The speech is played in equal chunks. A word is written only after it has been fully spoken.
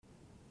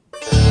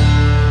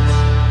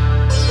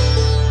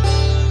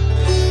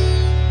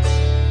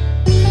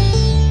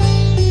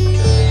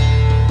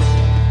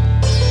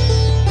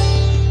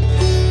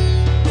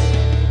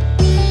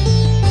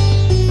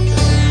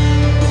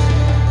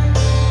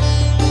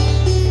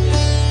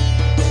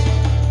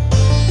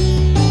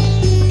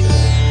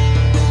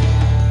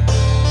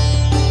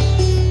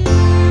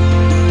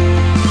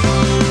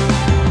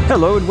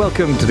Hello and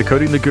welcome to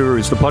Decoding the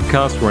Gurus, the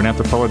podcast where an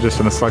anthropologist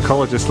and a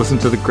psychologist listen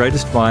to the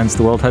greatest minds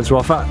the world has to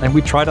offer, and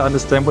we try to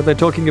understand what they're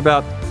talking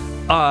about.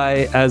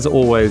 I, as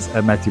always,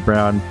 am Matthew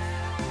Brown.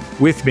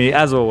 With me,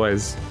 as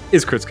always,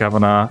 is Chris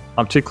Kavanagh.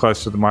 I'm too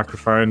close to the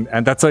microphone,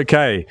 and that's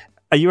okay.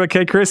 Are you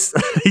okay, Chris?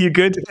 Are you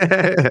good?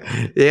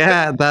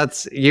 Yeah,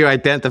 you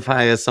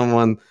identify as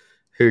someone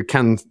who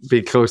can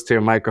be close to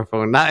a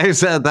microphone. That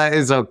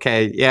is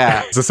okay.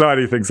 Yeah.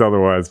 Society thinks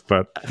otherwise,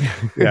 but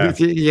yeah.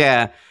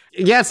 Yeah.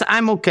 Yes,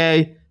 I'm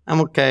okay.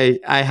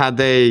 I had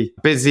a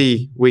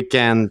busy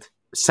weekend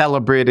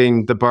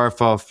celebrating the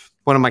birth of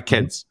one of my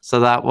kids, so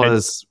that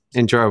was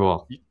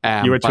enjoyable.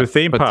 You went to a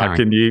theme park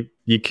and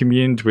you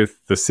communed with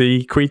the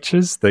sea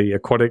creatures, the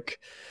aquatic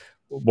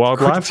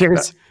wildlife.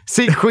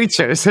 Sea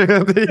creatures.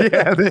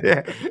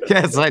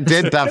 Yes, I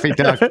did, Daffy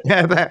Duck.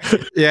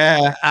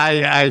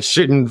 I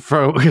shouldn't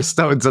throw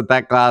stones at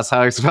that glass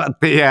house, but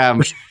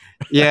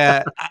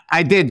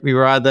I did. We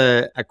were at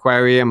the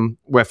aquarium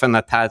with an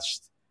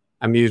attached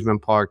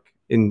amusement park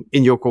in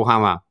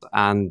Yokohama,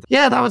 and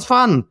yeah, that was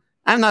fun.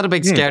 I'm not a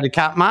big scaredy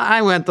cat, Matt.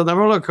 I went on the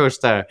roller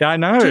coaster. Yeah, I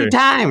know. Two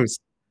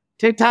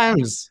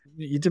times.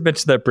 You did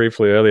mention that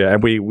briefly earlier,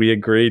 and we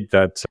agreed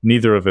that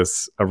neither of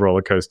us are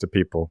roller coaster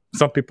people.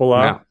 Some people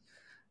are. No.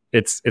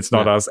 It's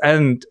not us.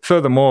 And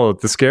furthermore,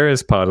 the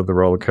scariest part of the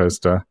roller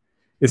coaster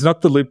is not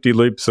the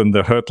loop-de-loops and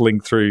the hurtling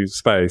through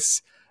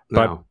space,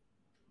 but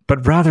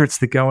rather it's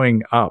the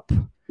going up.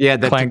 Yeah,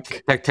 the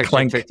clank,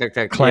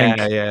 clank,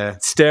 yeah.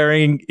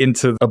 Staring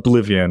into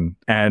oblivion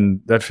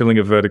and that feeling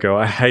of vertigo.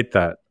 I hate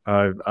that.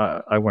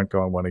 I won't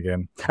go on one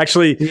again.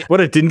 Actually, what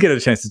I didn't get a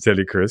chance to tell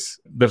you, Chris,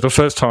 the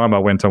first time I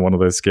went on one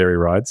of those scary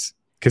rides,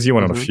 because you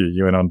went on a few,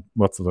 you went on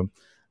lots of them.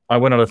 I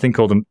went on a thing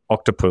called an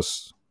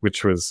octopus,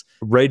 which was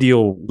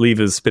radial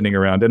levers spinning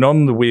around. And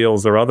on the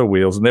wheels, there are other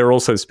wheels, and they're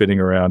also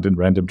spinning around in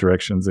random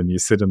directions, and you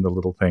sit in the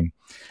little thing.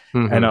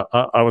 Mm-hmm. And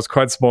I was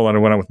quite small, and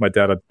I went on with my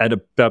dad. And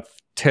about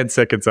 10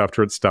 seconds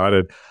after it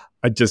started,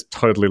 I just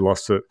totally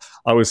lost it.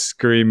 I was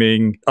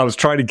screaming. I was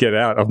trying to get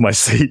out of my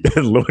seat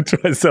and launch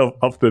myself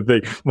off the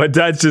thing. My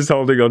dad's just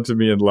holding on to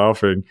me and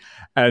laughing.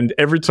 And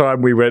every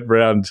time we went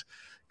round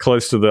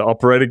close to the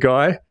operator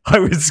guy, I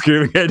was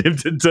screaming at him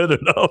to turn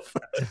it off,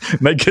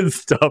 make it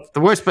stop.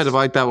 The worst bit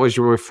about that was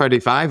you were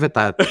 35 at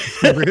that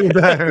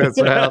as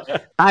well.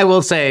 I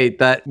will say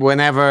that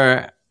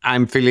whenever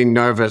I'm feeling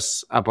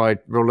nervous about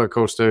roller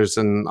coasters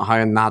and how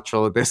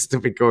unnatural it is to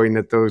be going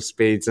at those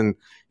speeds and,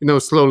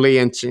 slowly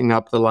inching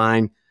up the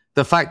line,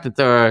 the fact that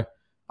there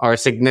are a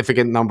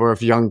significant number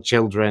of young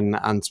children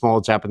and small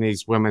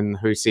Japanese women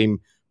who seem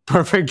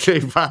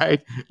perfectly fine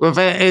with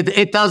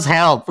it does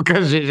help,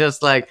 because you're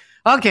just like,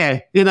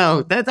 okay,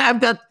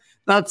 I'm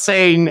not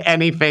saying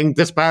anything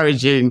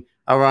disparaging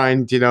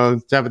around,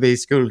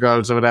 Japanese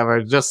schoolgirls or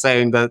whatever, just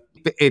saying that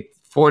it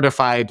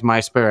fortified my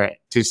spirit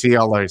to see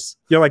others.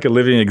 You're like a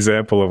living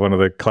example of one of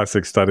the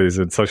classic studies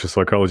in social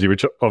psychology,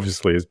 which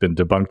obviously has been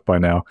debunked by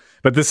now.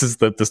 But this is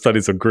the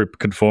studies of group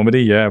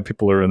conformity. Yeah,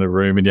 people are in the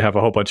room and you have a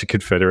whole bunch of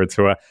Confederates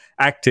who are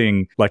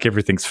acting like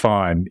everything's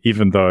fine,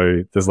 even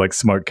though there's like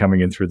smoke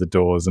coming in through the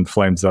doors and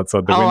flames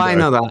outside the window. I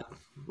know that.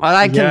 Well,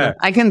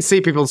 I can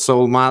see people's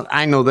soul, Matt.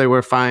 I know they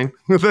were fine.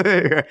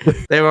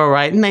 They were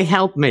right, and they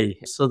helped me.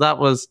 So that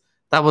was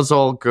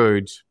all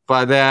good.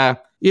 But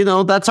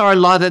that's our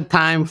allotted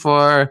time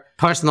for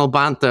personal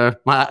banter.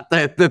 Matt,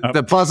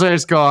 the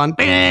buzzer's gone.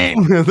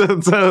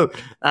 So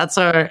that's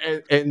our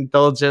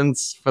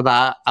indulgence for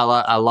that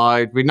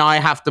allowed. We now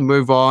have to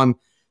move on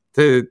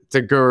to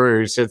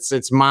gurus.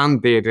 It's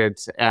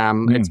mandated.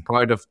 It's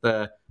part of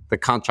the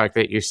contract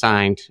that you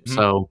signed.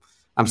 So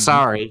I'm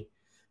sorry.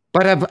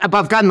 But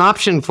I've got an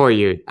option for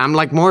you. I'm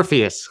like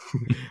Morpheus.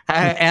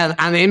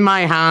 and in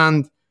my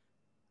hand,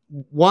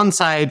 one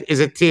side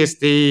is a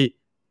tasty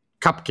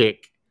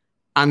cupcake,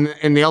 and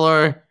in the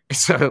other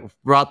is a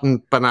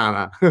rotten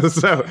banana.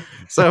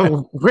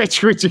 So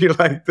which would you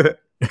like to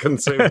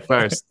consume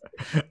first?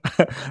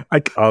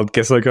 I'll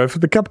guess I'll go for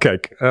the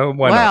cupcake.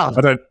 Why not?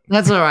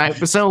 That's all right.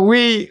 So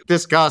we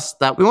discussed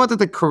that we wanted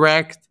to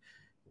correct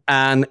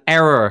an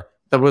error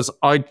that was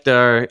out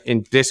there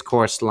in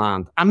discourse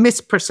land, a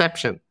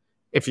misperception,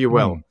 if you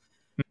will,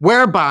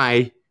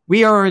 whereby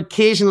we are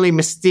occasionally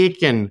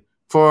mistaken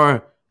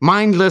for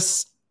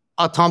mindless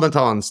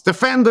automatons,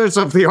 defenders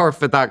of the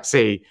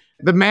orthodoxy,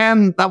 the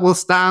men that will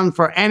stand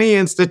for any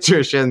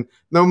institution,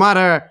 no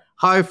matter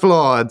how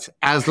flawed,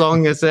 as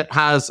long as it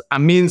has a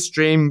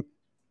mainstream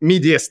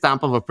media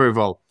stamp of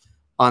approval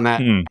on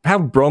it. How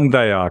wrong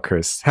they are,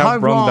 Chris. How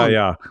wrong they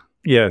are.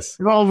 Yes.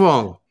 They're all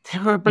wrong.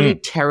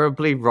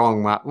 Terribly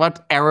wrong, Matt.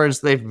 What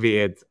errors they've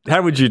made.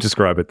 How would you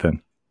describe it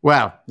then?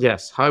 Well,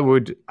 yes. How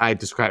would I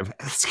describe it?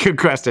 That's a good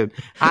question.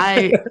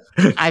 I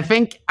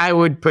think I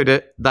would put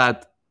it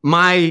that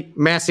my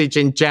message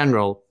in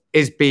general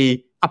is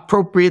be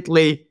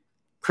appropriately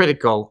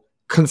critical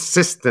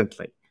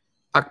consistently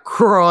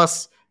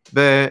across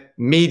the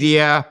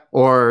media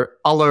or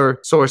other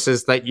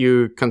sources that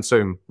you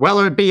consume,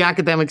 whether it be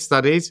academic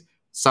studies,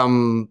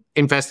 some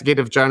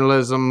investigative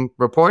journalism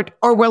report,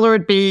 or whether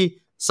it be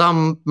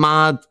some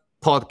mad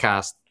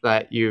podcast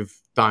that you've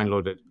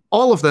downloaded,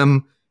 all of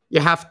them, you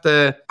have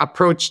to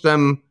approach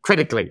them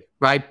critically,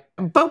 right?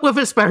 But with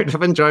a spirit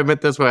of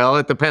enjoyment as well.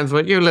 It depends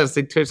what you're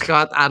listening to.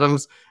 Scott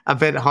Adams, a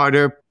bit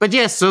harder. But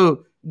yes,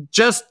 so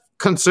just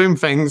consume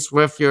things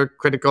with your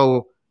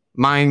critical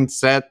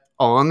mindset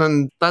on,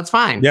 and that's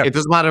fine. It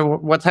doesn't matter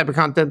what type of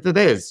content it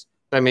is.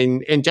 I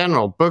mean, in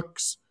general,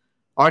 books,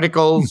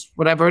 articles,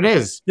 whatever it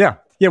is. Yeah.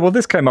 Well,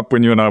 this came up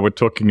when you and I were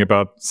talking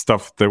about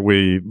stuff that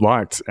we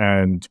liked,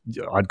 and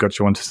I'd got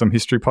you onto some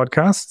history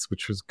podcasts,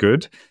 which was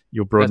good.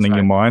 You're broadening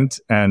your mind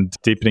and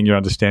deepening your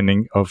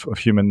understanding of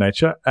human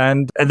nature.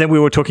 And then we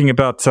were talking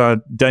about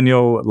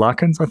Daniel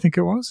Larkins, I think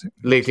it was.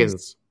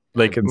 Lakins,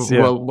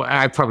 yeah. Well,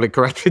 I probably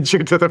corrected you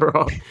to the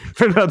wrong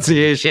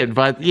pronunciation.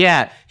 But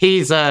yeah,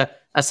 he's a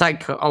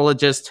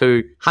psychologist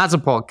who has a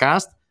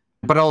podcast,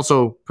 but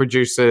also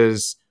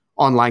produces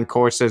online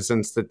courses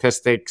and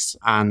statistics,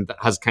 and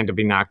has kind of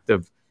been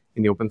active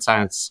in the open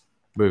science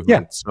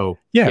movement. So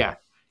yeah,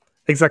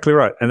 exactly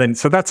right. And then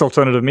so that's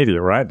alternative media,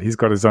 right? He's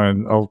got his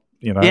own,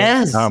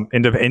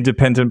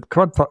 independent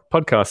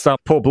podcast.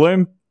 Paul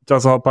Bloom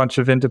does a whole bunch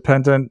of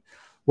independent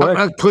work,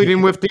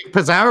 including with Dick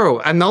Pizarro,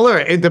 another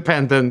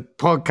independent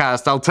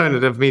podcast,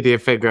 alternative media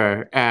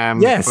figure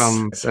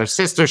from their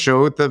sister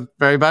show, The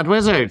Very Bad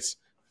Wizards.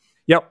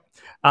 Yep.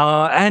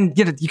 And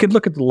you can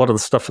look at a lot of the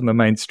stuff in the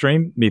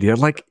mainstream media,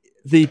 like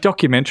the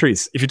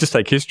documentaries, if you just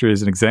take history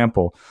as an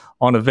example,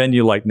 on a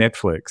venue like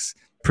Netflix,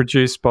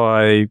 produced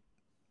by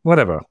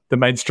whatever, the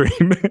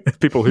mainstream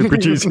people who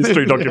produce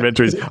history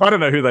documentaries. I don't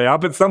know who they are,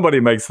 but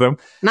somebody makes them.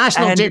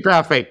 National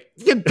Geographic.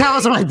 You can tell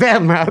us about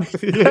them, man.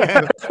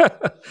 Yeah.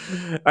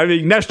 I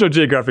mean, National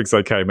Geographic's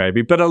okay,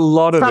 maybe, but a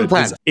lot of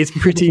it is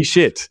pretty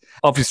shit.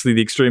 Obviously,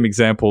 the extreme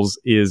examples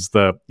is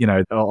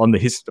on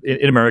the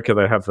in America,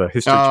 they have the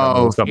History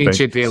Channel or something.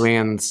 Ancient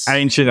aliens,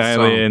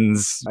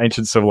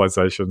 ancient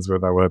civilizations where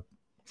they were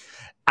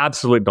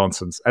absolute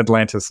nonsense,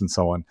 Atlantis and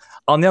so on.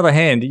 On the other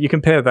hand, you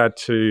compare that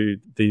to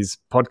these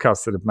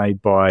podcasts that are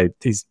made by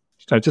these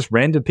just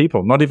random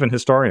people, not even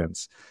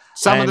historians.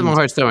 Some of them are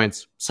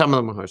historians. Some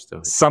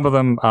of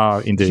them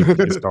are indeed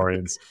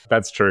historians.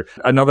 That's true.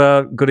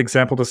 Another good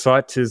example to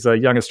cite is a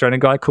young Australian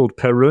guy called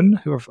Perun,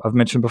 who I've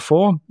mentioned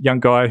before. Young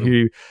guy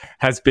who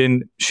has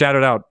been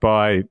shouted out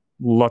by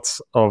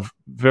lots of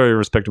very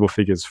respectable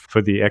figures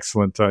for the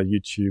excellent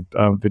YouTube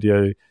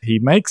video he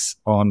makes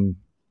on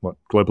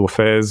global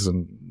affairs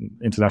and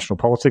international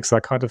politics,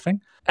 that kind of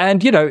thing.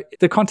 And,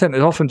 the content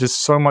is often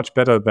just so much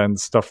better than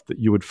stuff that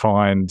you would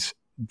find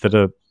that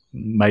are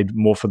made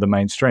more for the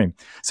mainstream.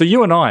 So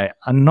you and I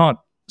are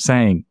not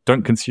saying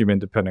don't consume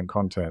independent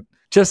content.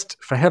 Just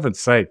for heaven's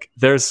sake,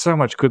 there's so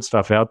much good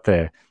stuff out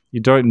there. You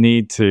don't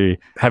need to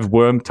have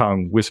worm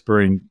tongue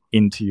whispering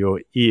into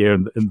your ear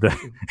in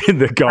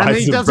the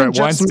guise of Brett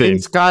Weinstein. Just mean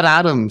Scott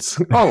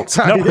Adams. Oh,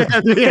 sorry.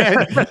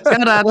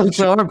 Scott Adams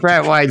or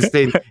Brett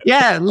Weinstein.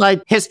 Yeah,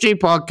 like history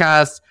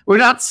podcasts. We're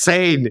not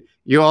saying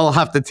you all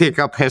have to take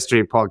up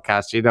history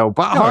podcasts,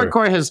 but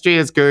hardcore history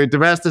is good. The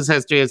rest of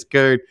history is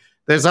good.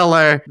 There's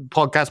other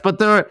podcasts, but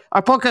there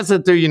are podcasts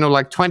that do,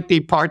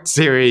 20-part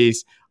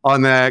series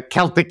on a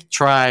Celtic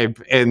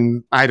tribe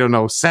in,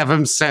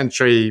 7th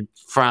century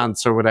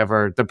France or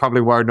whatever. There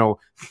probably were no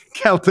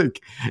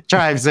Celtic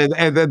tribes in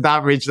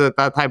that region at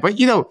that time. But,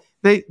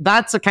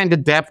 that's a kind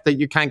of depth that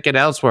you can't get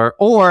elsewhere.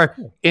 Or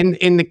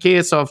in the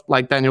case of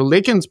like Daniel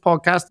Lakin's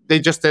podcast, they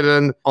just did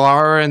an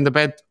hour in the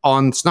bed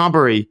on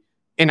snobbery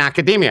in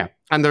academia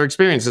and their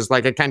experiences,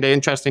 like a kind of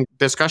interesting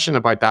discussion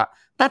about that.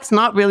 That's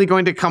not really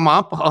going to come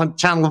up on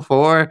Channel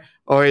 4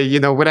 or,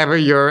 whatever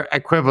your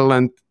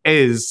equivalent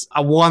is,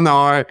 a 1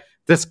 hour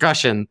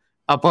discussion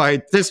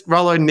about this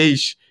rather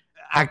niche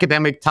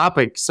academic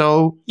topic.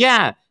 So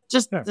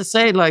to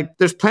say, like,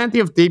 there's plenty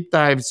of deep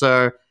dives.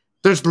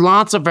 There's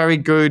lots of very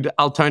good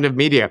alternative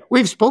media.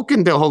 We've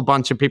spoken to a whole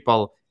bunch of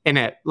people in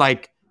it,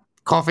 like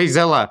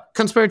CoffeeZilla,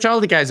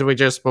 Conspirituality guys that we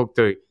just spoke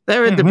to.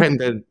 They're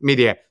independent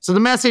media. So the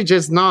message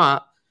is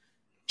not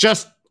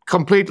just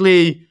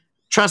completely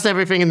trust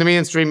everything in the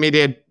mainstream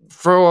media,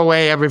 throw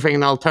away everything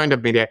in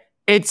alternative media.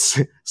 It's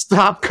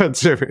stop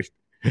consuming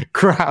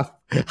crap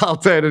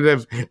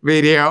alternative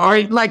media,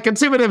 or like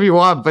consume it if you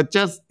want, but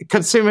just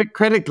consume it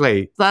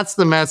critically. That's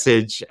the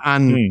message.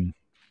 And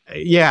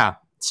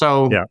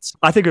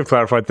I think we've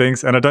clarified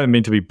things, and I don't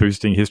mean to be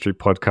boosting history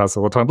podcasts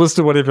all the time.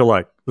 Listen to whatever you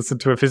like. Listen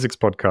to a physics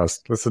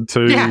podcast. Listen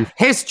to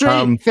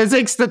history,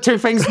 physics, the two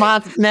things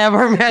Matt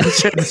never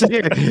mentions.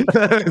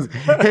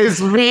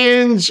 His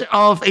range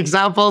of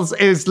examples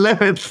is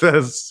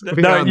limitless.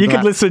 No, you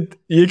can listen.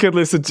 You can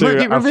listen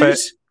to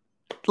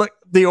like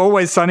the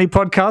Always Sunny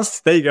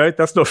podcast. There you go.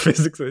 That's not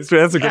physics or history.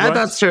 That's a good one.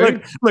 That's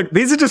true. Look,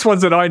 these are just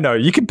ones that I know.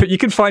 You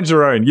can find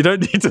your own. You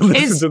don't need to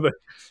listen to them.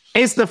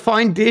 Is the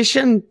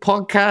Foundation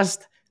podcast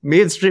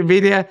mainstream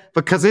media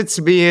because it's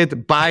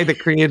made by the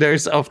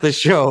creators of the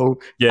show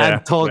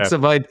and talks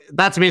about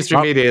that's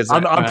mainstream media,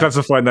 isn't it? I'm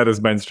classifying that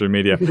as mainstream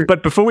media.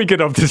 But before we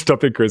get off this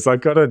topic, Chris,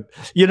 I've got to,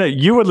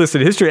 you were listening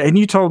to history and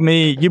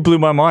you blew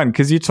my mind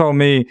because you told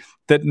me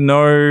that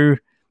no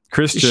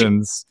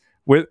Christians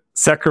were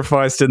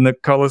sacrificed in the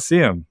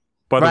Colosseum.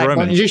 by the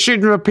Romans. Well, you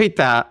shouldn't repeat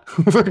that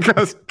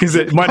because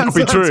it might not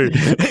be true.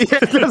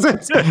 Because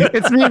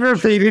it's me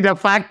repeating a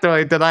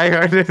factoid that I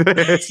heard in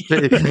the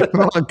history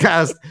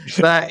podcast.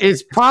 That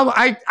is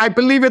I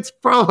believe it's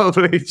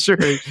probably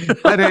true,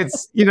 but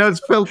it's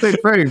it's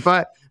filtered through.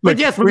 But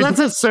yes, let's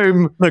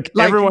assume. Look,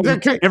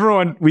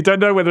 everyone, we don't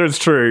know whether it's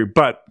true,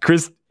 but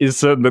Chris is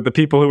certain that the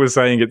people who were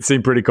saying it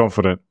seem pretty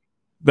confident.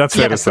 That's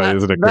fair to say,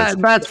 isn't it, Chris?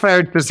 That's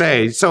fair to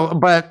say. So,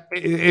 but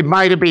it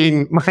might have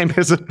been my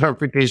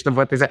misinterpretation of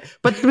what they said.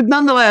 But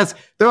nonetheless,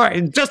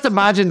 just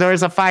imagine there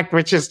is a fact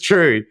which is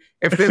true.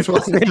 If this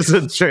one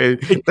isn't true,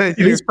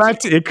 in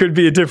fact, it could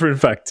be a different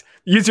fact.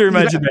 Use your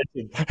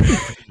imagination.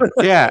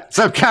 Yeah.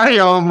 So carry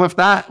on with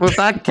that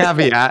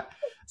caveat.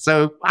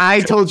 So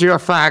I told you a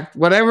fact.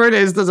 Whatever it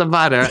is doesn't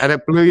matter, and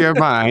it blew your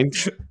mind.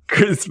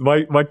 Chris,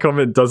 my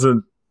comment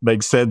doesn't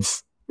make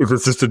sense if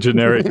it's just a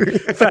generic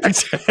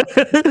fact.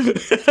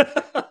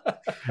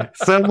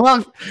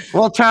 So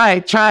we'll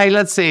try.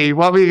 Let's see.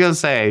 What were you going to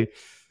say?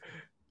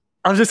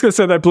 I was just going to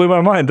say that blew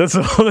my mind. That's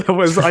all it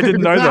was. I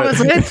didn't know that.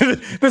 Was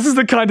it? This is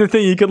the kind of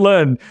thing you could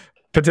learn,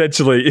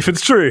 potentially, if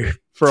it's true.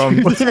 Well,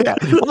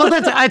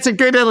 that's a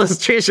good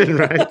illustration,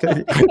 right?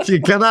 You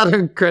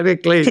cannot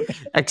critically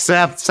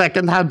accept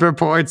secondhand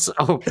reports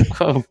of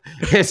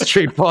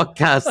history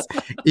podcasts,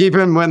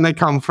 even when they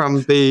come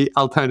from the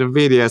alternative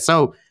media.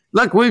 So,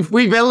 look,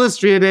 we've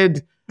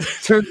illustrated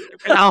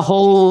a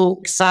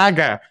whole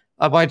saga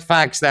about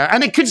facts there,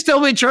 and it could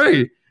still be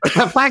true.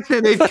 The fact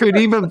that it could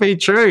even be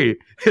true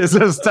is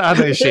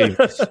astonishing.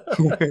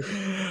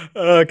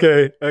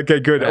 Okay,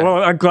 good.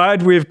 Well, I'm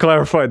glad we've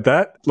clarified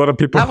that. A lot of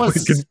people...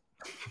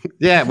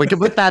 Yeah, we can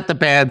put that to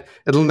bed.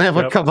 It'll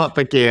never come up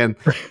again.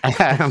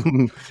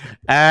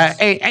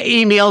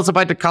 Emails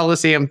about the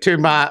Colosseum to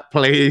Matt,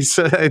 please.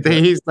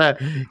 He's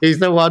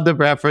the one to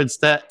reference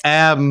that.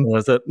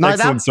 Was it?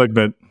 Excellent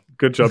segment.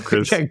 Good job,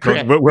 Chris.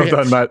 Well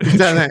done, Matt. We've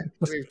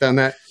done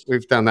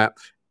that.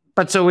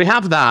 But so we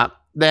have that.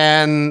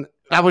 Then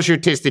that was your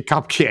tasty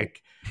cupcake.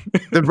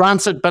 The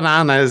rancid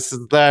bananas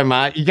there,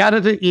 Matt. You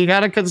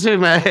gotta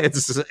consume it.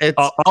 It's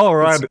all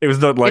right. It was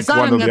not like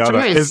one or the other.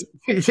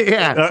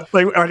 Yeah,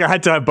 I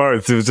had to have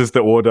both. It was just the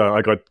order.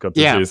 I got to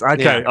choose.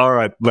 Okay, yeah. All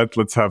right.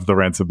 Let's have the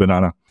rancid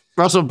banana.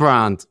 Russell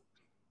Brand.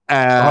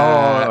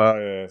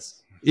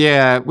 Yes.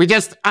 Yeah,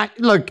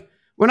 look.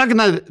 We're not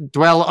going to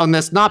dwell on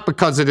this, not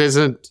because it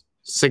isn't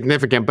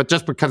significant, but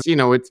just because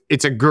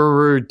it's a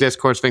guru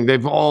discourse thing.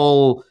 They've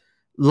all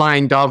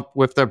lined up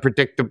with their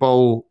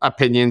predictable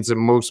opinions in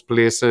most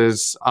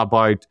places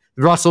about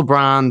Russell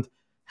Brand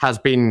has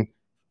been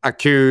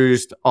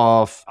accused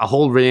of a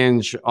whole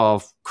range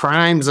of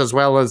crimes as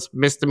well as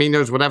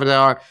misdemeanors, whatever they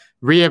are,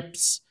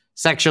 rapes,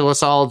 sexual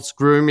assaults,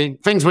 grooming,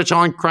 things which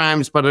aren't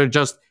crimes but are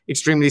just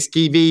extremely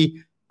skeevy,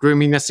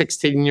 grooming a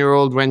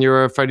 16-year-old when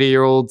you're a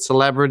 30-year-old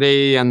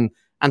celebrity and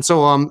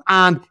so on.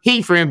 And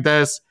he framed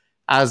this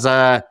as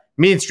a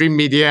mainstream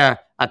media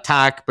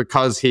attack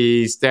because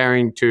he's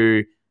daring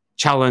to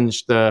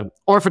challenge the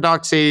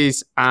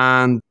orthodoxies.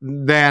 And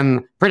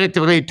then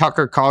predictably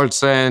Tucker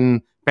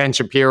Carlson, Ben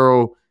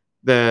Shapiro,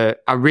 a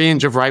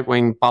range of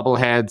right-wing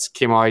bobbleheads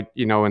came out,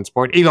 in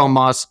support. Elon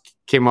Musk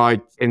came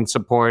out in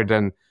support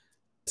and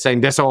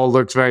saying this all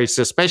looks very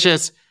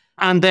suspicious.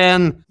 And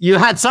then you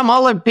had some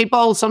other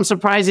people, some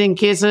surprising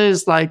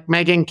cases like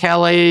Megyn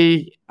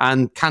Kelly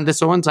and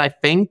Candace Owens, I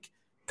think,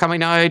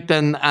 coming out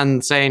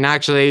and saying,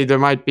 actually, there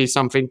might be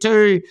something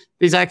to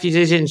these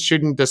accusations,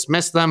 shouldn't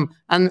dismiss them.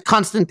 And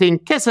Konstantin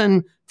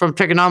Kisin from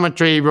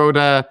Triggernometry wrote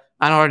an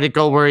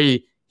article where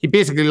he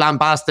basically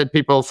lambasted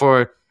people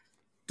for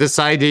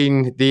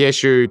deciding the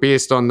issue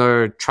based on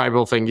their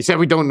tribal thing. He said,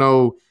 we don't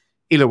know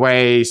either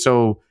way,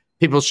 so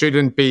people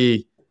shouldn't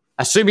be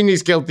assuming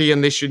he's guilty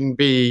and they shouldn't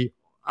be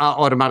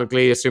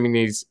automatically assuming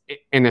he's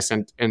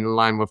innocent in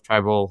line with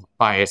tribal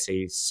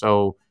biases.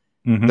 So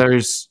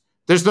there's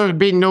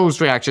been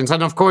those reactions.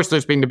 And of course,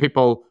 there's been the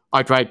people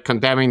outright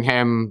condemning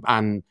him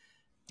and,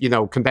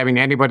 condemning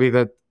anybody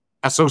that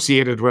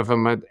associated with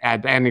him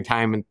at any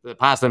time in the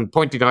past and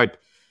pointing out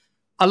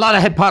a lot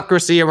of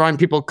hypocrisy around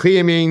people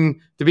claiming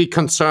to be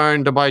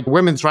concerned about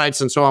women's rights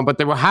and so on, but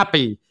they were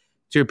happy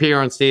to appear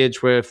on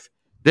stage with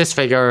this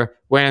figure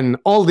when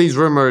all these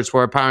rumors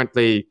were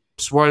apparently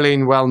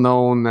swirling,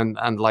 well-known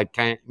and like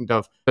kind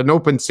of an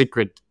open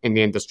secret in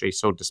the industry,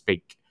 so to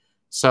speak.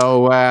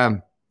 So,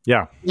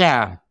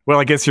 yeah. Well,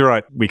 I guess you're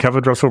right. We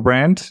covered Russell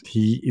Brand.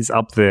 He is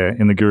up there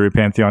in the guru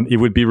pantheon. It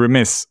would be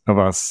remiss of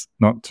us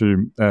not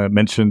to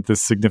mention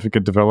this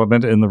significant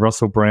development in the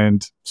Russell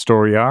Brand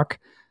story arc.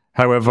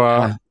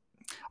 However,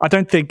 I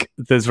don't think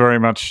there's very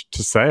much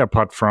to say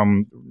apart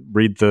from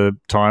read the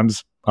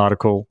Times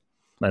article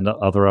and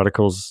other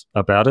articles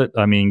about it.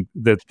 I mean,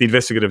 the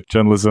investigative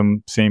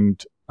journalism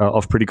seemed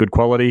of pretty good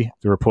quality.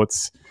 The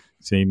reports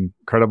seem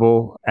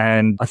credible.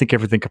 And I think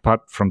everything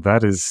apart from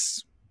that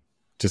is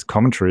just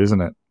commentary,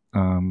 isn't it?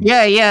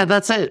 Yeah,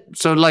 that's it.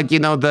 So,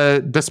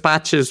 the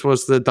Dispatches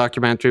was the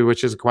documentary,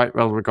 which is a quite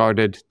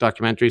well-regarded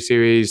documentary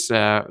series.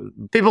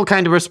 People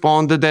kind of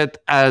responded it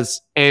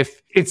as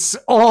if it's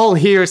all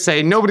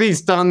hearsay.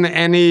 Nobody's done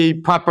any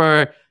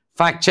proper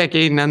fact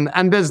checking,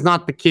 and that's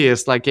not the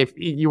case. Like if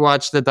you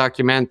watch the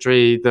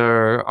documentary,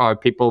 there are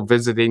people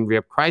visiting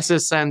rape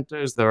crisis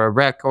centers. There are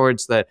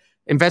records that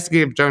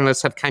investigative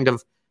journalists have kind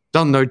of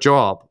done their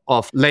job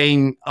of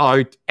laying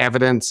out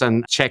evidence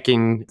and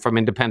checking from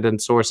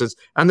independent sources.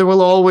 And there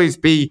will always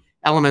be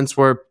elements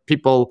where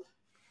people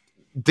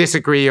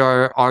disagree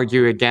or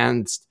argue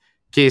against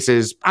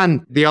cases.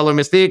 And the other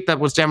mistake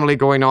that was generally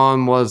going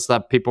on was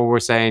that people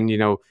were saying,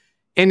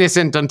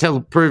 innocent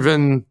until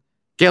proven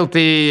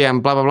guilty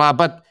and blah, blah, blah.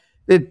 But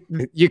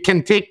you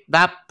can take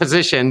that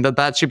position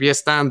that should be a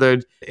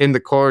standard in the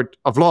court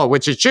of law,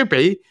 which it should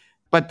be.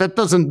 But that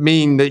doesn't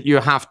mean that you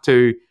have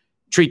to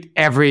treat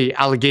every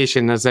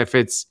allegation as if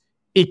it's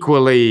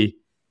equally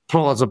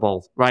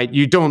plausible, right?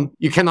 You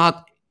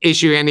cannot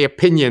issue any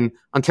opinion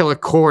until a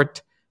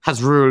court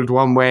has ruled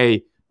one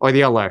way or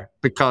the other,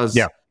 because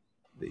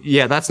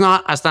that's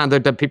not a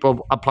standard that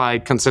people apply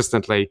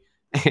consistently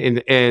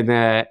in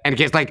any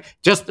case. Like,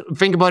 just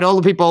think about all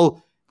the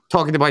people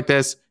talking about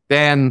this,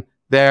 then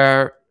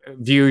their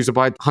views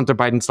about Hunter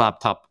Biden's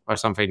laptop or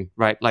something,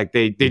 right? Like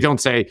they don't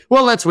say,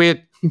 well, let's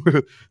wait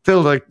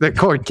till the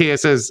court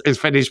case is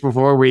finished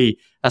before we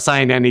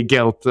assign any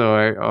guilt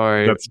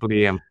or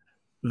blame.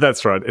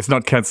 That's right. It's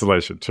not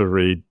cancellation to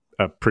read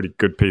a pretty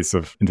good piece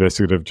of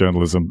investigative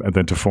journalism and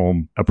then to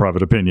form a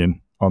private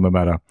opinion on the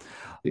matter.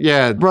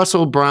 Yeah,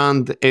 Russell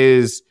Brand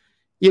is,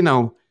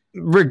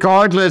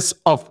 regardless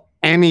of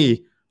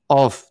any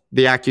of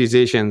the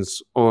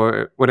accusations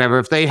or whatever,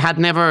 if they had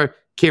never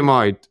came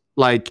out,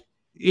 like,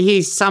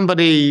 he's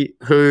somebody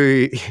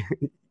who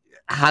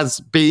has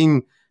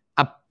been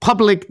a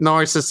public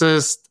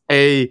narcissist,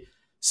 a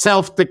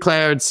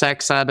self-declared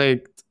sex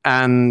addict,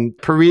 and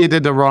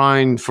paraded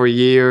around for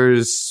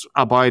years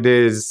about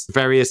his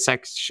various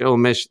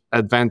sexual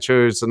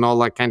adventures and all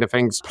that kind of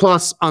things.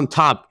 Plus, on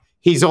top,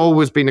 he's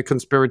always been a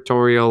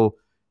conspiratorial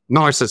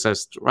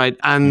narcissist, right?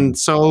 And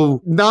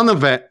so none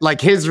of it,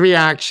 like his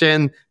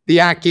reaction, the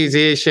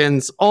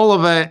accusations, all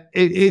of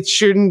it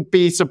shouldn't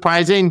be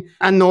surprising.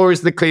 And nor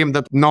is the claim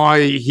that now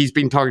he's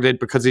been targeted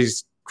because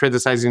he's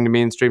criticizing the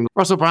mainstream.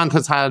 Russell Brand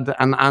has had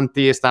an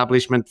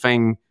anti-establishment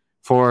thing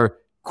for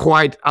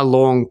quite a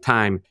long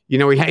time. He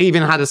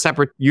even had a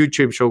separate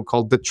YouTube show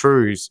called The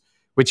Trues,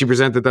 which he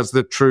presented as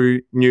The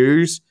True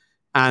News.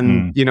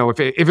 And,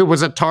 if it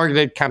was a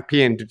targeted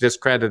campaign to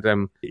discredit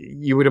him,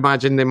 you would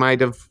imagine they might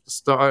have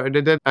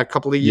started it a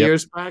couple of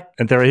years back.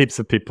 And there are heaps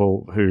of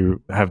people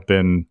who have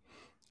been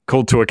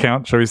called to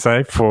account, shall we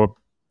say, for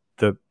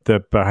the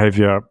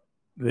behavior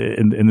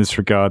in this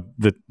regard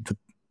that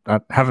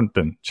haven't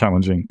been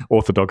challenging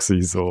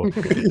orthodoxies or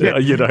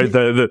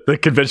the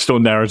conventional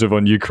narrative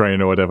on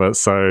Ukraine or whatever.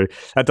 So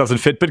that doesn't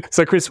fit. But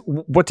so, Chris,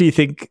 what do you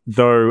think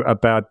though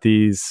about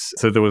these?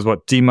 So there was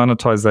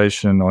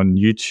demonetization on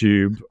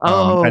YouTube,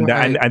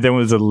 and there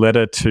was a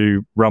letter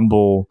to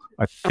Rumble,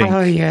 I think.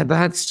 Oh yeah,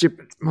 that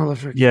stupid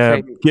motherfucker.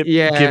 Yeah,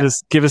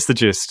 give us the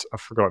gist.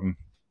 I've forgotten.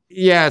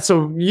 Yeah,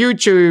 so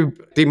YouTube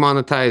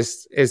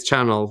demonetized his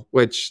channel,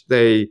 which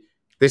they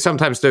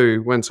sometimes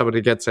do when somebody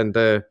gets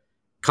into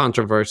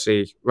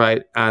controversy,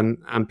 right?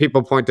 And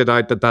people pointed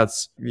out that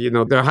that's,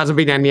 there hasn't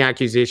been any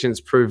accusations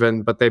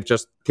proven, but they've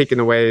just taken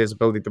away his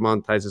ability to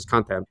monetize his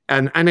content.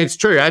 And it's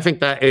true. I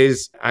think that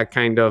is a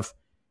kind of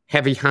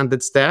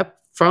heavy-handed step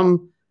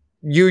from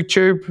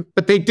YouTube,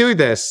 but they do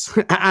this.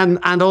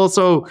 And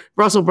also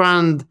Russell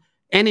Brand,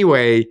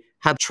 anyway,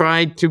 had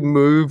tried to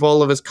move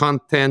all of his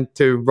content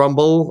to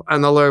Rumble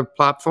and other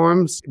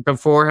platforms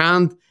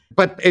beforehand,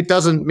 but it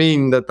doesn't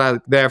mean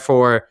that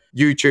therefore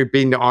YouTube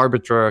being the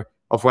arbiter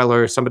of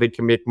whether somebody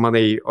can make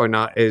money or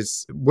not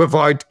is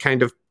without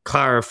kind of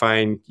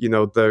clarifying,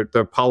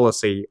 their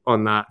policy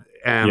on that.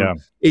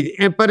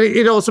 But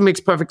it also makes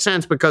perfect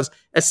sense because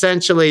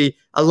essentially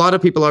a lot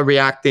of people are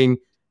reacting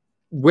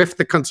with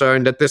the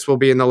concern that this will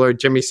be another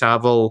Jimmy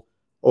Savile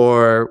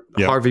or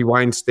Harvey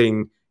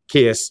Weinstein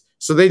case.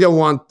 So they don't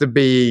want to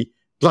be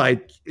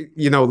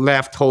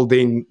left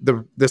holding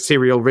the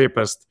serial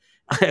rapist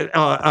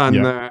on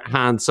their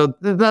hands. So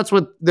that's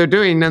what they're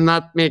doing. And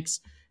that makes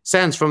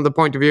sense from the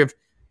point of view of,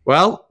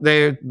 well,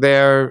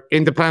 they're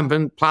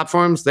independent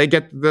platforms. They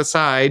get to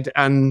decide,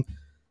 and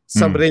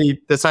somebody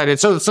decided.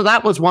 So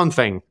that was one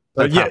thing.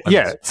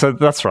 So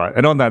that's right.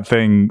 And on that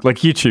thing, like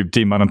YouTube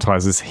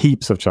demonetizes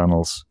heaps of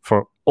channels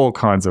for all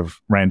kinds of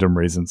random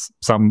reasons.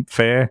 Some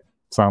fair,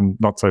 some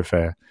not so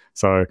fair.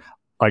 So,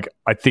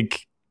 I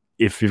think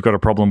if you've got a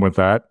problem with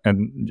that,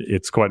 and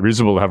it's quite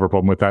reasonable to have a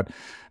problem with that,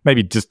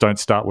 maybe just don't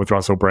start with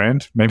Russell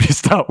Brand. Maybe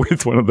start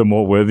with one of the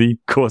more worthy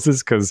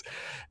causes, because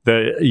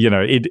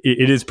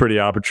it is pretty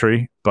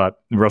arbitrary. But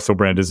Russell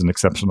Brand isn't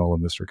exceptional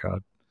in this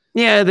regard.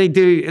 Yeah, they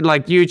do.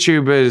 Like,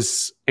 YouTube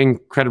is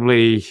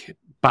incredibly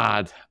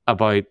bad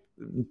about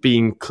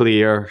being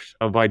clear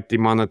about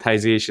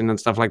demonetization and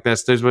stuff like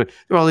this. There were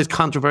all these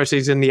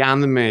controversies in the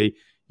anime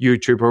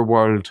YouTuber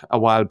world a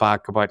while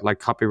back about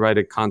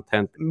copyrighted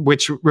content,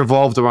 which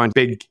revolved around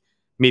big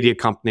media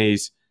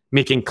companies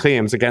making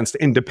claims against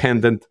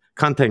independent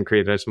content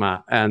creators,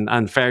 Matt,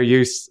 and fair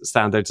use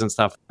standards and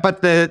stuff.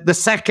 But the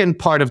second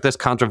part of this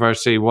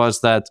controversy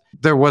was that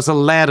there was a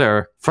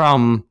letter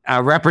from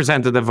a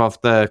representative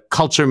of the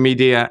Culture,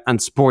 Media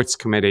and Sports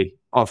Committee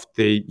of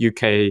the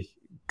UK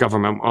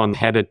government on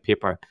headed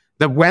paper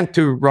that went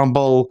to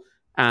Rumble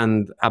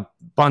and a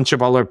bunch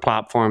of other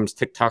platforms,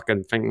 TikTok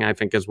and I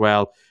think as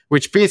well,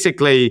 which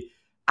basically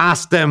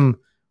asked them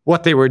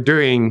what they were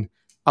doing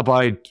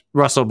about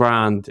Russell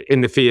Brand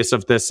in the face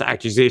of this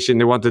accusation.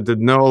 They wanted to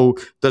know,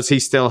 does he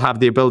still have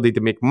the ability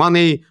to make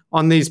money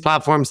on these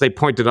platforms? They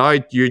pointed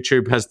out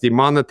YouTube has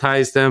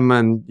demonetized him,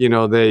 and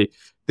they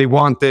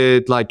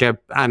wanted like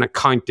an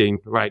accounting,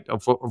 right,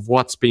 of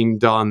what's being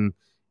done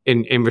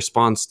in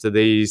response to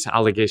these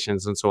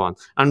allegations and so on.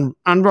 And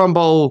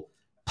Rumble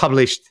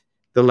published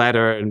the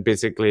letter and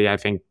basically, I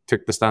think,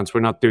 took the stance,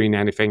 we're not doing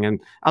anything. And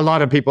a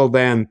lot of people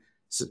then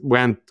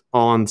went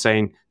on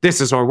saying, this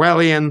is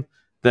Orwellian,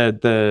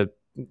 the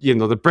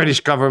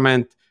British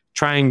government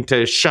trying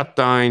to shut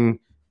down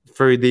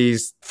through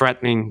these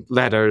threatening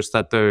letters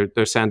that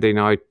they're sending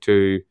out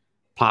to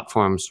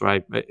platforms,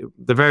 right?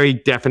 The very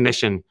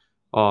definition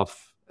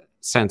of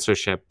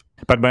censorship.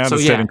 But my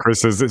understanding,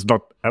 Chris, is it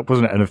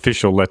wasn't an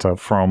official letter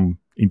from,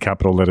 in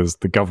capital letters,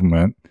 the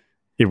government.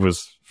 It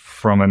was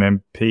from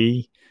an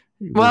MP.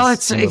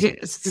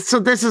 So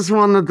this is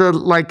one of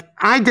the,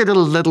 I did a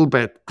little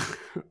bit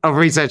of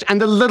research,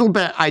 and the little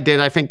bit I did,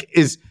 I think,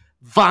 is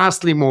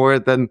vastly more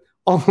than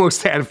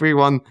almost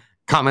everyone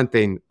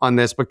commenting on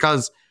this,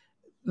 because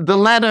the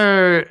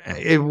letter,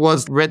 it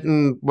was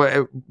written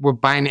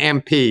by an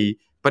MP,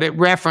 but it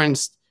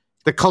referenced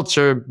the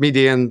Culture,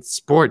 Media and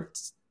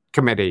Sports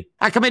Committee,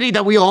 a committee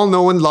that we all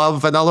know and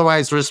love and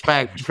otherwise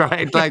respect,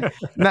 right?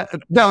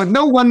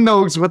 No one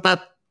knows what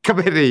that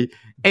committee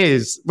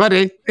is, but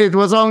it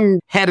was on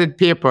headed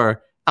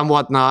paper and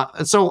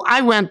whatnot. So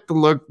I went to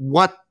look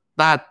what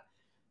that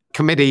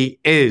committee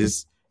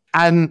is,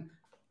 and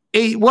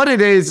what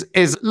it is,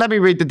 let me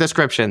read the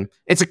description.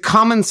 It's a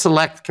common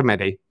select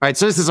committee, right?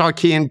 So this is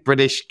arcane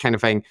British kind of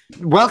thing.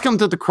 Welcome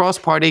to the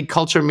cross-party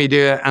Culture,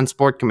 Media and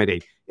Sport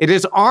Committee. It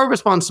is our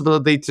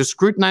responsibility to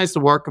scrutinize the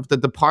work of the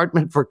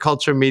Department for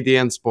Culture, Media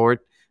and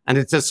Sport and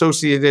its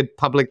associated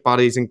public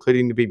bodies,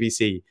 including the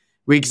BBC.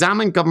 We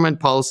examine government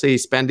policy,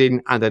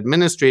 spending and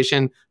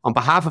administration on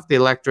behalf of the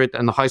electorate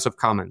and the House of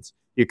Commons.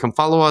 You can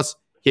follow us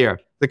here.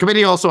 The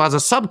committee also has a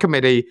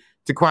subcommittee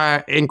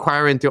to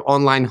inquire into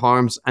online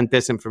harms and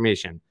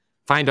disinformation.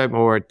 Find out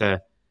more at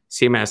the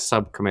CMS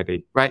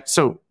subcommittee, right?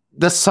 So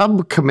the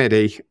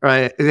subcommittee,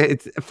 right,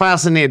 it's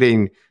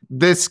fascinating.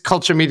 This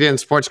Culture, Media and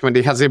Sports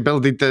Committee has the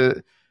ability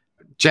to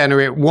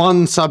generate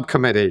one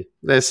subcommittee.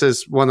 This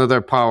is one of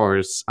their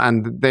powers.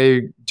 And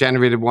they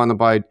generated one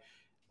about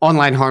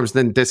online harms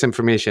and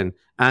disinformation.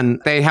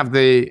 And they have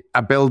the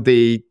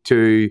ability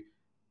to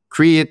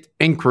create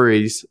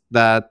inquiries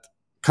that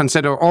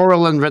consider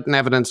oral and written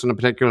evidence on a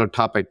particular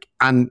topic.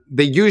 And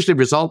they usually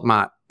result,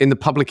 Matt, in the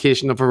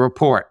publication of a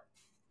report.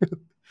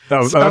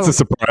 That's a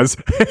surprise.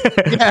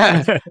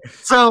 Yeah.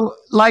 So,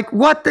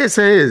 what this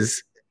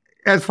is,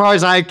 as far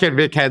as I can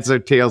make heads or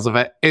tails of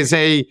it, is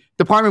a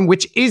department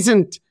which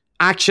isn't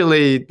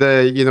actually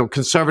the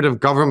conservative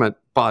government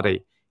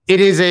body.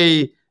 It is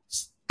a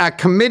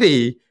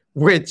committee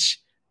which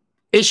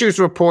issues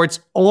reports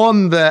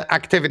on the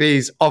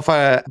activities of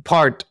a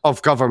part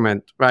of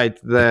government, right?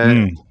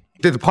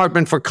 The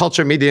Department for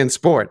Culture, Media and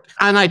Sport.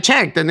 And I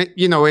checked, and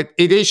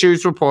it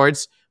issues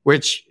reports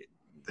which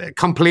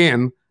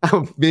complain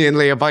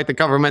mainly about the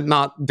government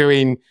not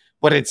doing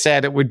what it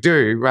said it would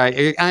do,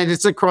 right? And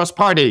it's a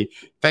cross-party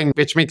thing,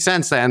 which makes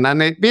sense then.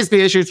 And it basically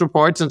issues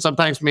reports and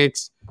sometimes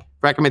makes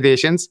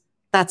recommendations.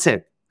 That's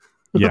it.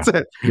 That's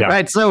it. Yeah.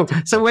 Right. So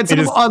when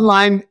some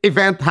online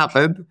event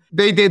happened,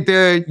 they did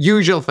the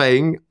usual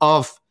thing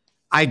of,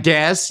 I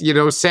guess,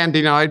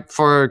 sending out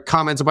for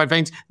comments about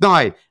things.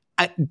 Now,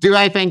 do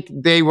I think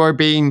they were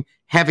being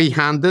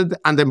heavy-handed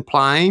and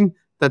implying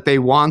that they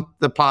want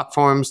the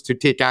platforms to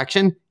take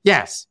action?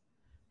 Yes.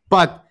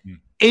 But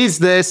is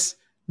this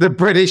the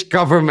British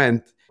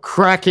government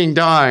cracking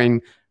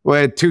down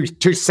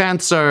to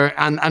censor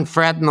and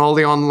threaten all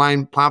the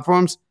online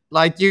platforms?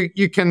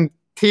 You can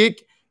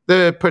take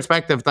the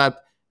perspective that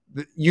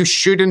you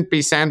shouldn't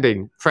be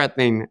sending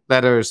threatening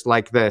letters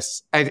like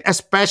this,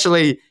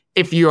 especially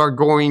if you are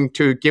going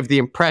to give the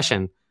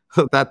impression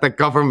that the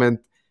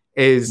government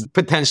is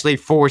potentially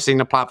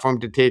forcing a platform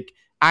to take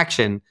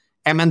action.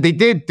 And they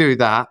did do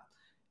that.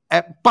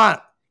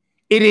 But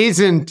it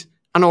isn't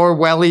an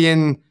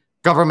Orwellian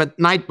government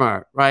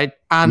nightmare, right?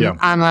 And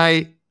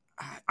I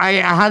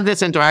had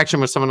this interaction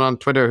with someone on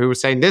Twitter who was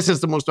saying, this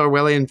is the most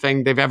Orwellian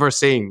thing they've ever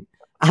seen.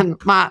 And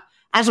Matt,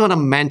 I just want to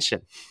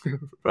mention,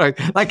 right?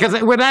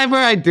 Because whenever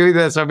I do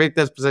this or make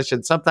this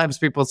position, sometimes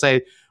people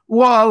say,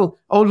 well,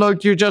 oh,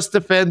 look, you're just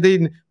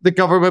defending the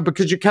government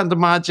because you can't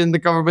imagine the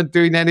government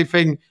doing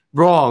anything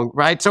wrong,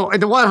 right? So on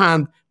the one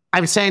hand,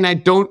 I'm saying I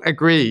don't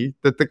agree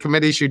that the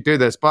committee should do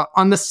this. But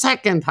on the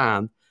second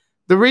hand,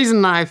 the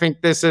reason I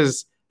think this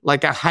is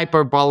like a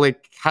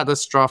hyperbolic,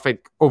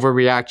 catastrophic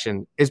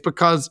overreaction is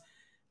because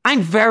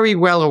I'm very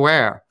well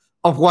aware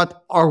of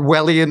what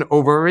Orwellian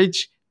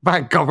overreach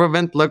by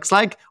government looks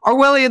like.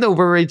 Orwellian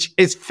overreach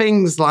is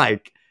things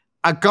like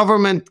a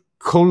government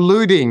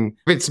colluding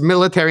with its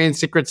military and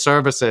secret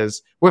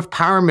services with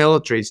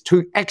paramilitaries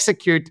to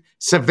execute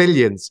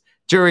civilians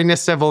during a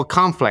civil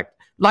conflict,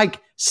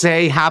 like,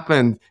 say,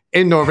 happened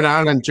in Northern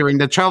Ireland during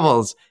the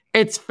Troubles.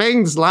 It's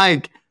things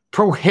like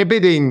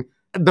prohibiting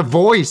the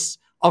voice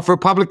of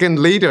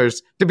Republican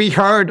leaders to be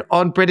heard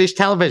on British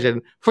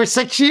television for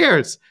 6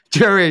 years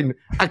during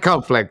a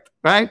conflict,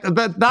 right?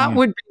 That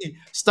would be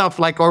stuff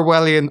like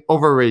Orwellian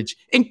overreach,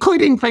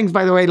 including things,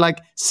 by the way, like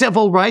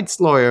civil rights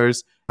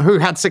lawyers who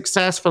had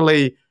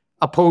successfully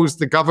opposed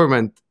the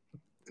government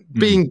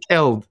being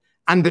killed,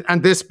 and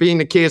this being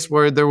a case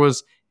where there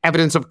was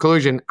evidence of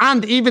collusion.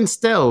 And even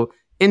still,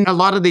 in a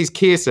lot of these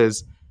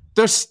cases,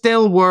 there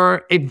still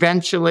were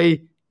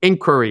eventually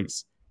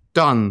inquiries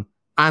done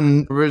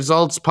and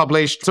results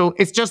published. So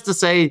it's just to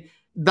say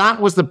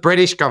that was the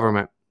British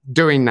government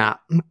doing that.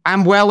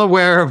 I'm well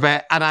aware of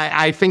it. And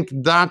I think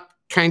that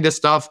kind of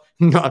stuff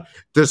not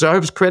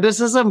deserves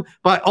criticism,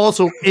 but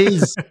also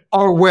is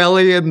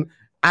Orwellian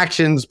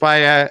actions by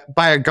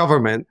a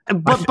government.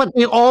 But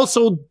they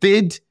also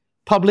did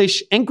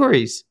publish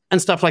inquiries and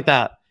stuff like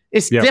that.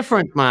 It's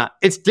different, Matt.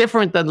 It's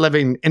different than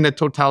living in a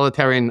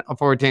totalitarian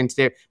authoritarian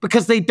state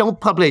because they don't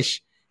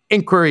publish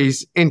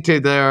inquiries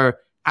into their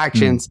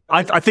actions.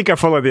 I think I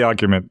follow the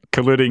argument.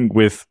 Colluding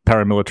with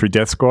paramilitary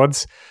death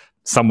squads,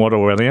 somewhat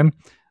Orwellian.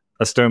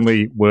 A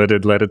sternly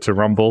worded letter to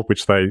Rumble,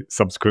 which they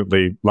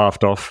subsequently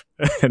laughed off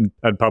and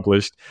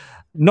published.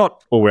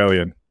 Not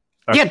Orwellian.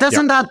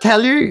 Doesn't that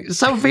tell you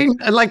something?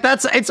 Like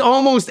it's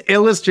almost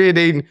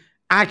illustrating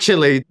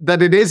actually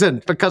that it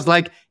isn't, because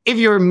like if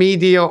you're a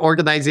media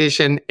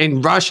organization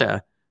in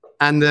Russia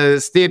and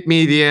the state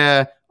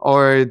media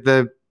or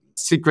the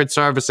secret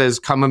services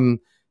come and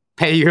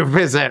pay you a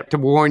visit to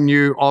warn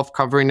you of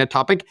covering a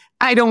topic,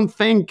 I don't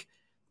think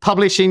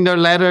publishing their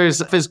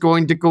letters is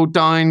going to go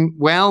down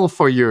well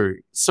for you.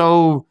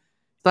 So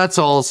that's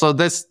all. So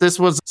this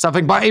was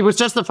something, but it was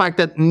just the fact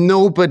that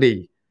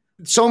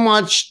so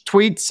much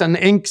tweets and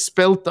ink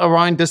spilt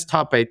around this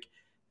topic,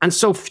 and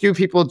so few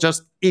people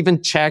just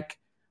even check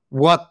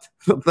what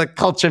the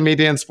Culture,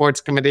 Media and Sports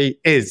Committee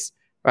is,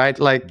 right?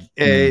 Like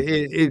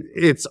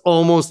it's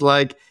almost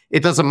like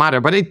it doesn't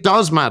matter, but it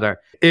does matter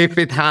if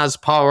it has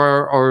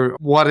power or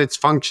what its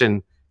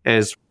function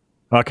is.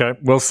 Okay,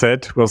 well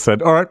said.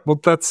 All right, well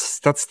that's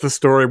the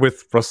story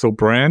with Russell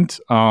Brand.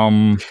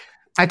 I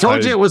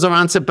told you it was a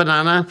rancid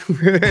banana.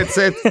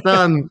 it's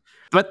done.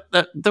 But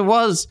there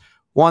was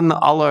one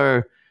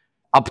other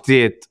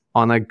update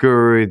on a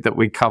guru that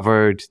we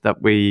covered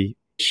that we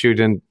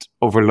shouldn't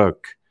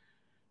overlook.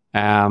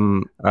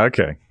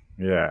 Okay.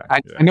 Yeah. I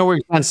know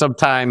we've spent some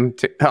time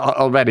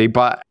already,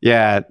 but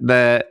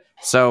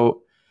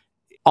so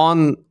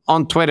on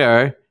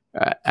Twitter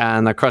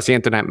and across the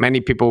internet,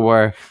 many people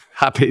were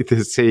happy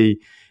to see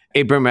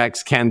Ibram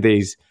X.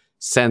 Kendi's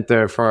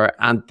Center for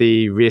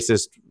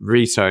Anti-Racist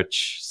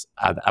Research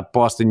at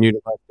Boston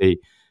University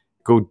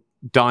go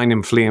down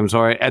in flames,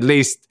 or at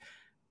least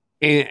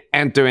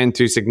enter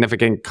into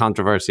significant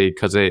controversy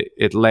because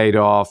it laid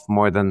off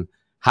more than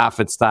half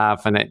its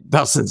staff, and it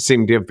doesn't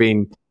seem to have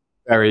been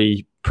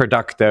very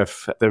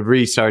productive. The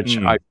research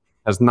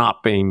has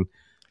not been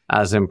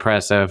as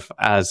impressive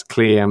as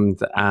claimed,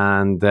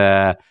 and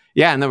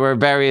and there were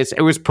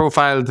it was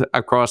profiled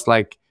across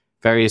like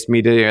various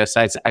media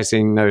sites. I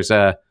seen there's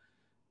an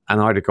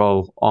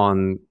article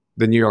on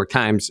the New York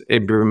Times,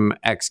 Ibram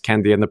X.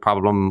 Kendi and the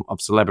Problem of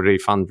Celebrity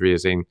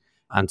Fundraising,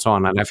 and so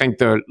on. And I think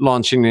they're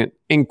launching an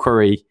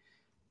inquiry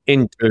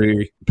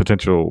into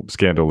potential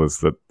scandal. Is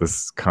that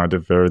there's kind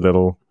of very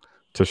little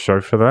to show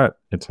for that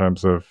in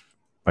terms of,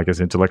 I guess,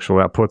 intellectual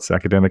outputs,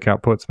 academic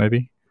outputs,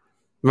 maybe?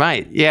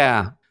 Right,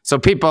 yeah. So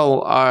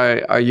people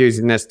are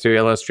using this to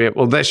illustrate,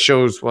 well, this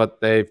shows what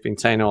they've been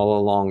saying all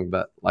along,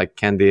 that like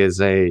Kendi is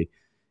a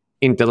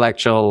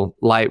intellectual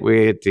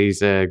lightweight,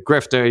 he's a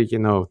grifter,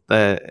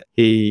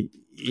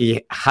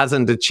 he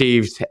hasn't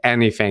achieved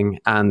anything.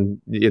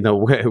 And,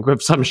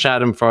 with some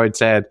Schadenfreude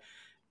said,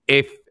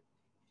 if,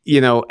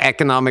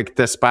 economic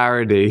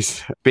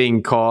disparities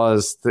being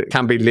caused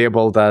can be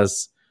labeled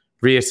as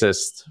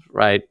racist,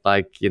 right?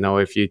 Like,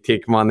 if you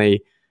take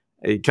money,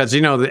 because,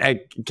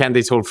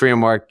 Kendi's whole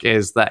framework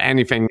is that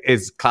anything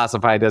is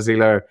classified as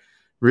either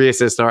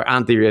racist or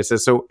anti-racist.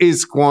 So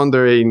is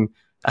squandering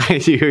a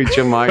huge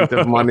amount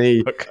of money.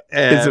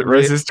 Is it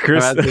racist,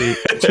 Chris?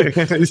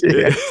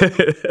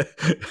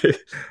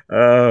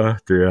 Oh,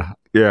 dear.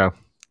 Yeah.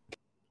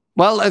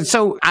 Well,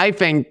 so I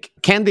think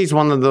Kendi's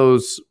one of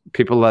those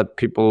people that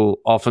people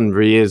often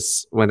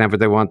raise whenever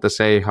they want to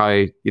say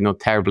how,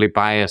 terribly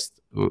biased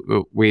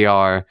we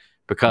are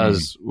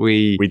because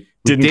we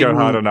didn't go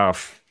hard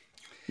enough.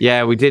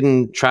 Yeah, we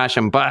didn't trash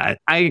him. But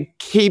I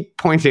keep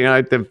pointing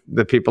out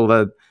the people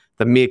that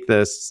make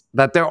this,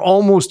 that they're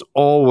almost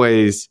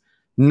always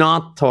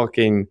not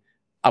talking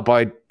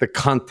about the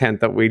content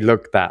that we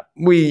looked at.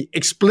 We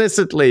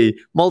explicitly,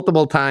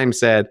 multiple times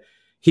said,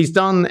 he's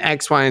done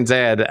X, Y, and Z,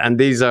 and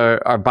these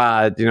are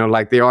bad.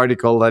 Like the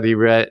article that he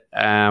read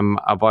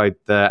about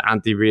the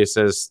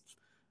anti-racist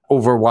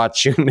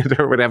Overwatch unit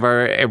or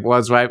whatever it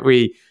was, right?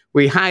 We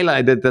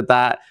highlighted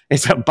that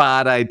is a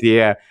bad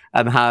idea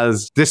and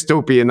has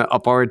dystopian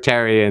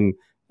authoritarian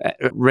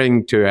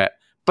ring to it.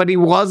 But he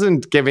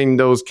wasn't giving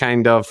those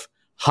kind of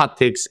hot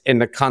takes in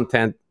the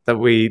content that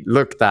we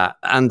looked at.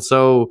 And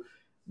so,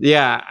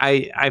 yeah,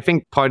 I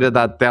think part of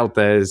that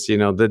delta is,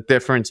 the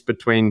difference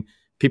between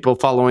people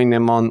following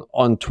him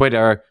on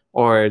Twitter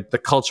or the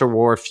culture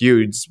war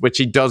feuds, which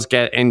he does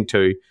get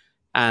into,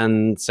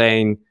 and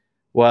saying,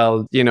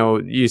 well,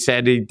 you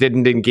said he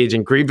didn't engage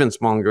in grievance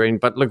mongering,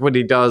 but look what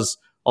he does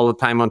all the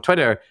time on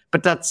Twitter.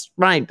 But that's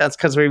right. That's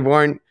because we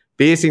weren't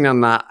basing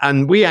on that.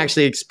 And we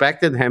actually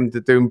expected him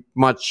to do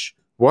much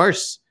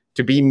worse,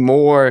 to be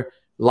more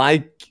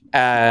like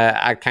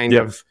a kind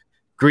of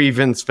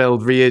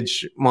grievance-filled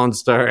rage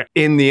monster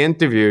in the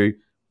interview.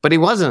 But he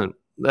wasn't.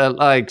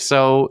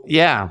 So,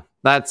 yeah,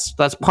 that's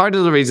part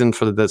of the reason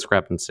for the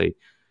discrepancy.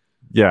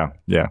 Yeah,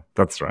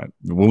 that's right.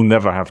 We'll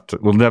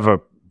never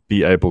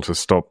be able to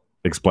stop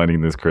explaining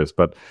this, Chris,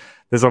 but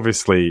there's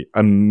obviously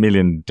a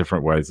million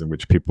different ways in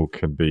which people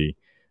can be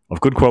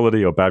of good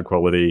quality or bad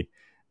quality,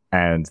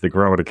 and the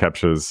Grometer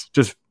captures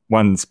just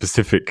one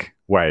specific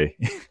way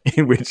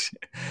in which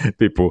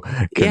people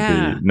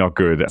can be not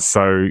good.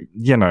 So,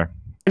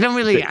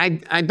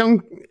 I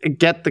don't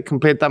get the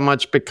complaint that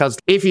much, because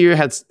if you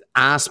had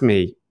asked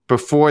me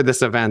before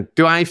this event,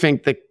 do I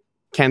think that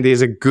Kendi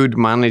is a good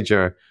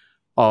manager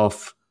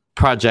of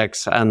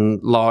projects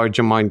and large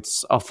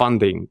amounts of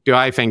funding? Do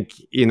I think,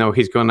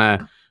 he's going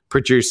to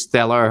produce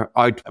stellar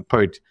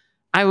output?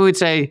 I would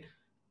say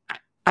I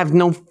have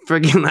no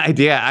friggin'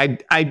 idea.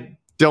 I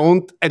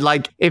don't,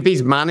 if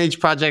he's managed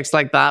projects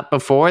like that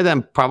before,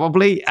 then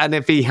probably. And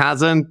if he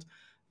hasn't,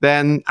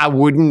 then I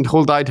wouldn't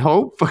hold out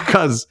hope,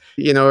 because,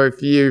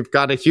 if you've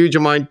got a huge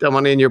amount of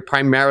money and you're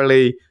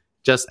primarily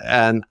just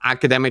an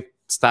academic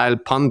style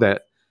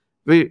pundit,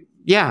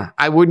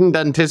 I wouldn't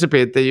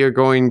anticipate that you're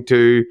going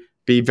to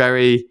be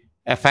very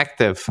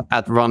effective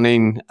at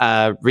running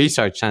a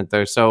research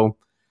center. So,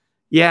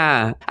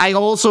 I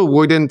also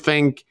wouldn't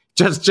think,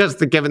 just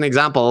to give an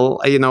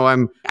example,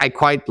 I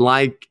quite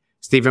like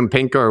Steven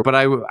Pinker, but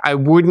I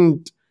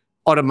wouldn't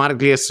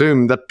automatically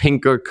assume that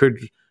Pinker could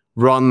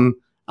run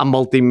a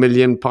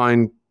multi-million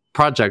pound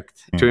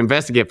project to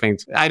investigate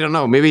things. I don't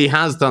know. Maybe he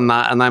has done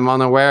that and I'm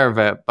unaware of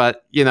it.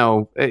 But,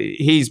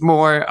 he's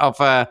more of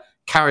a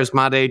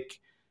charismatic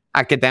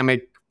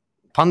academic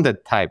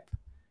pundit type.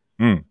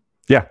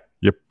 Yeah.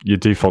 Your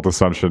default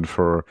assumption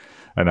for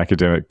an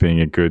academic being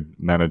a good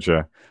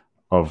manager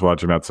of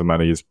large amounts of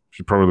money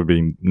should probably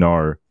be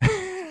no.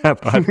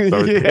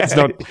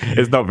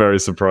 It's not very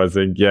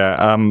surprising.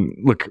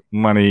 Look,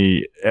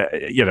 money,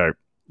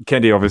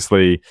 Kendi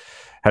obviously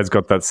has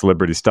got that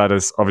celebrity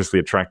status, obviously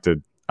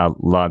attracted a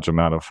large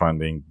amount of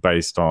funding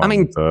based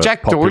on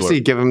Jack Dorsey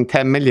gave him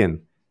 10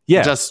 million.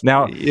 Yeah.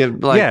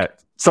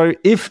 So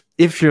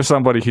if you're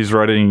somebody who's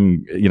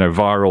writing,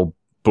 viral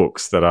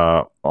books that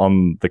are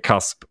on the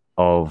cusp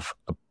of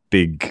a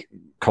big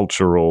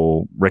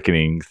cultural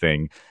reckoning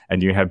thing,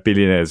 and you have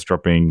billionaires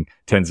dropping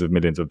tens of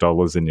millions of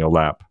dollars in your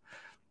lap,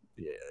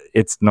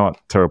 it's not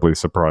terribly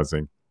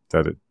surprising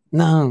that it.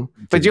 No,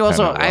 but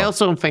I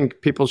also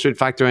think people should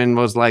factor in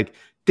was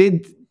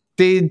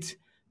did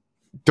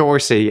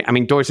Dorsey? I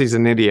mean, Dorsey's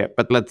an idiot,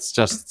 but let's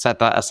just set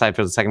that aside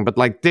for a second.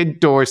 But did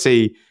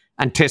Dorsey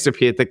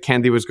anticipate that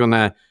Kendi was going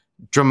to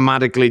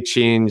dramatically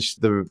change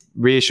the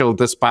racial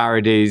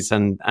disparities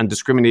and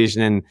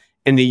discrimination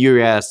in the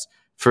US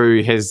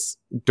through his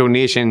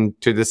donation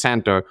to the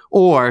center?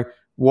 Or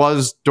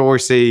was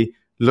Dorsey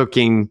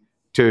looking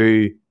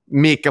to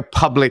make a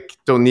public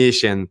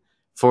donation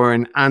for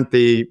an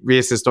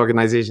anti-racist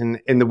organization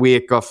in the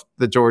wake of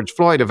the George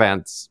Floyd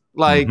events?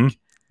 And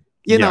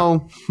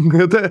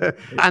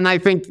I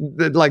think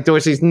that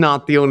Dorsey's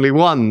not the only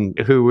one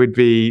who would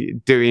be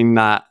doing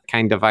that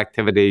kind of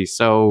activity.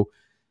 So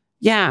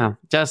it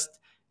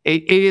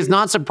is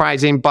not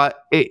surprising,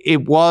 but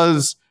it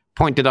was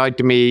pointed out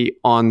to me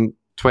on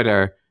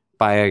Twitter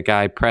by a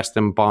guy,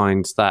 Preston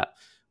Bounds, that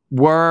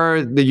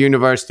were the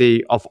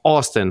University of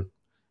Austin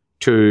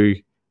to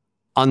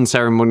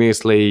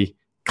unceremoniously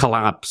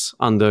collapse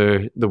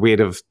under the weight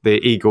of the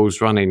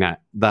egos running it,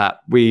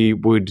 that we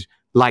would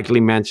likely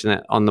mention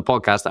it on the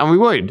podcast, and we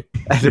would.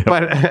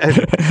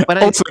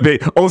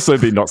 but also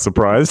be not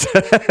surprised.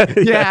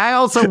 I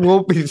also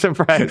won't be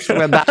surprised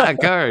when that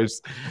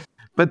occurs.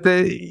 But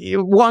the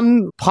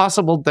one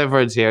possible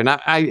difference here, and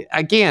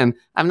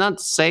I'm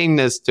not saying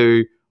this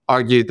to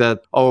argue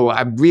that,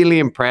 I'm really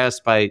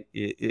impressed by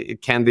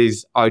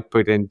Kendi's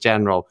output in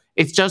general.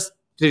 It's just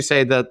to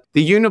say that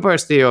the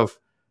University of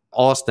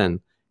Austin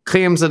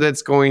claims that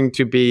it's going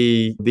to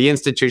be the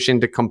institution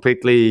to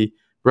completely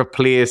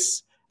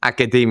replace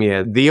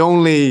academia, the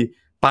only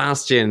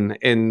bastion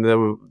in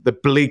the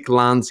bleak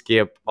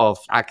landscape of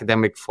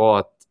academic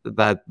thought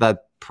that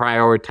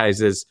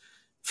prioritizes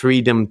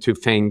freedom to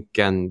think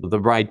and the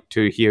right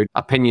to hear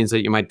opinions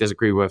that you might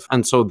disagree with.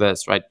 And so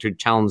this, right, to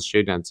challenge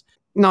students.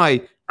 Now,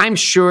 I'm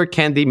sure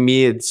Kendi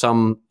made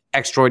some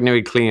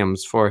extraordinary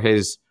claims for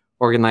his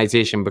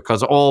organization,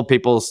 because all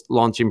people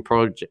launching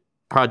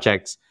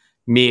projects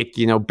make,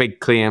 big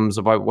claims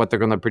about what they're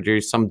going to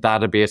produce, some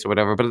database or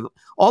whatever. But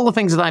all the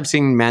things that I've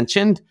seen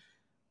mentioned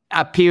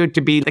appear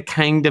to be the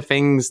kind of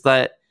things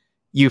that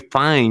you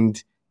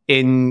find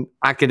in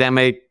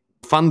academic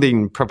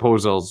funding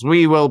proposals.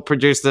 We will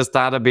produce this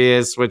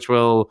database which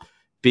will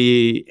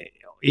be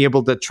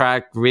able to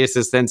track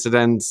racist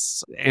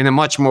incidents in a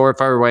much more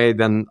fair way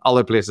than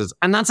other places.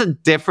 And that's a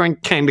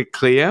different kind of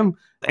claim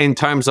in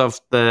terms of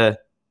the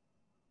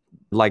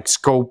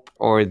scope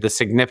or the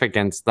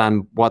significance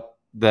than what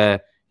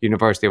the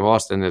University of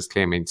Austin is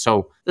claiming.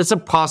 So there's a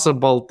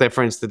possible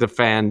difference to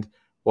defend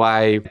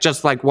why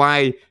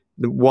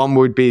one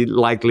would be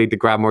likely to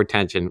grab more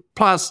attention.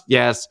 Plus,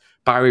 yes,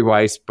 Barry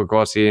Weiss,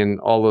 Bogosian,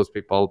 all those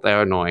people,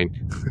 they're annoying.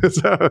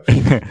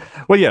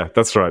 Well, yeah,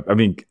 that's right. I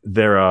mean,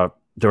 there are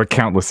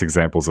countless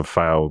examples of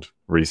failed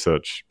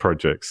research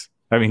projects.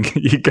 I mean,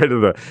 you go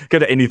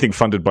to anything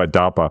funded by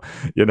DARPA,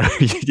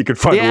 you could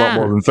find a lot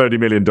more than $30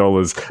 million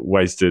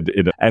wasted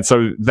in it. And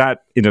so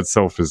that in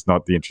itself is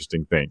not the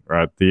interesting thing,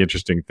 right? The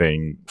interesting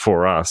thing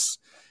for us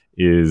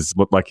is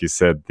what, like you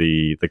said,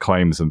 the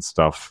claims and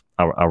stuff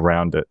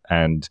around it,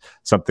 and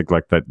something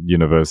like that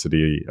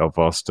University of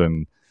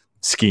Austin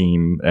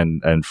scheme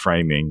and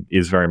framing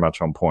is very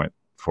much on point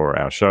for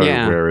our show.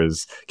 Yeah.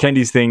 Whereas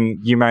Kendi's thing,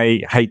 you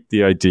may hate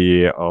the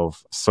idea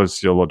of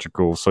social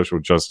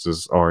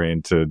justice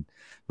oriented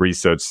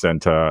research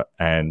center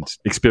and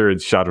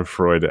experience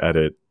Schadenfreude at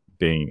it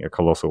being a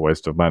colossal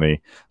waste of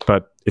money,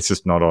 but it's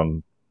just not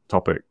on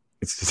topic.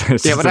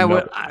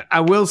 I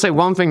will say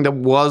one thing that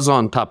was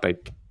on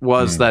topic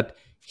was that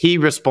he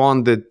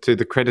responded to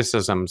the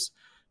criticisms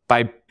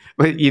by,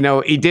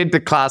 he did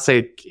the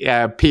classic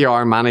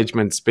PR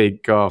management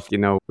speak of,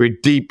 we're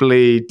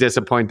deeply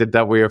disappointed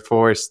that we are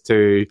forced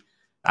to,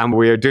 and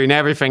we are doing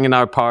everything in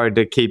our power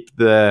to keep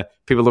the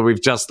people that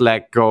we've just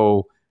let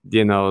go,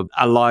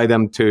 allow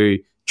them to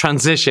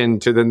transition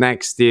to the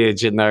next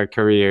stage in their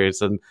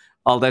careers and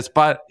all this.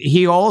 But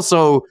he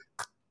also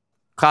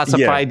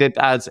classified it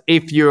as,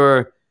 if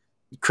you're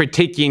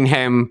critiquing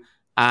him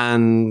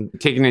and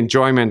taking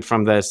enjoyment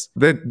from this,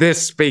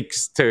 this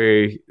speaks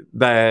to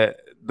the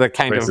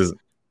kind racism.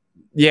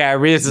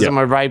 of racism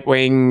or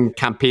right-wing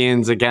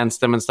campaigns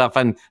against them and stuff.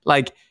 And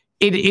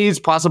it is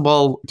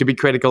possible to be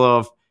critical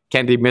of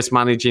Kendi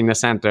mismanaging the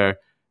center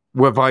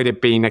without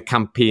it being a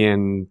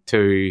campaign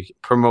to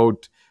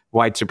promote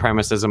white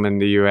supremacism in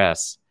the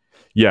US.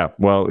 Yeah,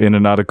 well, in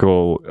an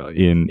article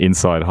in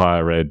Inside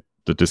Higher Ed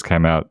that just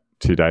came out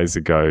 2 days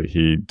ago,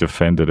 he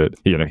defended it.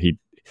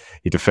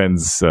 He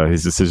defends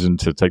his decision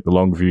to take the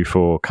long view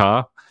for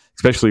Carr,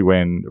 especially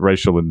when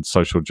racial and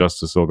social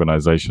justice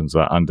organizations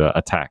are under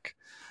attack,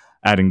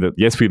 adding that,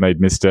 yes, we made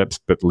missteps,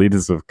 but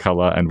leaders of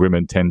color and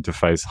women tend to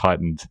face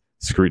heightened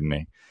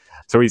scrutiny.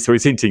 So he's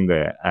hinting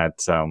there at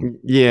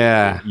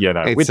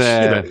which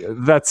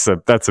that's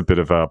a bit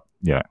of a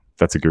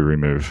that's a guru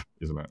move,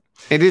 isn't it?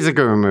 It is a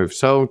guru move.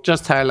 So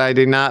just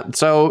highlighting that.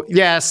 So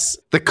yes,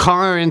 the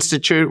Carr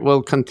Institute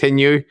will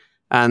continue,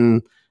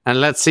 and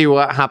let's see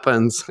what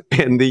happens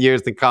in the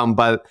years to come.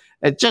 But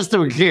just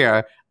to be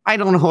clear, I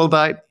don't hold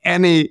out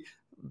any,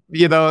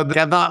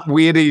 I'm not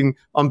waiting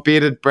on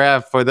bated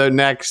breath for their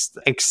next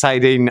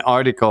exciting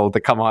article to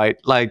come out.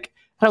 I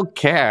don't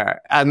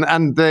care.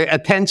 And the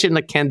attention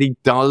that Kendi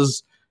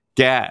does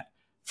get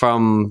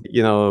from,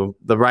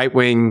 the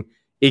right-wing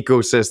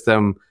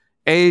ecosystem,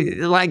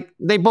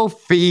 they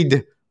both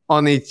feed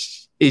on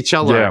each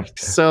other. Yeah.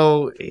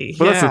 So,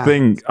 that's the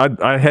thing.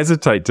 I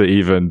hesitate to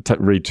even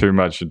read too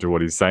much into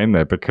what he's saying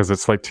there, because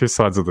it's like two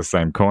sides of the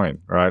same coin,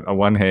 right? On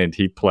one hand,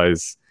 he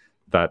plays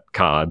that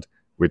card,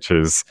 which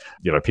is,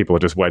 people are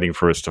just waiting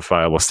for us to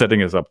fail or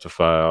setting us up to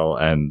fail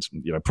and,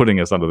 putting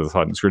us under this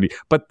heightened scrutiny.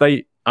 But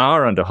they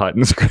are under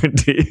heightened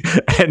scrutiny.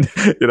 And,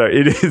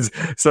 it is.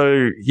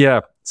 So,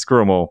 screw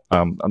them all.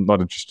 I'm not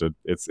interested.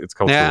 It's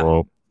cultural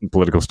or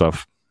political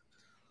stuff.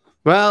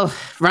 Well,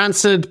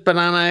 Rancid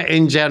Banana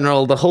in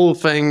general, the whole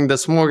thing, the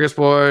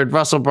smorgasbord,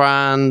 Russell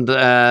Brand.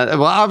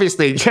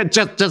 Obviously,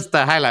 just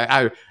to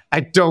highlight, I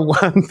don't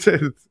want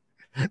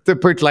to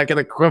put an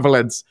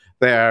equivalence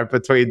there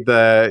between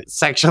the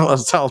sexual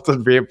assault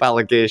and rape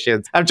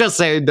allegations. I'm just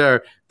saying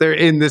they're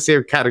in the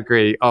same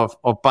category of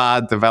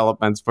bad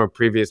developments for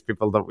previous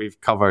people that we've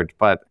covered.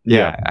 But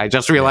I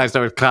just realized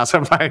I was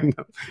classifying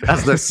them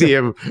as the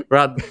same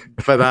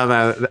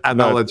banana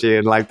analogy,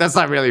 and that's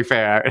not really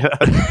fair.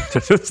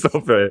 It's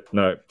not fair.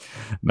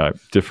 No,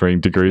 differing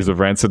degrees of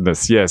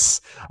rancidness.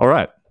 Yes. All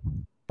right.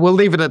 We'll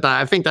leave it at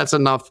that. I think that's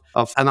enough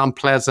of an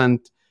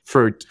unpleasant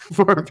fruit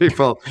for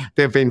people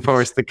they've been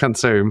forced to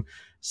consume.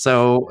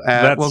 So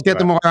we'll get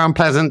to more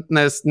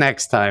unpleasantness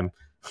next time.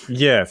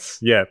 Yes,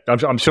 yeah.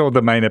 I'm sure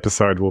the main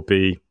episode will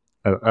be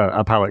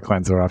a palate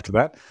cleanser after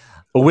that.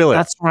 Or will it?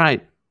 That's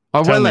right.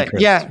 Or will it?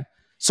 Yeah.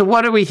 So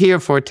what are we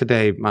here for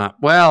today, Matt?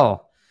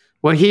 Well,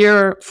 we're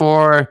here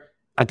for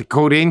a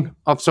decoding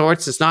of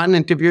sorts. It's not an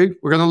interview.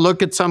 We're going to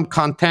look at some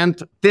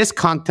content. This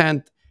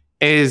content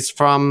is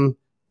from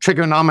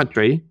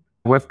Triggernometry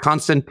with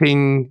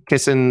Konstantin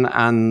Kissin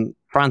and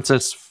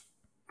Francis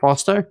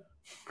Foster.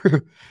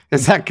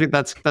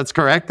 That's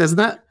correct, isn't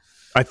it?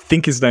 I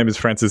think his name is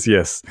Francis,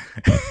 yes.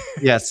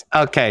 Yes.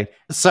 Okay.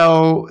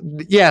 So,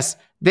 yes,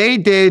 they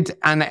did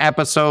an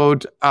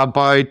episode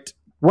about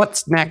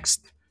what's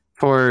next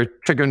for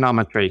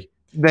Triggernometry.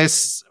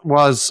 This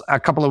was a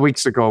couple of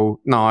weeks ago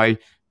now,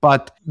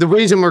 but the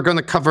reason we're going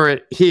to cover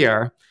it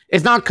here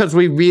is not because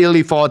we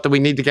really thought that we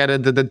need to get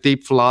into the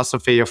deep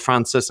philosophy of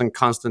Francis and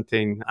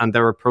Constantine and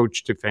their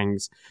approach to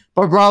things,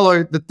 but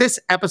rather that this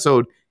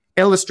episode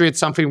illustrates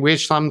something we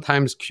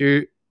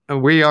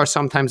are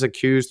sometimes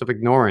accused of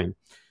ignoring,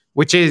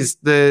 which is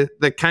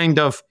the kind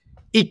of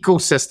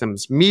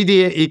ecosystems,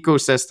 media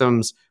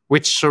ecosystems,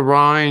 which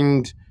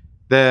surround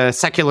the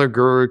secular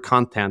guru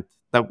content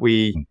that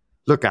we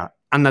look at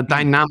and the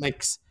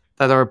dynamics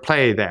that are at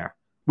play there.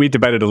 We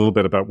debated a little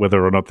bit about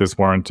whether or not this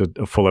warranted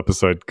a full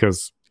episode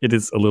because it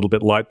is a little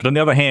bit light. But on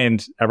the other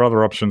hand, our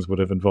other options would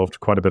have involved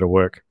quite a bit of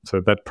work. So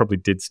that probably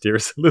did steer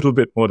us a little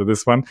bit more to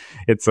this one.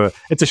 It's a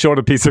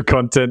shorter piece of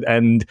content.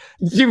 And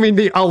you mean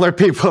the other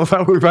people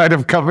that we might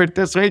have covered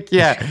this week?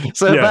 Yeah.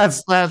 So yeah.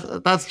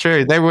 That's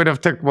true. They would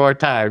have took more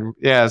time.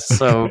 Yes.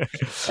 So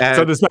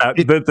so there's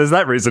that. There's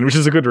that reason, which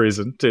is a good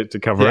reason to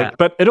cover it.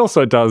 But it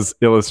also does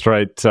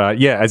illustrate,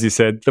 as you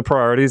said, the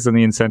priorities and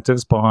the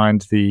incentives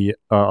behind the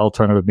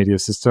alternative media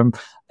system.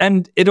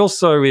 And it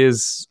also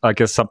is, I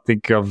guess,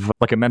 something of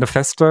like a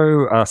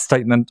manifesto, a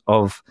statement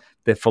of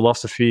their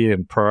philosophy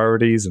and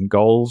priorities and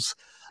goals,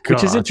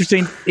 which is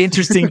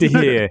interesting to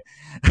hear.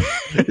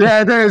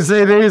 Yeah,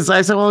 it is.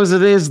 I suppose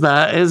it is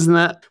that, isn't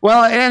it?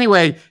 Well,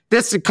 anyway,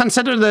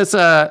 consider this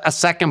a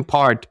second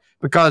part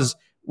because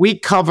we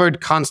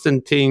covered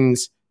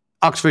Constantine's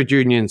Oxford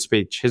Union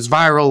speech, his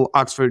viral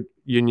Oxford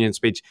Union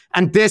speech.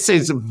 And this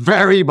is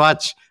very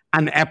much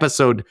an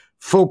episode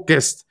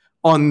focused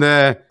on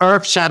the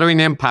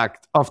earth-shattering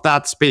impact of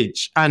that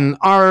speech. And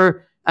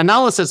our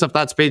analysis of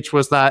that speech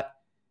was that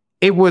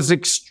it was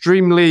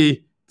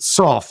extremely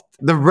soft.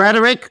 The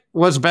rhetoric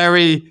was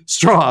very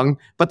strong,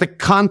 but the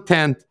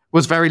content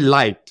was very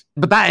light.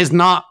 But that is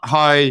not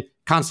how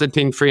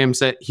Constantine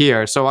frames it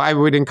here. So I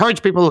would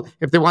encourage people,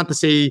 if they want to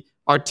see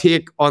our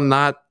take on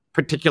that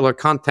particular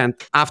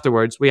content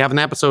afterwards, we have an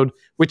episode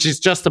which is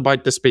just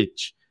about the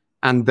speech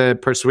and the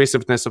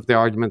persuasiveness of the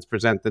arguments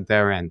presented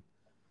therein.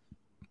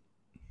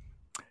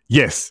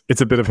 Yes,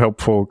 it's a bit of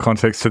helpful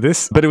context to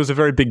this, but it was a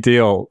very big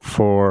deal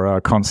for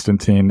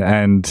Constantine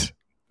and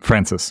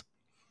Francis.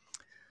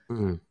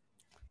 Mm.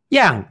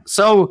 Yeah,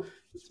 so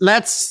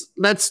let's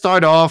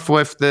start off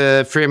with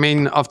the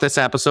framing of this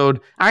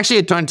episode. Actually,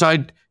 it turns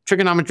out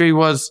Triggernometry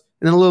was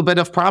in a little bit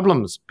of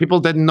problems. People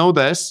didn't know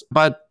this,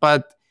 but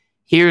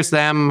here's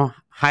them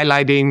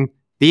highlighting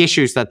the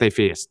issues that they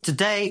faced.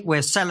 Today,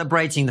 we're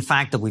celebrating the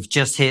fact that we've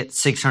just hit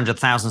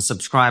 600,000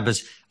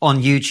 subscribers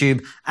on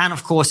YouTube. And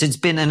of course, it's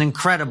been an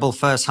incredible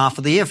first half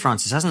of the year,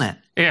 Francis, hasn't it?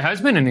 It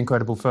has been an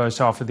incredible first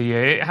half of the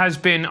year. It has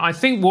been, I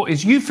think, what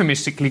is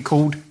euphemistically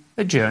called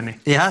a journey.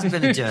 It has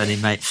been a journey,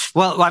 mate.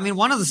 Well, I mean,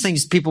 one of the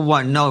things people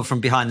won't know from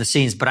behind the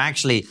scenes, but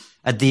actually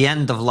at the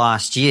end of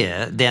last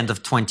year, the end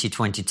of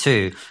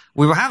 2022,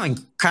 we were having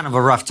kind of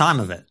a rough time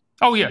of it.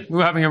 Oh, yeah, we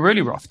were having a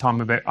really rough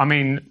time of it. I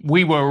mean,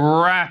 we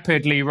were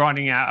rapidly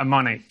running out of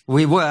money.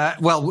 We were.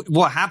 Well,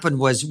 what happened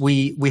was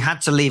we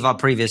had to leave our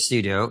previous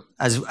studio,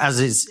 as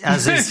is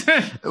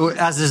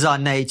our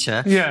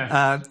nature.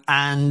 Yeah.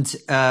 And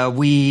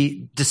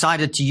we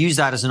decided to use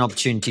that as an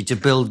opportunity to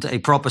build a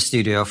proper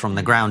studio from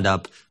the ground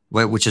up,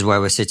 which is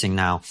where we're sitting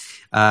now.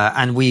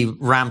 And we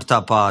ramped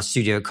up our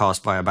studio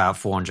cost by about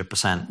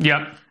 400%.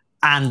 Yeah.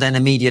 And then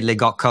immediately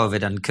got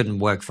COVID and couldn't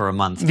work for a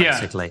month,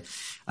 basically. Yeah.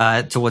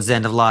 Towards the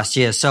end of last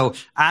year. So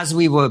as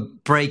we were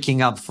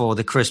breaking up for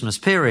the Christmas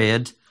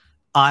period,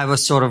 I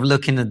was sort of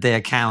looking at the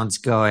accounts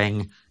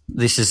going,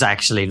 this is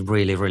actually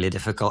really, really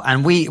difficult.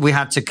 And we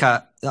had to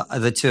cut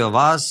the two of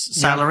our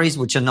salaries,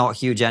 which are not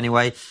huge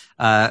anyway,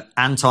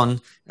 Anton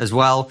as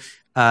well.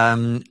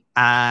 And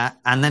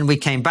then we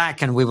came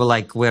back and we were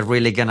like, we're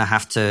really going to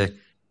have to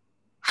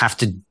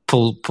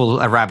pull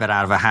a rabbit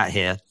out of a hat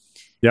here.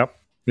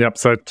 Yep.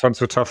 So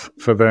times were tough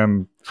for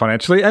them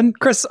financially. And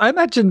Chris, I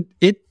imagine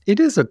it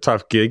is a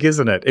tough gig,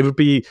 isn't it? It would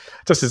be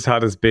just as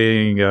hard as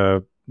being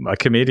a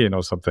comedian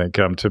or something,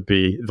 to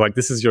be like,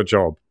 this is your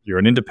job. You're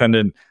an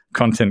independent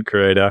content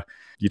creator.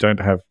 You don't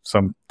have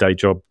some day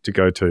job to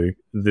go to.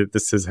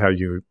 This is how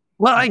you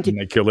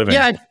make your living.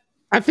 Yeah,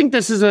 I think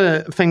this is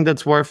a thing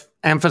that's worth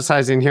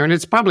emphasizing here. And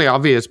it's probably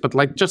obvious, but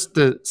like just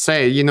to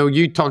say,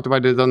 you talked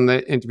about it on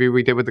the interview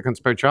we did with the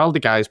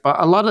Conspirituality guys, but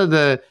a lot of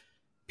the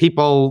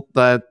people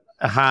that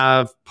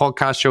have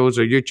podcast shows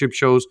or YouTube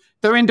shows,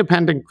 they're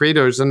independent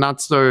creators and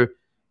that's their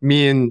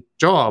main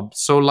job.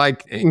 So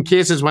like in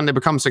cases when they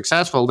become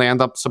successful, they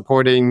end up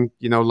supporting,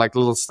 like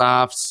little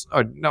staffs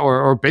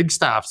or big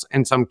staffs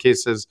in some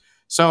cases.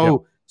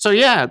 So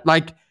yeah,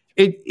 like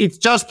it's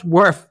just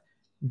worth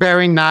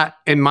bearing that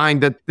in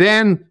mind, that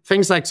then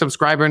things like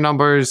subscriber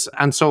numbers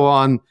and so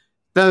on,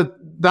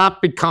 that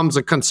becomes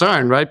a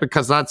concern, right?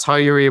 Because that's how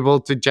you're able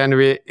to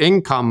generate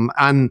income.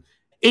 And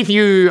if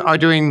you are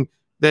doing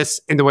this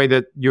in the way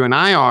that you and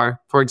I are,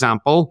 for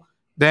example,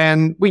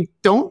 then we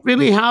don't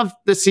really have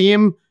the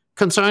same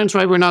concerns,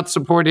 right? We're not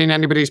supporting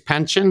anybody's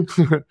pension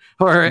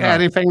or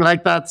anything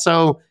like that.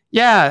 So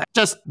yeah,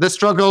 just the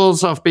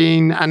struggles of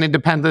being an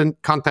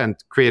independent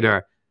content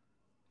creator.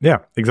 Yeah,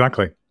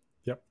 exactly.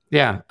 Yep.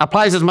 Yeah,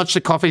 applies as much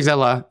to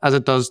CoffeeZilla as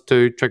it does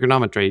to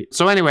Triggernometry.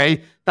 So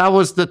anyway, that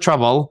was the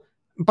trouble.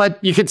 But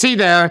you can see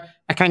there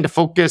a kind of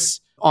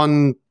focus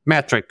on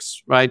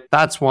metrics, right?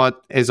 That's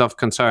what is of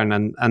concern.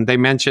 And they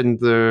mentioned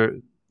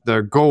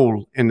their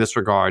goal in this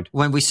regard.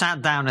 When we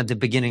sat down at the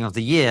beginning of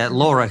the year,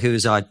 Laura,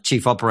 who's our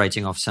chief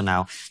operating officer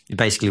now, who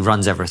basically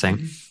runs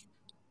everything,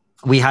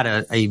 we had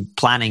a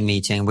planning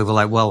meeting. We were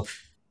like, well,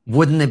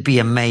 wouldn't it be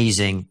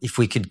amazing if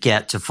we could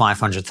get to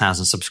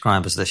 500,000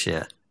 subscribers this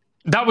year?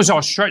 That was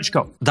our stretch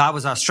goal. That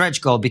was our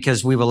stretch goal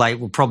because we were like,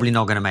 we're probably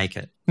not going to make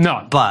it.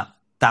 No. But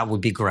that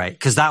would be great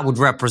because that would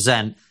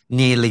represent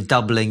nearly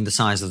doubling the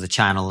size of the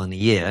channel in a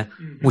year,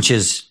 which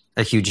is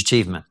a huge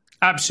achievement.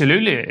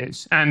 Absolutely it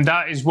is. And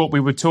that is what we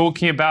were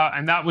talking about.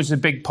 And that was a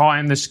big pie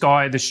in the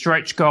sky, the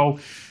stretch goal.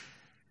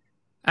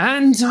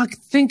 And I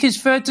think it's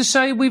fair to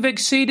say we've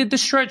exceeded the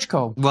stretch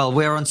goal. Well,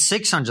 we're on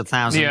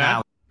 600,000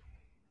 now.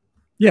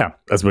 Yeah,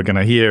 as we're going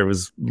to hear, it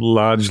was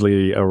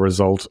largely a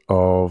result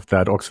of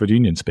that Oxford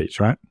Union speech,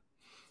 right?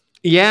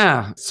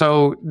 Yeah.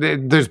 So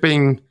there's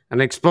been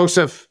an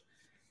explosive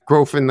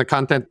growth in the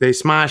content. They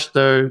smashed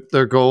their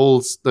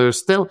goals. They're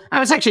still, I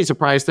was actually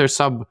surprised they're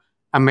sub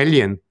 1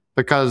 million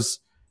because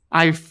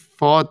I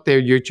thought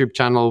their YouTube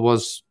channel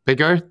was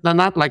bigger than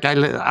that. Like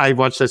I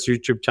watched this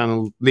YouTube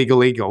channel,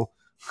 Legal Eagle,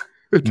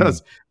 who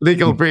does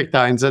legal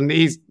breakdowns, and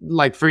he's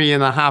like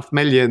 3.5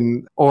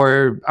 million.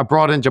 Or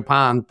abroad in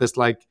Japan, this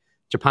like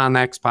Japan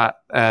expat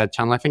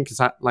channel, I think is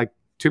at like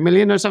 2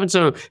 million or something.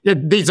 So yeah,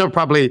 these are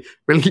probably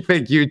really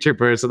big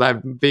YouTubers, and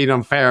I've been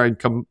unfair in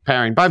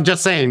comparing. But I'm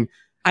just saying,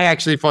 I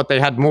actually thought they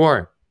had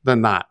more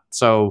than that.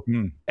 So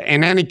in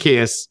any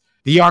case,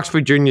 the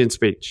Oxford Union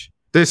speech,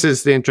 this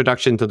is the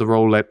introduction to the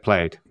role it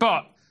played.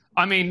 But,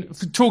 I mean,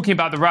 talking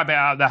about the rabbit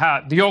out of the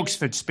hat, the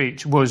Oxford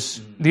speech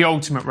was the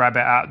ultimate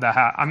rabbit out of the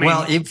hat. I mean,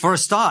 well, for a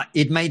start,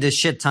 it made a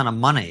shit ton of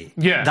money.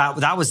 Yeah.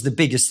 That was the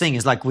biggest thing,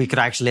 is like we could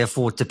actually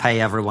afford to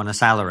pay everyone a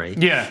salary.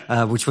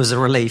 Yeah. Which was a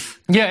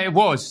relief. Yeah, it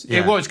was.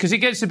 Yeah. It was, because it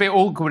gets a bit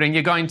awkward and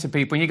you're going to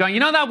people and you're going,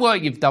 you know that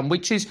work you've done,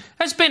 which has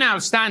been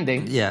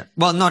outstanding. Yeah.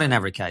 Well, not in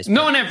every case.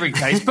 Not in every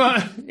case,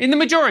 but in the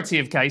majority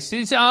of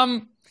cases,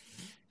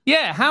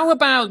 yeah, how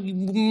about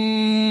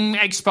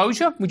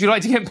exposure? Would you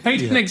like to get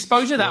paid in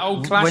exposure? That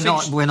old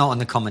classic. We're not in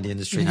the comedy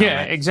industry now.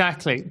 Yeah, right?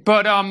 Exactly.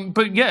 But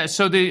yeah.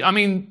 So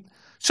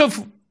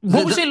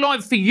what was it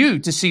like for you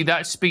to see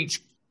that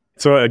speech?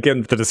 So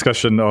again, the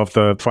discussion of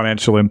the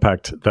financial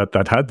impact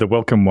that had, the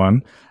welcome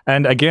one,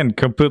 and again,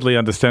 completely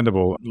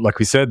understandable. Like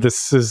we said,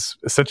 this is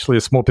essentially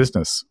a small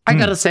business. I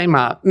gotta say,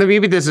 Matt,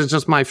 maybe this is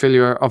just my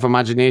failure of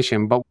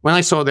imagination, but when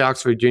I saw the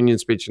Oxford Union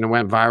speech and it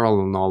went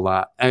viral and all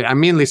that, I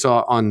mainly saw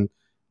it on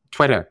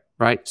Twitter,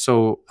 right?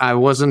 So I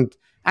wasn't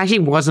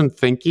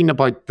thinking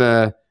about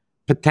the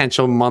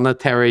potential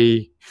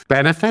monetary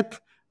benefit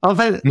of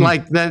it.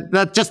 Like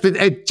that just,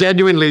 it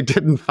genuinely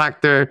didn't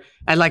factor.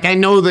 And like, I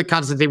know that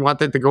Constantine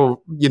wanted to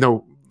go,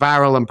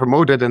 viral and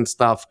promote it and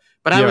stuff,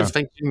 but I was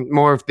thinking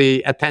more of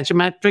the attention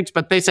metrics.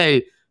 But they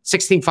say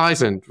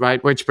 16,000,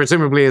 right? Which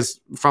presumably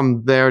is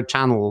from their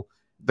channel,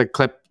 the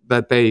clip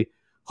that they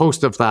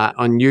host of that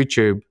on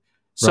YouTube.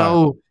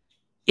 So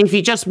if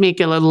you just make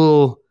a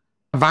little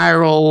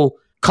viral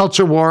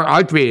culture war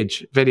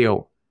outrage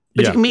video,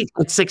 but you can make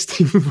like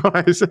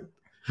 16,000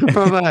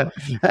 from that.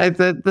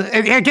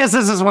 I guess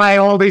this is why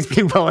all these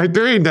people are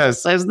doing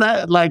this, isn't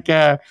it? Like,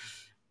 I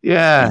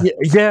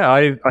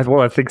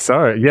think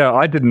so. Yeah,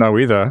 I didn't know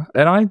either,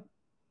 and I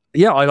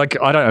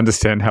don't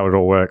understand how it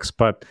all works,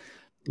 but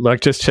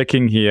like just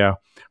checking here.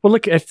 Well,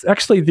 look, it's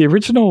actually the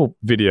original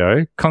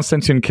video,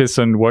 Konstantin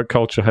Kisin, Woke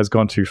Culture Has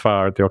Gone Too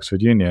Far at the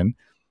Oxford Union.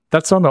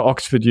 That's on the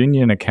Oxford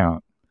Union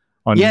account.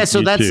 So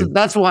YouTube.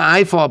 that's what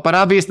I thought, but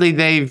obviously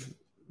they've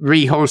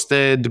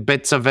rehosted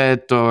bits of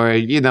it, or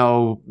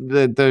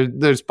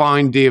there's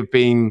bound to have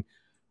been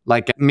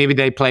like maybe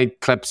they played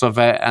clips of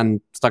it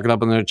and stuck it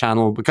up on their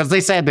channel, because they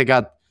said they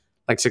got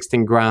like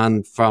 16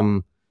 grand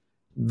from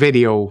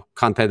video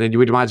content, and you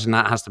would imagine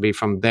that has to be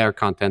from their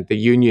content. The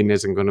union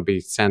isn't going to be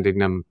sending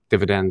them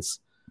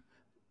dividends.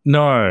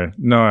 No.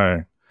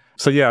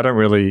 So yeah, I don't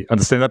really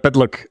understand that. But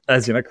look,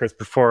 as you know, Chris,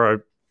 before I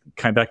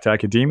came back to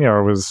academia, I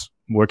was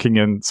working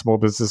in small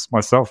business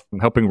myself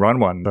and helping run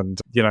one. And,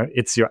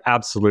 it's your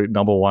absolute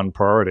number one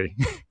priority,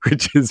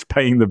 which is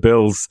paying the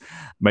bills,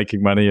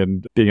 making money,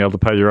 and being able to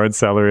pay your own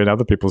salary and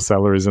other people's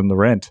salaries and the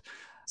rent.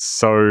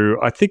 So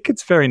I think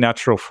it's very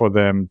natural for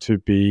them to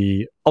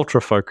be ultra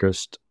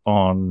focused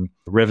on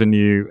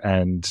revenue,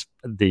 and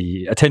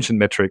the attention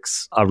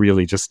metrics are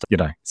really just,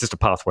 it's just a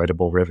pathway to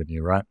more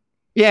revenue, right?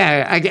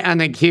 Yeah, I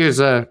think here's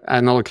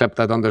another clip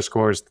that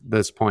underscores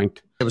this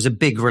point. It was a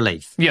big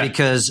relief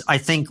because I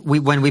think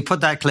when we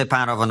put that clip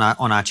out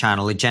on our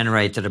channel, it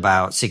generated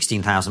about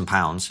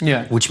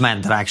 £16,000. Which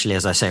meant that actually,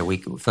 as I say,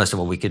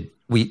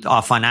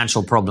 our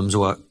financial problems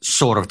were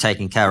sort of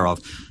taken care of,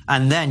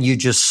 and then you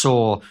just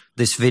saw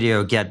this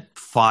video get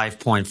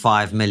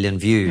 5.5 million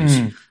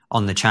views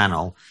on the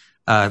channel,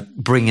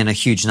 bringing a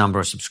huge number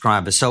of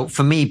subscribers. So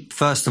for me,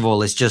 first of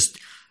all, it's just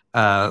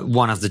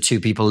one of the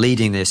two people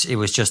leading this. It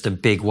was just a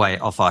big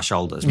weight off our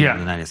shoulders more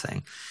than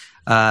anything.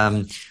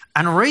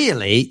 And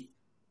really,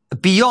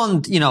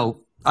 beyond,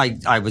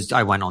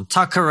 I went on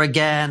Tucker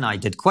again. I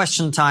did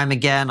Question Time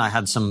again. I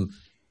had some,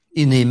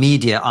 in the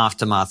immediate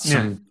aftermath,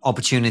 some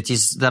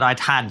opportunities that I'd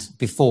had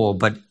before,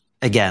 but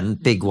again,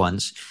 big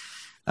ones.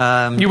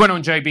 You went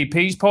on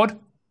JBP's pod?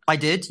 I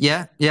did,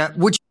 yeah.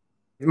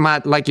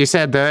 Matt, like you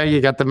said there,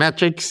 you got the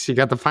metrics, you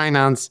got the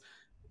finance.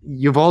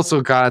 You've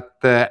also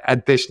got the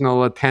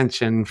additional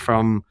attention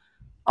from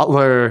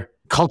other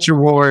culture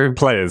war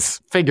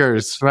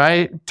figures,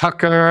 right?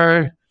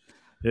 Tucker.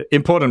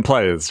 Important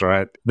players,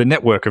 right? The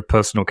network of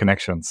personal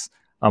connections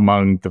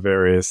among the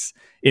various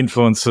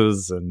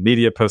influencers and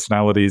media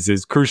personalities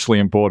is crucially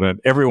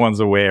important. Everyone's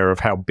aware of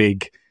how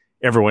big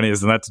everyone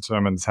is, and that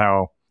determines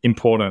how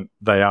important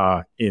they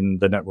are in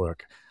the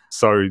network.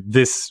 So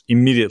this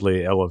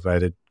immediately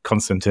elevated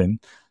Konstantin,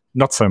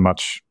 not so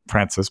much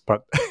Francis,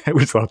 but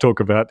which I'll talk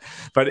about,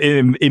 but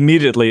it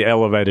immediately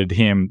elevated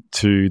him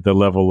to the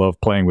level of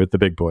playing with the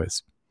big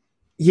boys.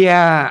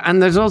 Yeah,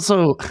 and there's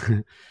also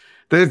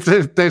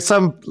there's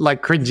some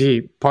like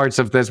cringy parts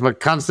of this,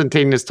 but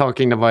Konstantin is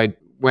talking about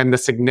when the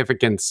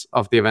significance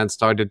of the event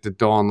started to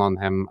dawn on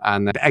him,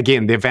 and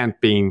again, the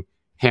event being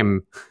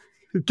him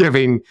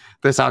giving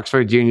this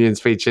Oxford Union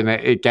speech and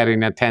it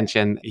getting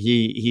attention.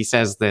 He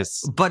says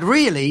this, but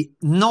really,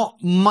 not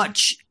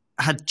much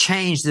had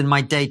changed in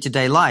my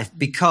day-to-day life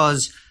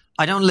because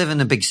I don't live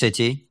in a big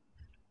city.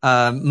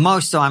 I'm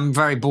a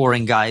very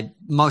boring guy.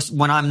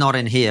 When I'm not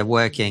in here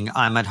working,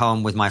 I'm at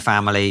home with my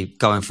family,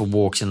 going for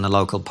walks in the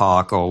local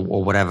park or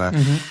whatever.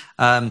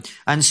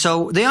 And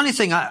so the only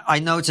thing I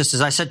noticed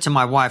is I said to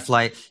my wife,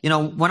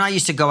 when I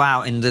used to go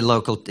out in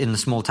the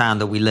small town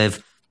that we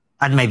live,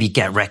 I'd maybe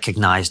get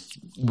recognized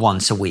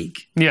once a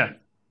week. Yeah.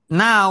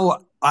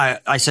 Now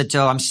I said to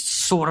her, I'm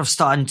sort of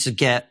starting to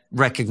get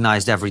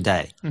recognized every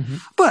day.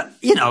 But,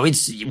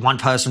 it's one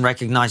person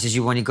recognizes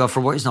you when you go for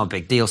a walk. It's not a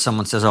big deal.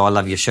 Someone says, oh, I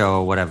love your show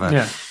or whatever.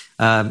 Yeah.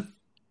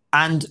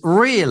 And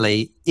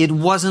really, it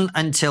wasn't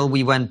until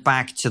we went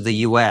back to the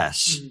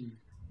US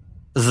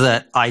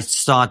that I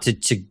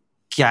started to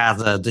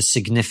gather the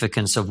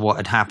significance of what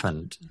had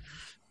happened.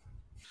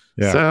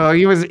 Yeah. So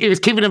he was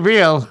keeping it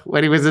real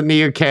when he was in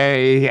the UK.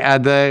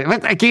 And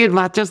but again,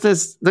 Matt, there's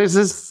this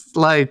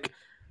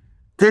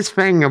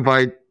thing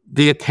about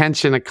the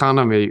attention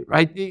economy,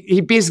 right?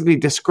 He basically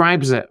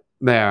describes it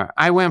there.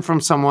 I went from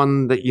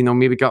someone that,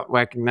 maybe got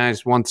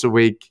recognized once a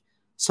week,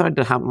 started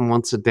to happen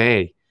once a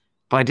day,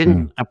 but I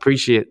didn't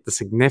appreciate the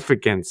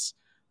significance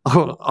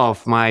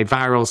of my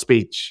viral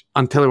speech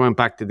until I went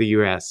back to the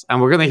US.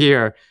 And we're going to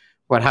hear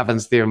what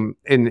happens there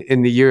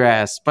in the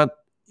US. But,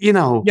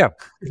 Yeah.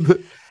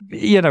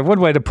 One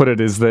way to put it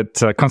is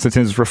that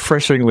Konstantin is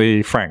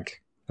refreshingly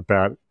frank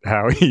about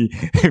how he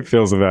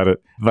feels about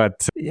it.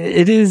 But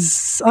it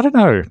is, I don't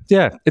know.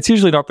 Yeah, it's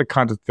usually not the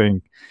kind of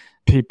thing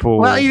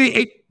people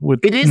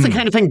it is the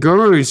kind of thing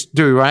gurus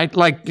do, right?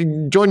 Like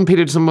Jordan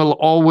Peterson will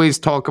always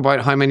talk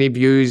about how many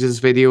views his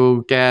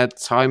video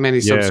gets, how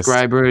many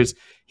subscribers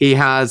he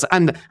has.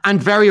 And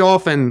very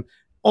often,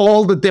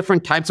 all the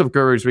different types of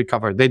gurus we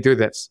cover, they do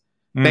this.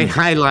 They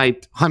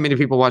highlight how many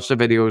people watch the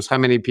videos, how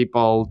many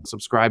people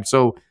subscribe.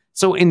 So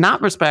in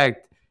that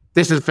respect,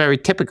 this is very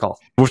typical.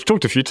 We've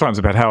talked a few times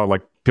about how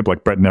people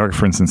like Brett and Eric,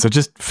 for instance, are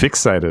just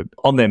fixated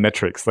on their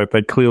metrics. Like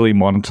they clearly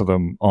monitor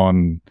them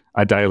on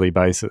a daily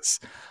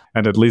basis.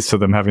 And it leads to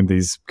them having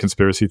these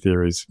conspiracy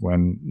theories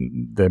when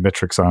their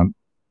metrics aren't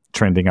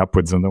trending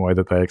upwards in the way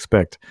that they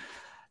expect.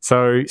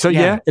 So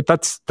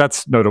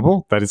that's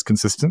notable. That is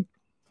consistent.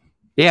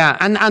 Yeah,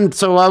 and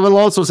so I will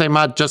also say,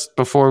 Matt, just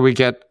before we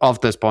get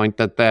off this point,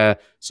 that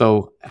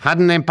had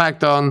an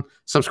impact on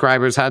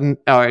subscribers, had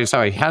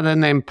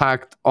an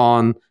impact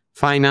on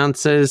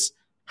finances,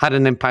 had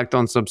an impact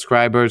on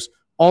subscribers,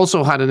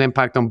 also had an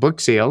impact on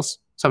book sales.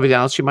 Something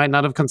else you might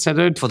not have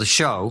considered for the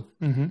show,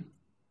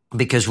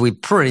 because we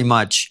pretty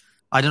much,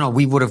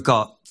 we would have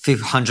got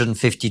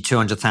 150,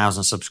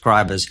 200,000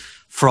 subscribers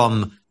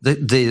from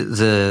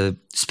the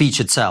speech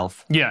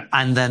itself. Yeah.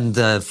 And then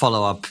the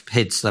follow-up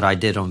hits that I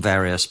did on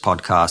various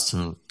podcasts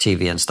and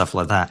TV and stuff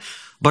like that.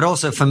 But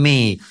also for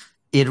me,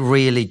 it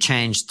really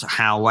changed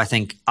how I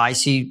think I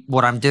see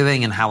what I'm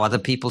doing and how other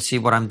people see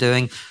what I'm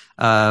doing.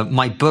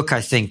 My book, I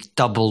think,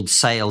 doubled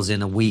sales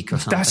in a week or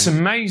something. That's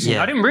amazing.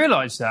 Yeah. I didn't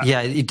realize that.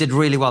 Yeah, it did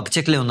really well,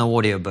 particularly on the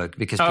audiobook,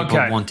 because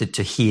people wanted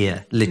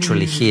to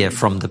literally hear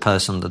from the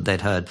person that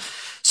they'd heard.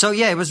 So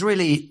yeah, it was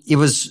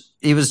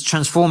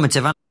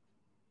transformative.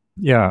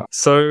 Yeah.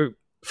 So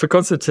for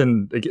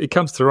Konstantin, it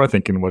comes through, I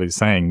think, in what he's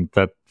saying,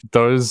 that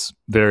those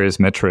various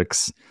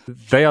metrics,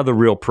 they are the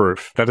real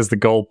proof. That is the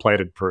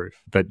gold-plated proof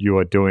that you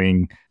are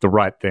doing the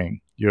right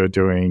thing. You're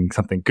doing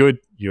something good,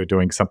 you're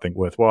doing something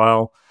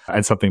worthwhile,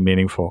 and something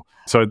meaningful.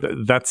 So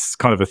that's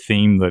kind of a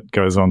theme that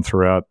goes on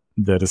throughout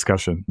the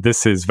discussion.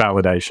 This is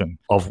validation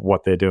of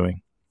what they're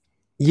doing.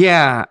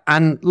 Yeah,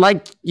 and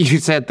like you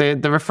said,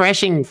 the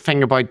refreshing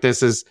thing about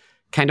this is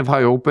kind of how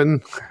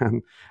open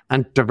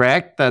and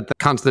direct that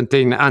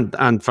Konstantin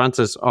and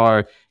Francis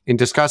are in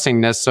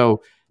discussing this.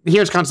 So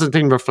here's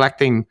Konstantin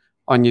reflecting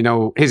on,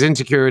 his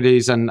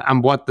insecurities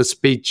and what the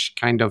speech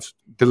kind of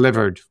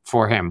delivered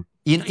for him.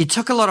 It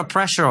took a lot of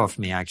pressure off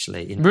me,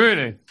 actually.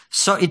 Really?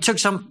 So it took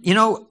some,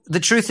 the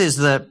truth is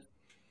that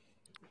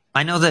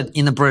I know that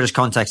in the British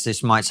context,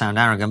 this might sound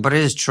arrogant, but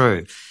it is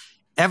true.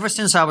 Ever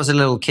since I was a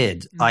little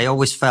kid, I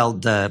always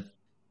felt that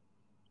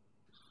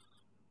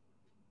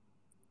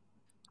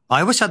I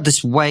always had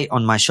this weight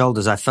on my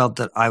shoulders. I felt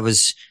that I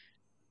was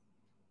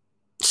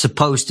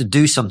supposed to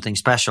do something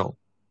special.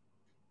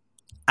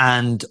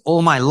 And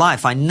all my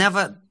life, I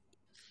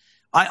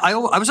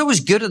was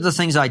always good at the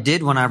things I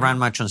did when I ran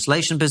my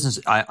translation business.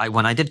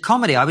 When I did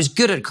comedy, I was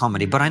good at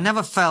comedy, but I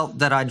never felt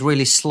that I'd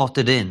really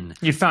slotted in.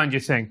 You found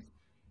your thing.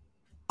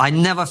 I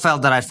never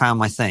felt that I'd found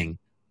my thing.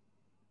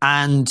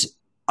 And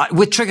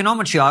with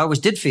Triggernometry, I always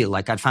did feel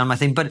like I'd found my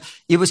thing, but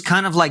it was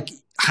kind of like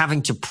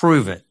having to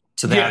prove it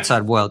to the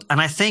outside world. And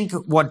I think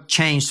what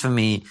changed for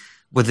me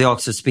with the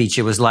Oxford speech,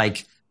 it was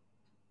like,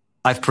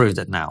 I've proved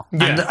it now.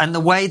 Yeah. And the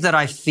way that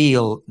I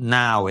feel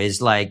now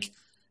is like,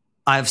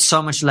 I have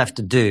so much left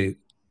to do,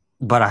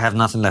 but I have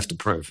nothing left to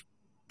prove.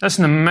 That's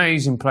an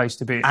amazing place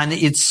to be. And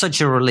it's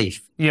such a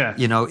relief. Yeah.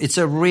 It's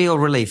a real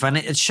relief. And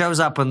it shows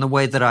up in the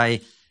way that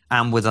I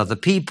am with other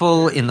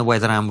people, in the way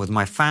that I am with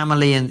my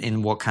family, and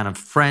in what kind of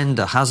friend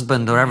or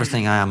husband or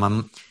everything I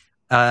am.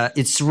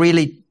 It's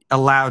really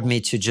allowed me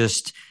to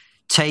just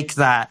take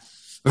that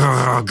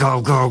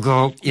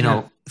go,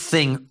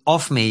 thing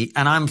off me.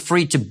 And I'm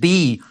free to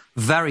be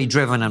very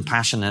driven and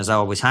passionate as I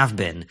always have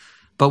been,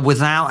 but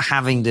without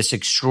having this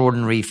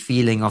extraordinary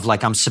feeling of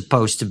like I'm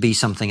supposed to be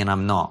something and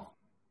I'm not.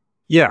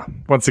 Yeah.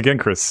 Once again,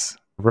 Chris,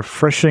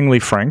 refreshingly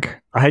frank.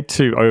 I hate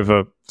to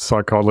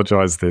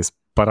over-psychologize this,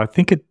 but I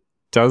think it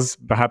does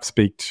perhaps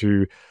speak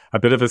to a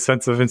bit of a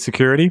sense of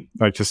insecurity,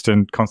 like just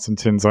in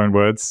Konstantin's own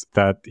words,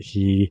 that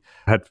he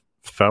had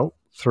felt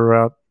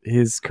throughout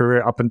his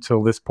career up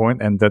until this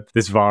point, and that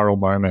this viral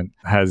moment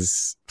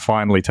has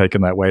finally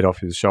taken that weight off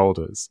his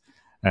shoulders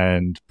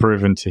and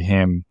proven to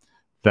him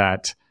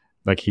that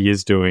like he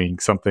is doing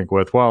something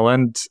worthwhile.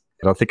 And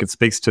I think it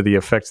speaks to the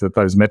effect that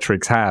those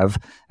metrics have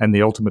and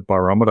the ultimate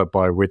barometer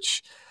by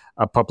which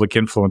a public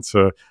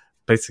influencer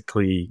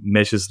basically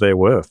measures their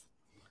worth.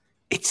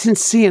 It's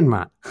insane,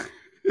 man.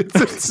 It's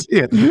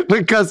insane.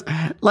 Because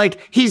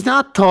like he's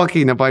not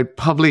talking about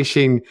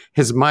publishing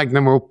his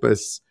magnum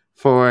opus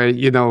for,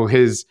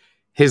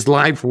 his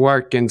life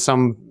work in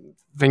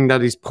something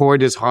that he's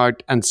poured his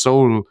heart and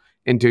soul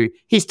into.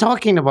 He's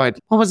talking about,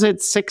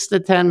 6 to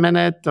 10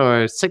 minute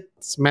or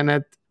 6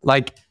 minute,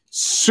 like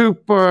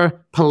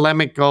super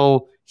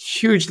polemical,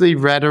 hugely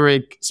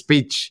rhetoric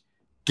speech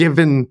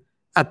given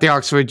at the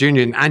Oxford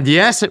Union. And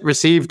yes, it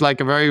received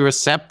like a very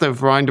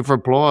receptive round of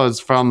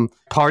applause from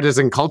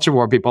partisan culture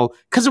war people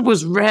because it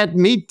was red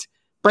meat.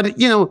 But,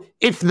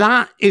 if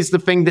that is the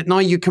thing that now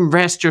you can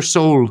rest your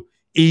soul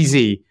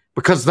easy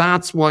because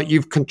that's what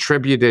you've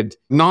contributed.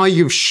 Now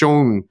you've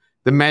shown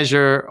the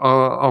measure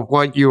of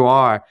what you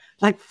are.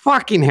 Like,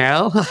 fucking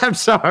hell. I'm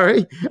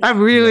sorry.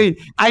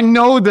 I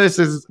know this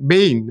is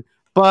mean,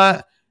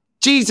 but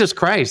Jesus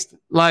Christ.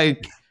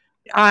 Like,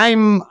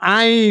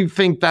 I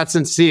think that's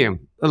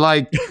insane.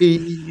 Like,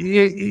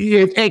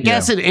 I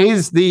guess it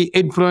is the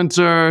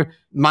influencer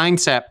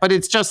mindset, but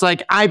it's just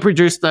like, I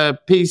produced a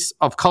piece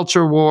of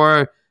culture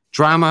war,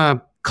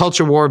 drama,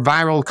 culture war,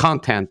 viral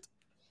content.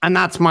 And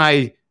that's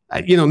my,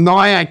 now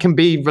I can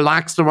be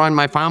relaxed around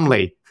my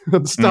family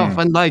and stuff.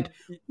 And like,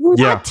 what?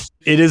 Yeah,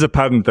 it is a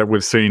pattern that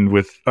we've seen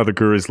with other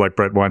gurus like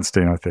Brett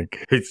Weinstein, I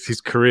think. His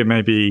career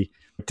maybe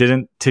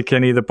didn't tick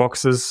any of the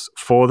boxes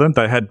for them.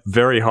 They had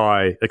very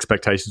high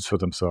expectations for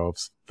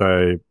themselves.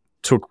 They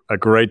took a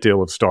great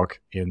deal of stock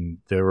in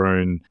their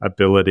own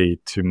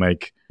ability to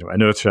make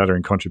an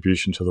earth-shattering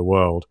contribution to the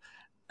world.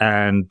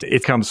 And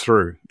it comes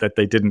through that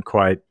they didn't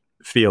quite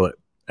feel it.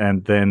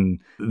 And then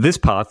this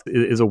path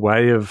is a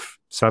way of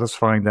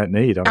satisfying that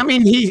need. I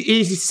mean,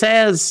 he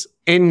says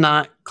in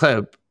that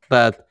clip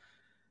that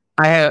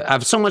I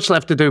have so much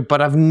left to do,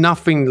 but I've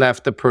nothing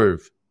left to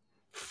prove.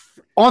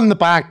 On the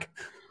back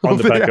of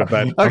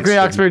the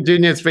Oxford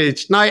Union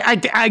speech. Now,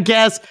 I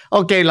guess,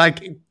 okay,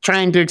 like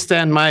trying to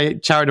extend my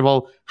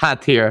charitable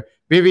hat here,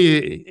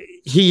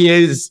 maybe he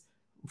is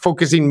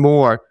focusing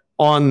more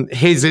on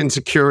his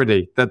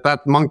insecurity,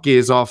 that monkey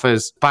is off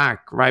his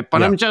back, right?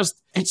 But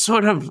it's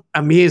sort of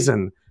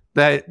amazing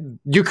that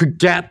you could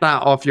get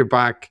that off your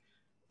back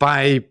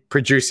by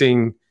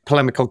producing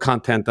polemical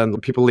content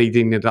and people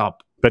eating it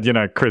up. But,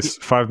 Chris,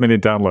 5 million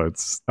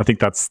downloads, I think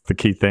that's the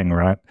key thing,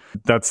 right?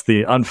 That's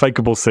the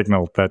unfakeable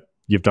signal that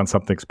you've done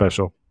something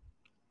special.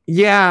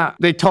 Yeah,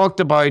 they talked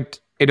about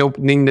it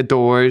opening the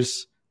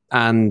doors,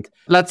 and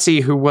let's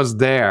see who was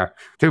there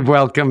to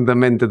welcome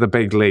them into the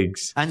big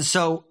leagues.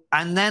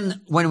 And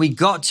then when we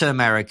got to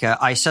America,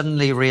 I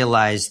suddenly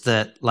realized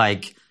that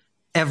like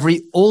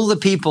all the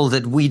people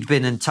that we'd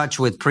been in touch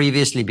with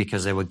previously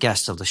because they were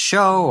guests of the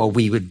show or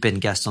we had been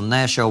guests on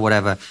their show,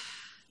 whatever,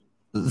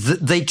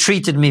 they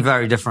treated me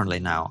very differently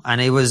now. And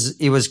it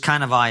was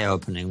kind of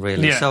eye-opening,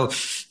 really. Yeah. So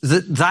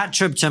that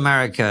trip to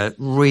America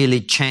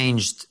really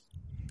changed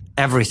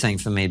everything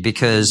for me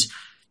because,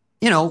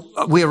 you know,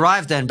 we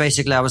arrived there and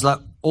basically I was like,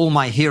 all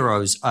my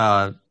heroes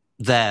are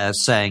there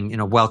saying, you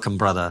know, welcome,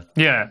 brother.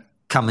 Yeah.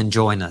 Come and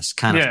join us.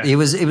 Kind of. It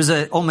was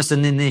almost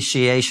an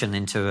initiation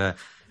into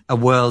a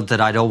world that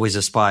I'd always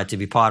aspired to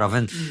be part of.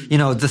 And, you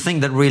know, the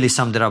thing that really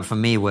summed it up for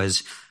me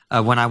was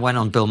when I went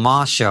on Bill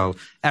Maher's show,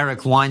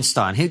 Eric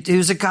Weinstein, he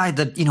was a guy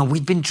that, you know,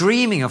 we'd been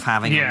dreaming of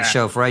having on the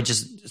show for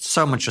ages.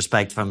 So much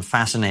respect for him.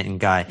 Fascinating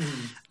guy.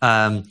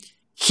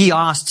 He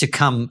asked to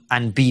come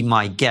and be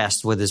my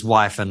guest with his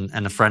wife and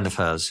a friend of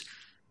hers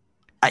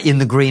in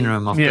the green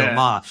room of Bill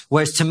Maher.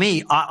 Whereas to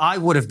me, I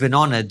would have been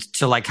honored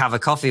to like have a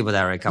coffee with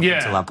Eric up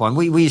until that point.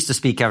 We used to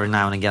speak every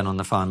now and again on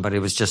the phone, but it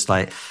was just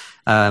like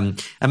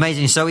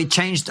amazing. So it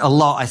changed a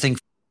lot, I think.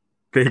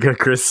 There you go,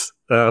 Chris.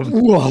 5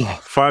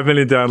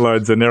 million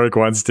downloads and Eric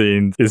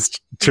Weinstein is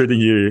treating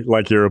you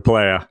like you're a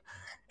player.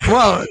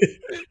 Well,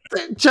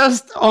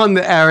 just on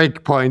the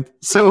Eric point.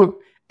 So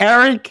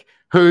Eric,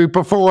 who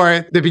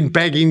before they've been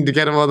begging to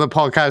get him on the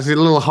podcast, it's a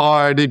little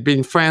hard. He'd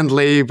been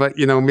friendly, but,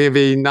 you know,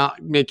 maybe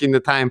not making the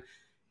time.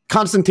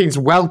 Constantine's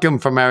welcome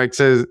from Eric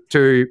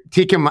to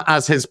take him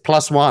as his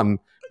 +1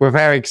 with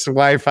Eric's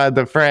wife and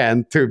a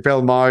friend to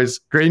Bill Maher's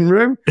green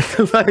room.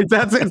 Like,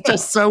 it's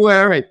just so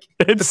Eric.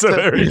 It's so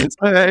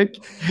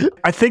Eric.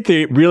 I think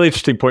the really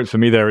interesting point for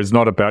me there is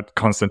not about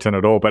Constantine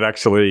at all, but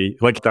actually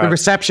like that. The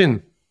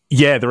reception.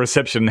 Yeah, the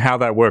reception, how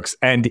that works.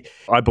 And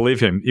I believe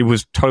him. It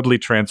was totally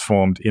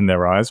transformed in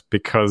their eyes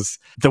because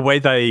the way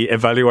they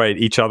evaluate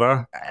each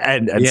other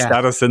and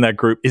status in that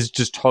group is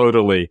just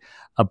totally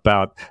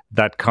about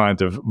that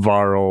kind of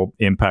viral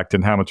impact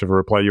and how much of a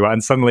reply you are.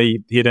 And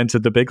suddenly he had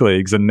entered the big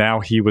leagues and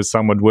now he was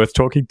someone worth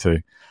talking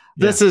to.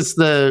 This is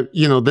the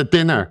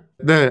dinner,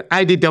 the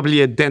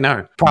IDW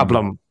dinner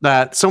problem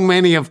that so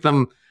many of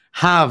them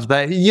have.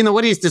 That, you know,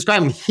 what he's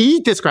describing, he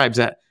describes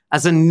it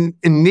as an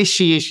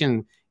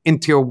initiation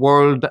into a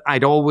world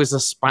I'd always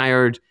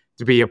aspired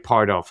to be a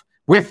part of,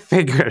 with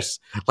figures,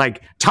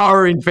 like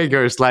towering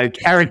figures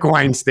like Eric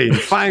Weinstein.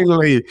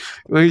 Finally,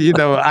 you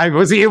know, I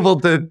was able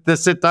to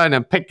sit down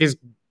and pick his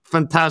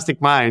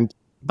fantastic mind.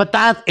 But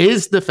that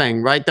is the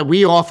thing, right, that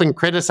we often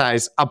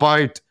criticize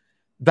about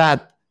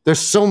that there's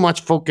so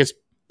much focus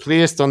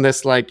placed on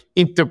this like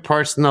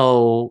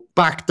interpersonal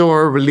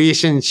backdoor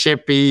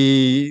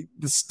relationship-y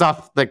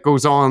stuff that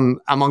goes on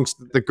amongst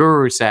the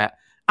guru set.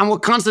 And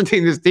what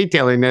Constantine is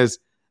detailing is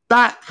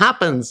that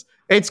happens.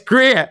 It's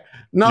great.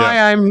 Now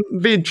I'm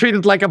being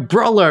treated like a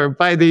brawler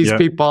by these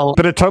people.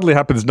 But it totally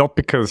happens not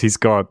because he's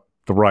got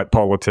the right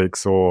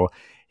politics or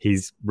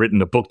he's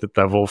written a book that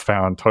they've all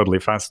found totally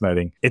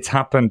fascinating. It's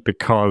happened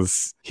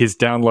because his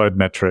download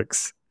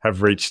metrics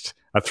have reached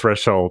a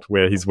threshold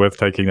where he's worth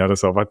taking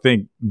notice of. I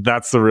think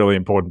that's a really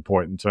important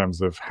point in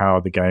terms of how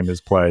the game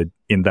is played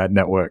in that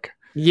network.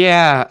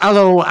 Yeah,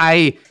 although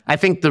I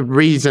think the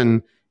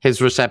reason his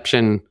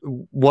reception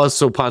was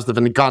so positive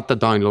and he got the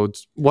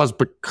downloads was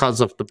because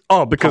of the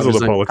politics.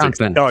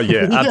 Content. Oh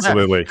yeah,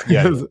 absolutely.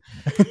 Yeah.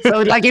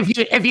 So like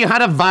if you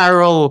had a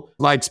viral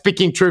like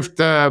speaking truth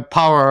to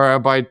power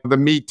about the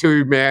Me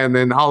Too man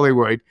in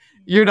Hollywood,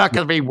 you're not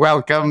going to be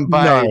welcomed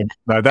by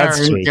no, that's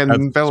Eric true.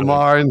 and Bill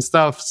Maher and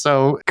stuff.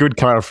 So good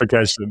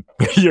clarification.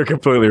 You're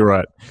completely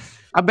right.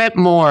 A bit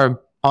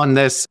more on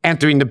this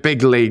entering the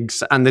big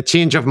leagues and the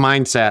change of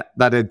mindset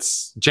that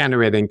it's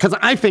generating. Because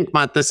I think,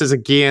 Matt, this is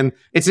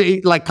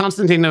like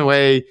Constantine in a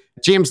way.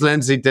 James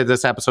Lindsay did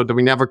this episode that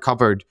we never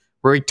covered,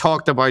 where he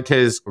talked about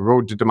his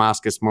road to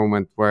Damascus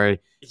moment, where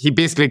he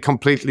basically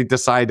completely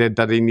decided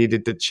that he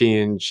needed to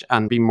change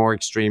and be more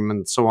extreme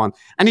and so on.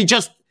 And he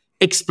just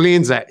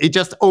explains it. He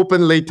just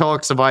openly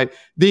talks about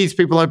these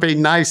people are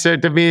being nicer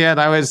to me.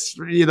 And I was,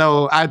 you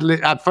know,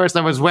 at first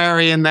I was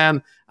wary, and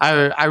then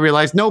I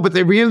realized, no, but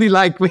they really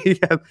like me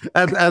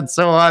and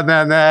so on.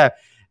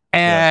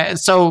 And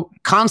so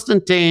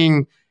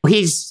Constantine,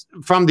 he's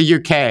from the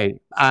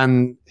UK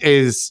and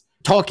is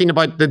talking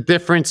about the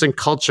difference in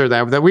culture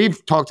there that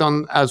we've talked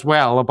on as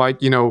well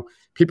about, you know,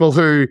 people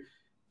who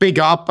big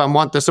up and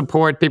want to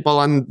support people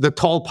and the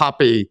tall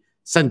poppy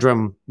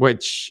syndrome,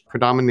 which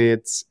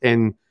predominates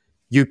in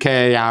UK,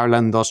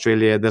 Ireland,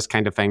 Australia, this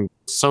kind of thing.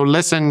 So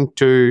listen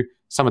to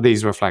some of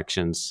these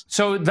reflections.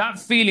 So that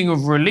feeling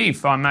of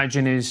relief, I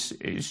imagine, is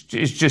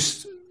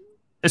just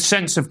a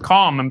sense of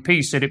calm and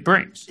peace that it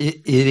brings.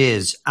 It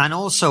is. And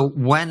also,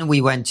 when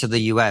we went to the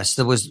US,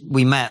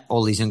 we met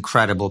all these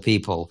incredible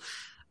people.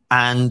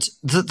 And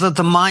the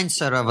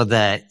mindset over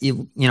there,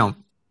 you know,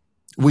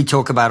 we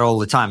talk about all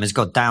the time, it's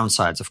got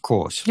downsides, of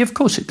course. Yeah, of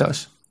course it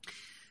does.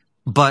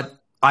 But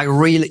I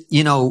really,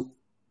 you know,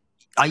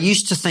 I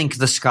used to think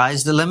the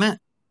sky's the limit.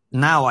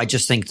 Now I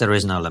just think there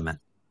is no limit.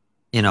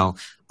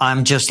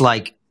 I'm just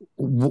like,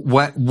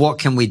 what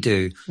can we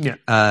do?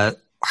 Yeah.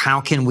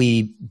 How can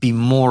we be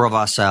more of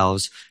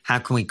ourselves? How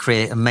can we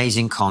create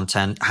amazing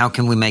content? How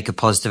can we make a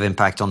positive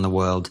impact on the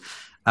world?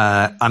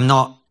 I'm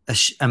not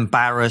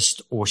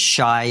embarrassed or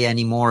shy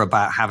anymore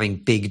about having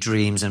big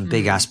dreams and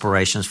big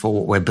aspirations for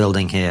what we're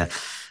building here.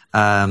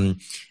 And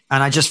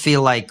I just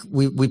feel like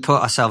we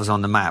put ourselves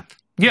on the map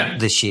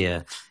this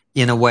year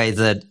in a way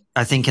that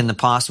I think in the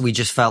past we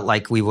just felt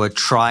like we were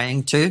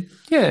trying to.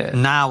 Yeah.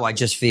 Now I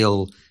just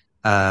feel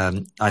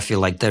I feel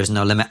like there's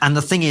no limit. And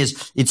the thing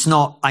is,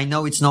 I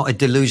know it's not a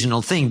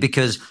delusional thing,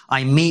 because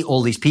I meet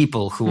all these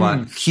people who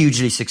are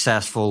hugely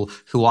successful,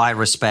 who I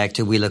respect,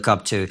 who we look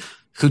up to,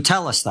 who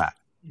tell us that.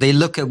 They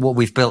look at what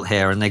we've built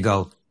here and they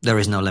go, there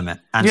is no limit.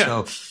 And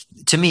so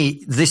to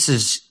me, this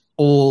is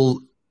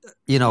all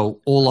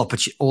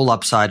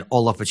upside,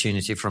 all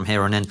opportunity from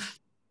here on in.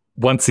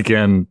 Once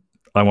again,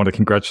 I want to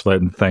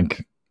congratulate and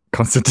thank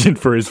Konstantin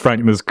for his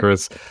frankness,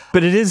 Chris.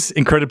 But it is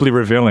incredibly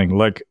revealing.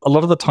 Like, a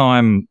lot of the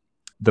time,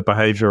 the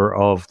behavior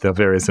of the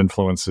various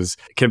influencers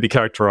can be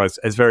characterized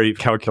as very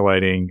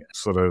calculating,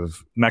 sort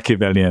of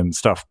Machiavellian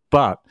stuff.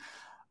 But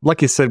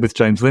like you said with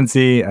James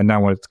Lindsay and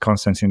now with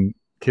Konstantin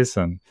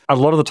Kisin, a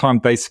lot of the time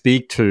they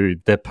speak to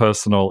their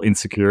personal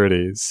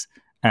insecurities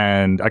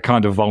and a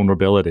kind of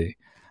vulnerability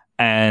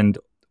and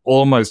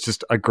almost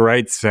just a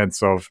great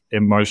sense of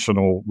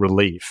emotional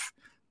relief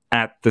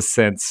at the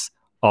sense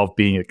of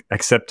being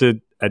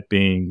accepted, at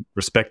being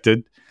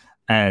respected,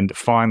 and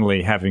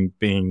finally having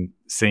been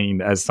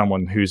seen as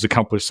someone who's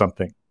accomplished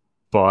something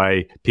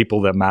by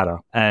people that matter.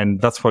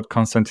 And that's what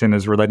Konstantin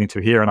is relating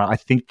to here. And I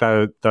think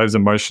that those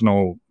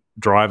emotional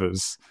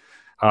drivers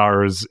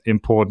are as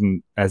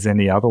important as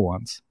any other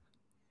ones.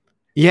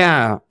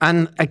 Yeah.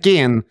 And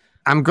again,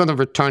 I'm going to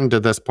return to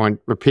this point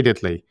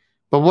repeatedly.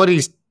 But what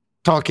he's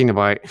talking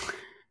about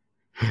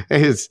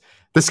is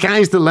the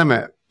sky's the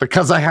limit,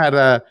 because I had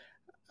a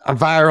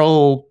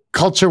viral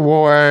culture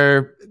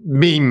war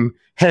meme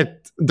hit,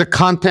 the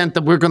content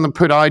that we're going to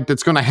put out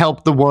that's going to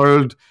help the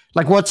world.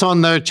 Like, what's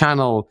on their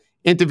channel?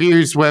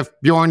 Interviews with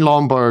Bjorn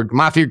Lomborg,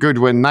 Matthew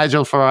Goodwin,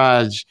 Nigel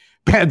Farage,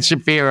 Ben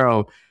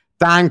Shapiro,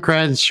 Dan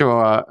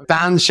Crenshaw,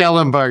 Dan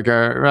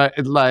Schellenberger,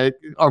 right?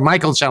 Or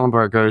Michael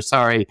Schellenberger,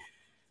 sorry,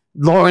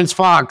 Lawrence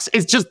Fox.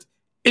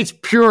 It's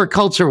pure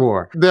culture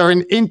war. They're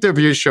an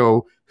interview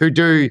show who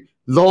do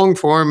long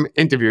form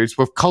interviews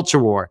with culture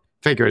war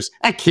figures.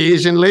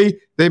 Occasionally,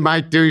 they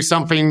might do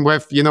something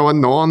with, a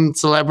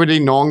non-celebrity,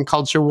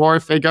 non-culture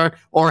war figure,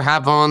 or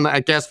have on a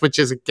guest which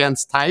is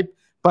against type.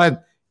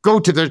 But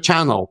go to their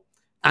channel,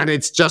 and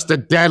it's just a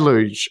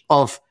deluge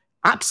of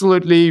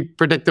absolutely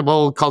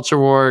predictable culture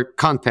war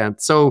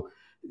content. So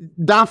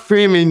that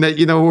framing that,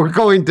 we're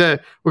going to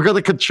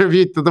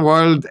contribute to the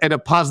world in a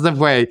positive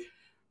way.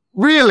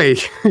 Really?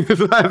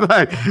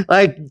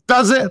 like,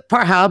 does it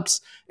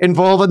perhaps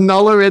involve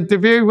another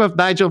interview with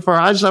Nigel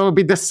Farage? That would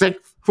be the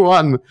sixth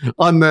one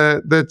on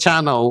the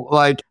channel.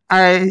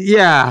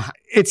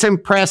 It's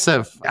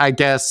impressive, I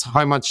guess,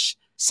 how much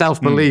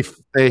self-belief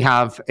they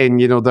have in,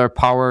 their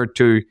power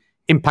to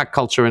impact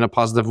culture in a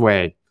positive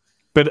way.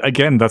 But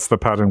again, that's the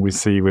pattern we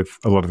see with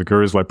a lot of the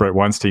gurus like Brett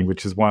Weinstein,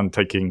 which is one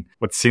taking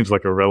what seems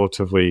like a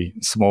relatively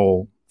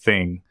small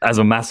thing as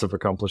a massive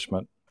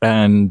accomplishment.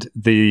 And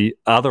the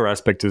other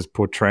aspect is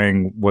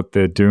portraying what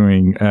they're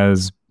doing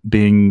as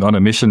being on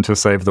a mission to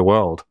save the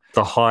world,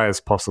 the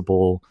highest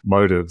possible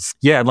motives.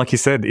 Yeah, and like you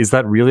said, is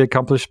that really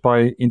accomplished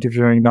by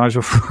interviewing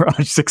Nigel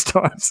Farage 6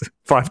 times,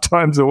 5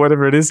 times, or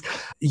whatever it is?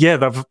 Yeah,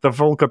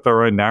 they've all got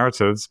their own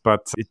narratives,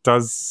 but it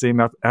does seem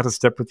out of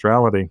step with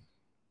reality.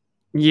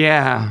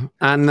 Yeah,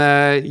 and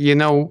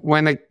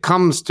when it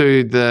comes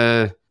to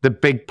the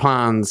big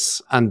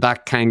plans and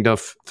that kind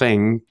of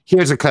thing,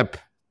 here's a clip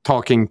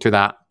talking to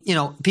that.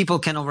 People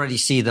can already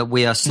see that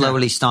we are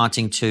slowly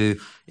starting to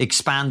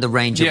expand the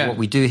range of what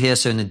we do here.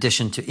 So in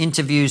addition to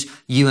interviews,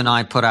 you and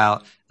I put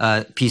out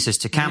pieces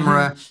to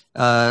camera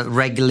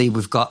regularly.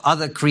 We've got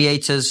other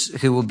creators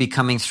who will be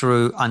coming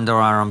through under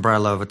our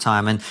umbrella over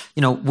time. And,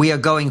 we are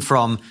going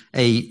from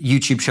a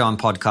YouTube show and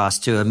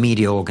podcast to a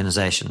media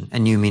organization, a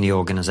new media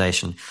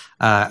organization.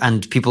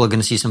 And people are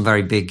going to see some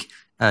very big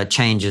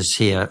changes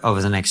here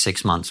over the next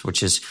 6 months,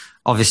 which is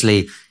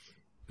obviously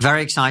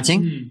very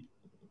exciting.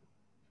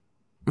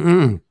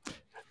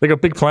 They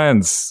got big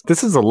plans.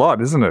 This is a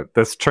lot, isn't it?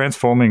 That's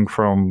transforming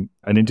from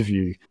an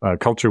interview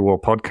culture war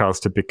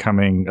podcast to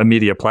becoming a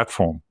media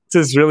platform.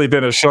 This has really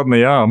been a shot in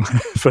the arm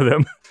for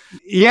them.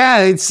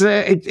 Yeah,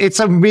 it's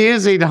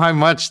amazing how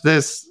much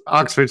this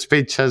Oxford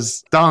speech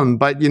has done.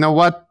 But you know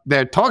what?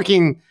 They're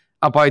talking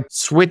about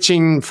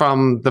switching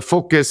from the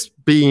focus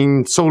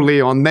being solely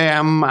on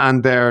them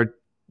and their,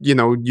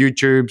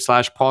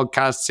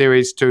 YouTube/podcast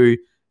series to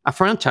a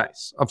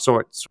franchise of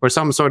sorts, or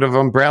some sort of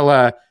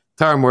umbrella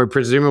term where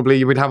presumably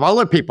you would have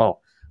other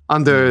people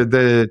under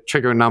the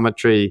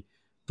Triggernometry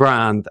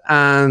brand.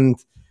 And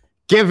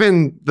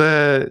given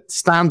the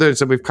standards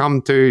that we've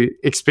come to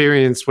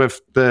experience with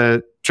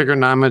the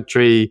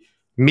Triggernometry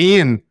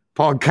main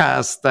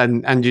podcast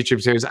and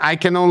YouTube series. I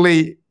can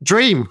only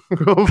dream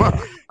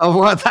of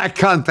what that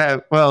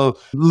content will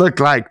look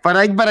like. But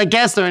I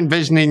guess they're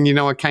envisioning,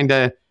 a kind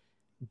of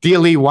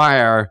Daily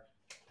Wire,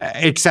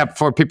 except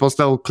for people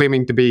still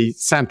claiming to be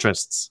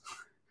centrists.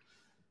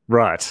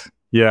 Right.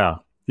 Yeah.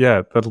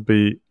 Yeah, that'll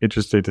be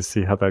interesting to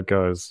see how that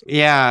goes.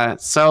 Yeah.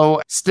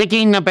 So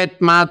sticking a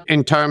bit, Matt,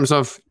 in terms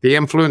of the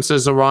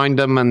influences around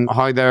them and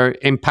how they're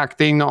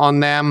impacting on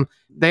them,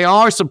 they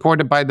are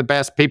supported by the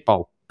best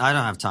people. I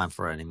don't have time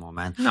for it anymore,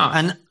 man. No.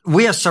 And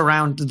we are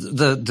surrounded,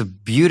 the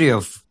beauty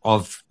of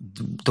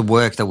the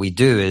work that we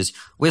do is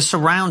we're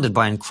surrounded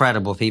by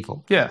incredible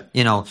people. Yeah.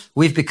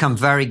 We've become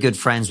very good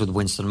friends with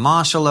Winston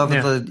Marshall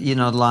over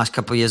the last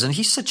couple of years, and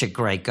he's such a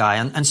great guy,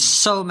 and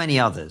so many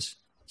others.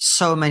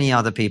 So many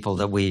other people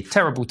that we...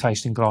 Terrible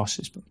taste in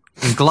glasses. But...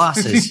 In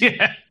glasses?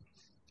 Yeah.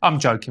 I'm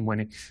joking,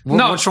 Winnie.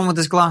 What's wrong with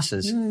his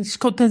glasses? It's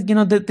got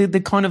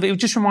the kind of... It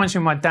just reminds me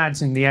of my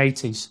dad's in the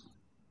 80s.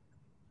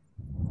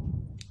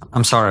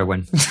 I'm sorry,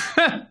 Win.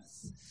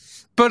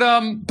 But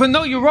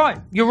no, you're right.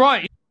 You're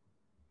right.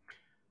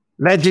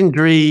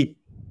 Legendary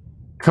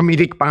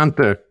comedic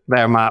banter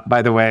there, Matt,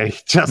 by the way.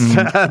 Just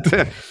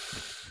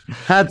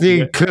had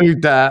to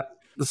include that.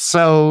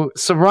 So,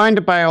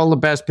 surrounded by all the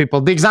best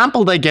people. The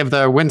example they give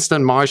there,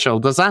 Winston Marshall,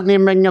 does that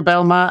name ring a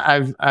bell,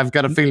 Matt? I've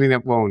got a feeling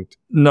it won't.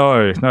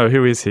 No.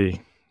 Who is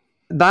he?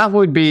 That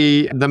would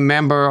be the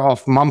member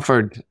of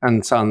Mumford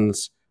and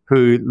Sons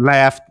who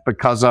left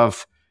because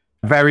of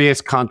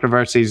various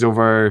controversies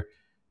over.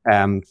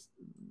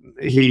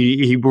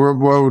 He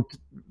wrote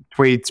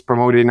tweets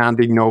promoting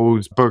Andy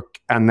Ngo's book,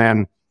 and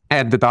then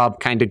ended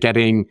up kind of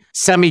getting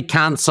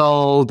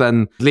semi-cancelled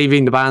and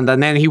leaving the band.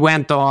 And then he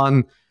went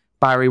on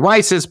Barry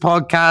Weiss's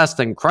podcast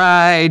and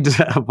cried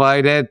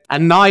about it.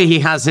 And now he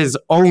has his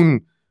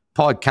own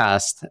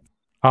podcast.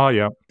 Oh,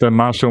 yeah. The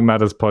Marshall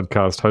Matters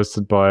podcast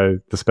hosted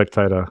by The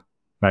Spectator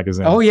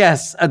magazine. Oh,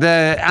 yes.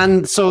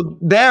 And so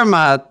there,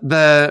 Matt,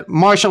 the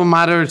Marshall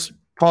Matters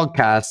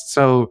podcast.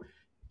 So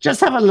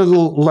just have a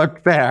little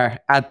look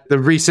there at the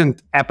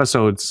recent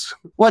episodes.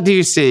 What do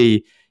you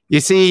see? You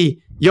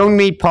see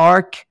Young-mi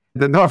Park,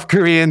 the North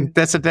Korean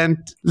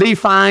dissident, Lee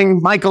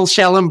Fang, Michael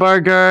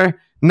Schellenberger,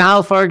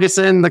 Niall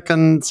Ferguson, the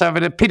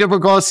conservative, Peter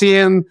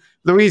Boghossian,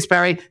 Louise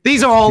Perry.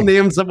 These are all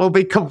names that will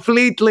be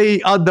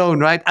completely unknown,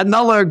 right?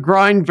 Another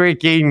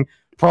groundbreaking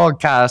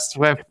podcast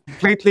with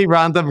completely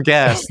random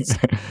guests.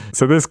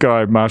 So this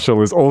guy,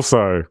 Marshall, is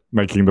also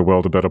making the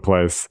world a better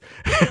place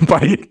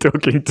by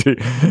talking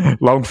to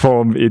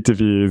long-form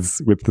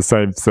interviews with the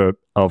same set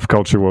of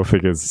culture war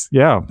figures.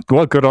 Yeah,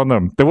 well, good on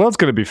them. The world's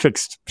going to be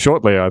fixed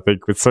shortly, I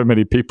think, with so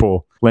many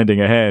people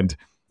lending a hand.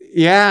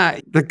 Yeah,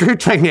 the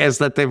good thing is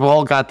that they've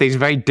all got these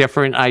very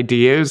different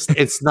ideas.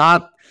 It's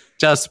not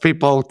just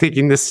people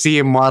taking the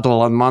same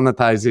model and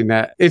monetizing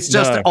it. It's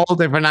just all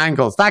different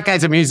angles. That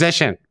guy's a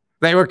musician.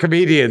 They were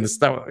comedians,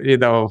 so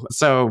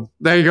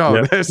there you go.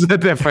 Yep. There's the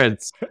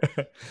difference.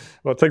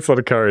 Well, it takes a lot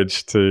of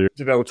courage to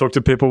talk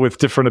to people with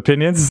different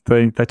opinions.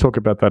 They talk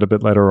about that a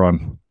bit later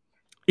on.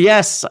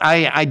 Yes,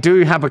 I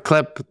do have a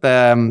clip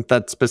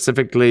that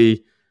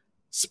specifically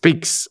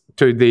speaks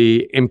to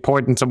the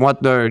importance of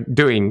what they're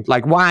doing.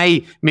 Like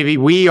why maybe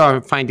we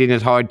are finding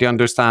it hard to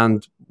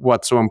understand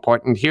what's so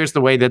important. Here's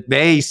the way that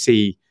they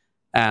see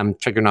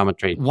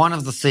trigonometry. One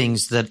of the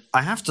things that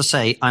I have to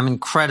say I'm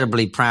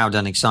incredibly proud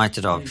and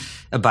excited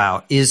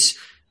about is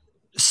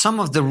some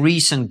of the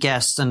recent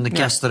guests and the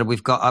guests that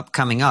we've got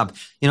coming up.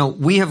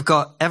 We have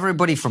got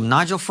everybody from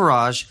Nigel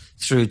Farage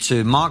through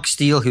to Mark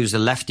Steele, who's a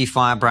lefty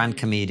firebrand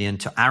comedian,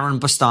 to Aaron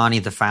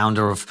Bastani, the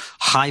founder of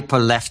hyper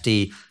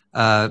lefty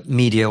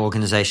media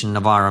organization,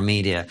 Navarra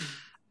Media.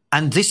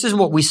 And this is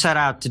what we set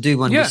out to do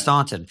when we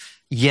started.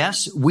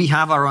 Yes, we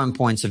have our own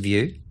points of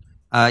view.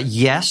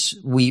 Yes,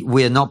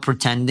 we're not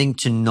pretending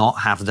to not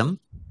have them,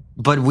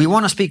 but we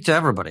want to speak to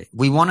everybody.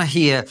 We want to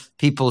hear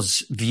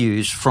people's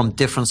views from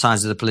different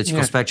sides of the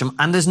political spectrum.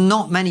 And there's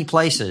not many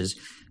places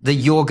that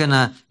you're going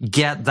to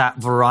get that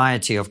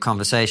variety of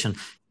conversation.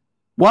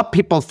 What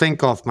people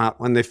think of, Matt,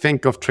 when they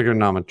think of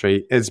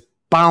trigonometry is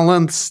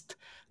balanced,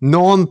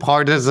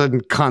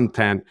 non-partisan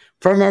content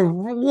from a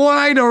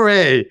wide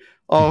array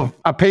of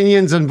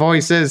opinions and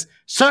voices,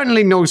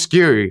 certainly no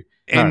skew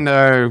in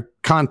their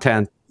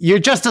content. You're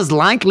just as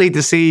likely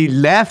to see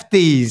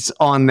lefties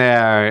on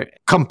there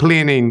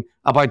complaining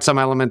about some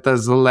element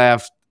of the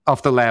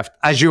left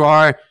as you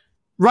are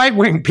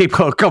right-wing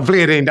people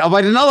complaining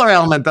about another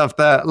element of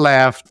the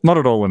left. Not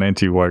at all an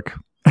anti-woke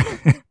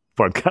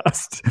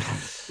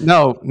podcast.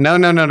 No.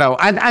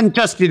 And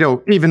just,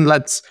 even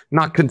let's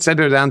not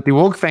consider the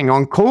anti-woke thing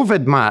on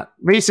COVID, Matt.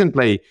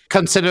 Recently,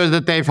 consider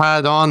that they've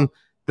had on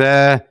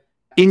the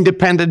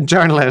independent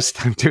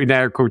journalist, I'm doing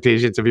air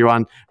quotations if you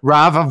want,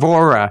 Rav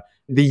Avora,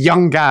 the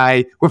young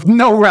guy with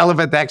no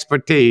relevant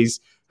expertise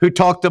who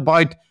talked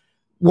about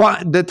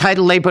what the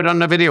title they put on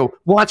the video.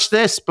 Watch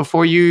this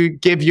before you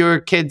give your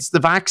kids the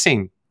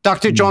vaccine.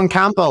 Dr. John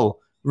Campbell,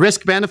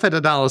 risk-benefit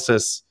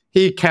analysis.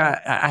 He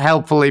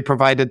helpfully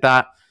provided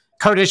that.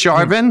 Curtis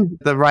Yarvin,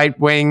 the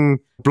right-wing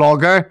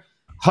blogger,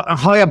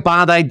 how a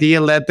bad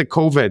idea led to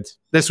COVID.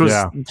 This was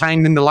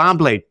time in the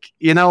lab leak,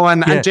 and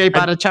Jay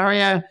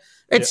Bhattacharya.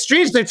 It's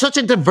strange. There's such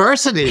a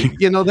diversity.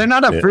 They're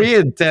not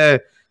afraid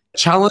to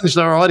challenge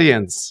their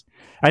audience.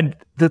 And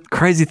the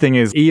crazy thing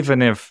is,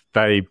 even if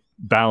they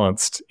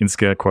balanced, in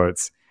scare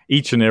quotes,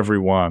 each and every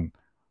one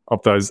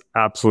of those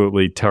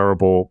absolutely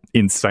terrible,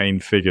 insane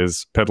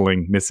figures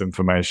peddling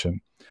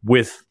misinformation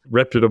with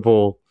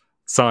reputable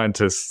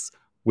scientists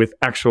with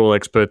actual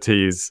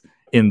expertise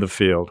in the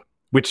field,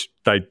 which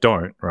they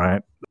don't,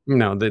 right?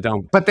 No, they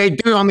don't. But they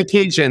do on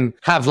occasion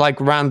have like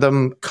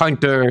random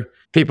counter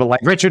people like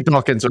Richard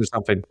Dawkins or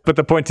something. But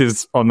the point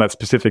is, on that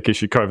specific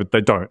issue, COVID,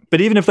 they don't.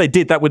 But even if they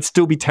did, that would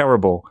still be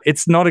terrible.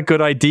 It's not a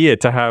good idea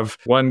to have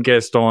one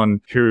guest on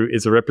who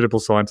is a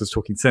reputable scientist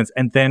talking sense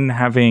and then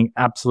having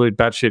absolute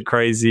batshit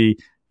crazy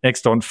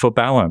next on for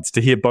balance,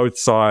 to hear both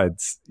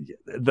sides.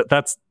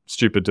 That's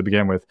stupid to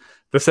begin with.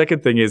 The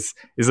second thing is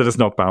that it's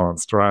not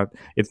balanced, right?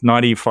 It's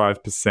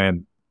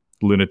 95%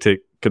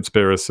 lunatic,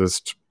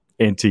 conspiracist,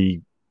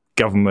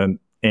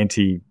 anti-government,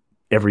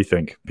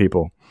 anti-everything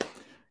people.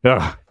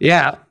 Ugh.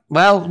 Yeah.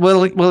 Well,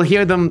 we'll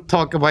hear them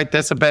talk about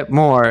this a bit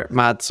more,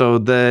 Matt. So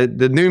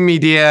the new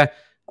media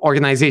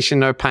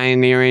organization are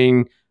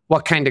pioneering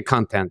what kind of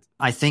content?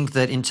 I think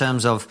that in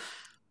terms of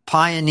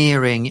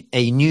pioneering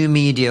a new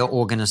media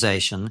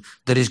organization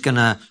that is going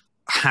to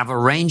have a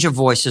range of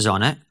voices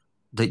on it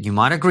that you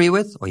might agree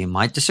with or you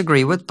might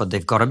disagree with, but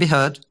they've got to be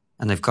heard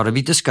and they've got to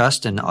be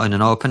discussed in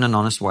an open and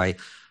honest way.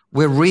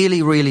 We're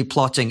really, really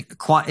plotting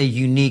quite a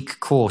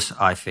unique course,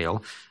 I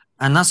feel.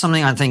 And that's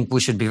something I think we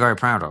should be very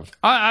proud of.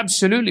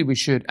 Absolutely, we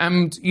should.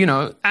 And,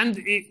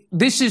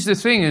 this is the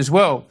thing as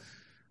well.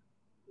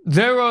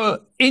 There are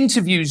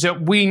interviews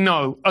that we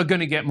know are going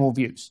to get more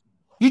views.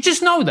 You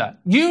just know that.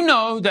 You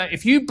know that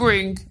if you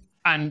bring,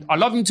 and I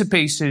love him to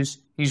pieces,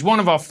 he's one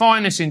of our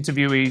finest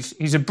interviewees,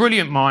 he's a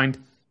brilliant mind,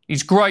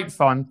 he's great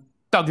fun,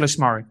 Douglas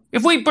Murray.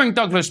 If we bring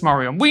Douglas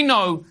Murray on, we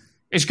know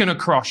it's going to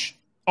crush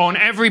on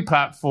every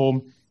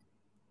platform.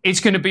 It's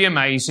going to be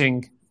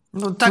amazing.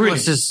 Well,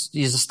 Douglas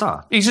he's a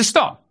star. He's a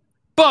star.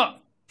 But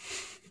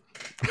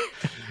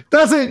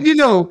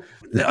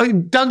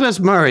Douglas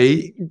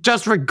Murray,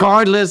 just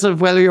regardless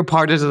of whether you're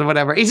partisan or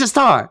whatever, he's a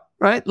star,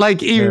 right?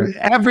 Like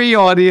every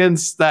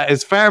audience that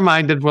is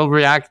fair-minded will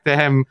react to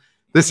him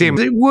the same.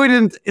 It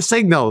wouldn't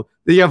signal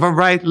that you have a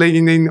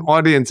right-leaning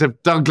audience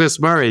if Douglas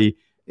Murray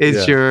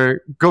is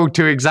your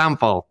go-to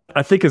example.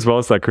 I think as well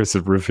as that, Chris,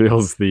 it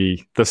reveals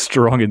the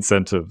strong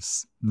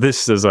incentives.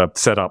 This is a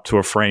setup to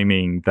a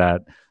framing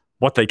that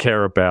what they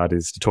care about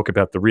is to talk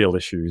about the real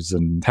issues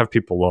and have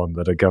people on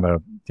that are going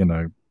to,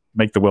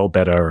 make the world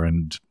better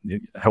and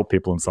help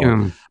people and so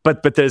on.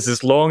 But there's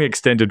this long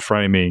extended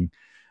framing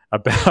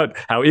about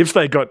how if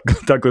they got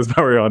Douglas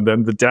Murray on,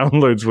 then the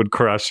downloads would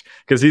crush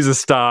because he's a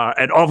star.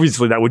 And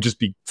obviously that would just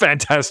be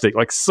fantastic,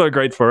 like so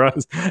great for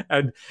us.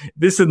 And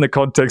this in the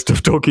context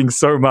of talking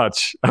so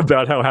much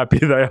about how happy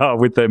they are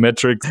with their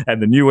metrics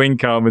and the new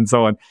income and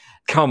so on.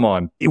 Come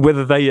on,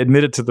 whether they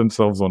admit it to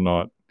themselves or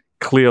not,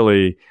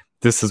 clearly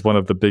this is one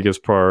of the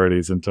biggest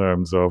priorities in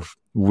terms of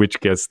which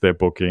guests they're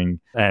booking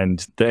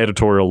and the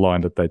editorial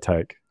line that they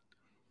take.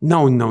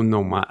 No,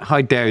 Matt.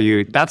 How dare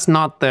you? That's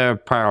not their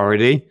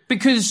priority.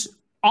 Because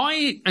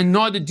I, and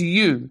neither do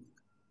you,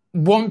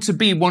 want to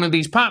be one of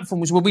these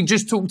platforms where we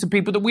just talk to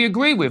people that we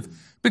agree with.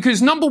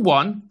 Because number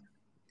one,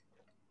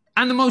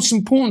 and the most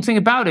important thing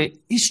about it,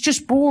 it's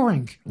just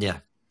boring. Yeah.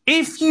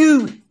 If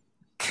you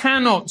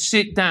cannot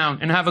sit down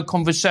and have a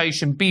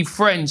conversation, be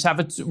friends,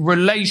 have a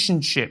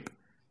relationship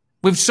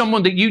with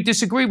someone that you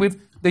disagree with,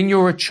 then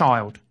you're a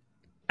child.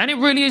 And it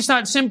really is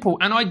that simple.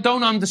 And I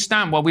don't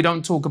understand why we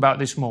don't talk about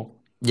this more.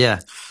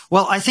 Yeah.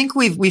 Well, I think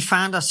we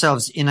found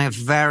ourselves in a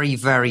very,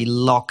 very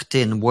locked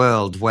in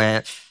world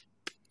where,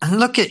 and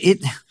look at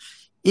it,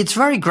 it's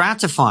very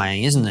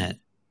gratifying, isn't it?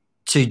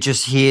 To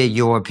just hear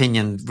your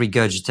opinion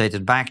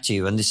regurgitated back to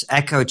you. And this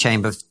echo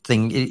chamber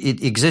thing,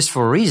 it exists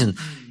for a reason.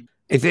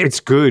 It's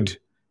good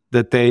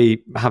that they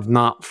have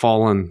not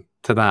fallen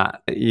to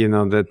that,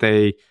 that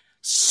they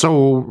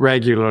so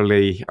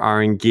regularly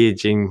are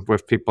engaging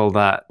with people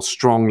that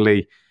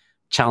strongly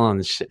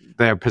challenge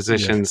their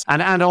positions.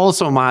 Yes. And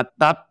also, Matt,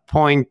 that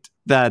point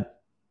that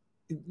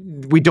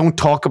we don't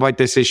talk about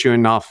this issue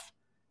enough.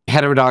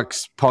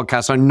 Heterodox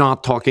podcasts are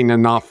not talking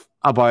enough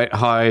about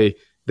how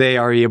they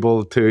are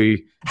able to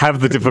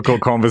have the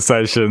difficult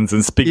conversations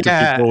and speak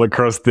to people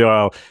across the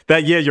aisle.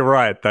 You're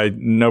right.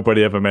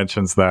 Nobody ever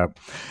mentions that.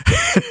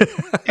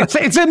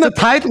 It's in the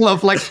title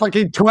of like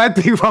fucking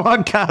 20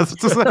 podcasts.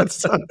 Just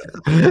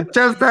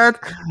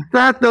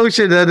that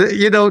notion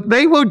that,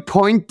 they would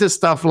point to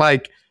stuff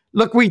like,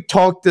 look, we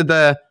talked to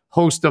the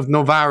host of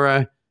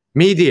Novara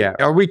Media,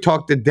 or we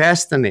talked to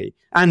Destiny.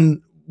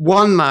 And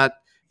one that,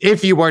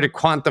 if you were to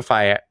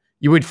quantify it,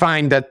 you would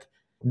find that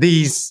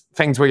these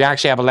things where you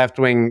actually have a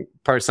left-wing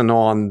person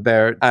on,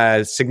 they're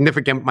a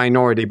significant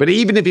minority. But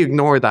even if you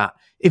ignore that,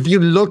 if you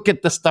look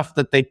at the stuff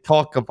that they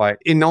talk about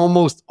in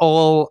almost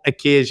all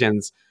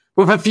occasions,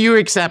 with a few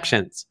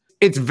exceptions,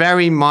 it's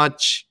very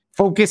much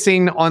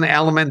focusing on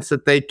elements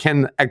that they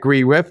can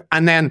agree with,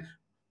 and then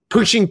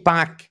pushing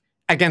back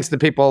against the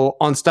people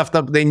on stuff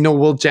that they know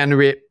will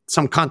generate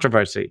some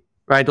controversy,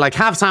 right? Like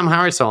have Sam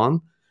Harris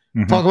on,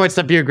 talk about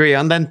stuff you agree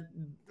on, then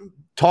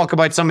talk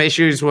about some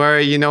issues where,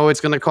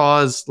 it's going to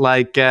cause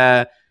like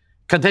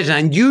contention.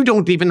 And you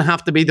don't even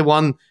have to be the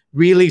one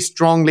really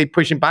strongly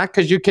pushing back,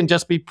 because you can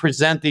just be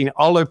presenting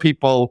other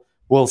people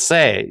will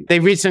say. They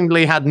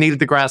recently had Neil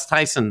deGrasse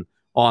Tyson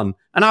on,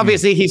 and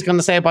obviously he's going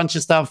to say a bunch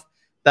of stuff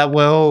that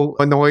will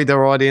annoy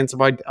their audience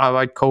about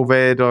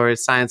COVID or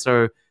science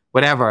or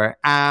whatever.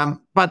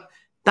 But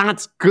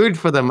that's good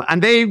for them.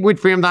 And they would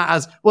frame that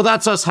as, well,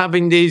 that's us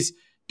having these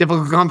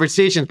difficult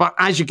conversations. But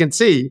as you can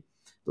see,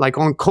 like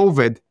on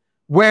COVID,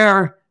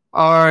 where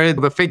are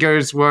the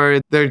figures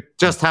where they're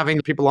just having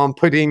people on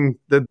putting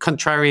the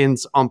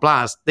contrarians on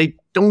blast? They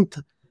don't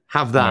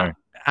have that. No.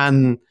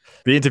 And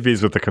the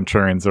interviews with the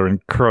contrarians are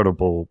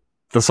incredible.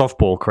 The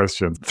softball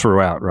questions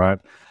throughout, right?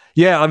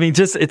 Yeah, I mean,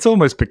 it's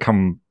almost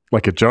become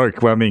like a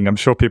joke. Well, I mean, I'm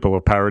sure people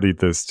have parodied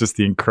this, just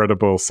the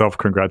incredible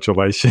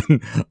self-congratulation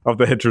of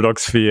the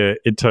heterodox sphere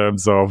in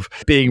terms of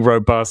being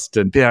robust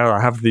and being able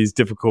to have these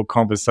difficult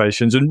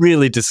conversations and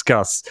really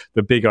discuss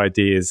the big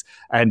ideas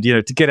and,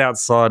 to get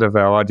outside of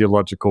our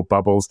ideological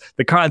bubbles,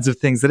 the kinds of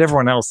things that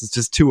everyone else is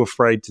just too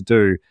afraid to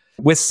do.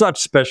 We're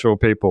such special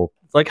people.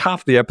 Like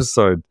half the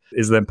episode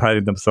is them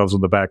patting themselves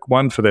on the back,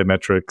 one for their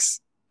metrics,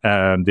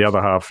 and the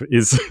other half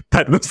is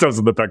patting themselves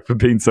on the back for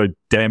being so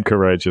damn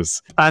courageous.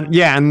 And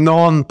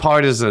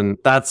non-partisan.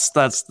 That's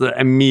the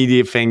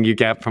immediate thing you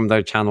get from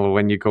their channel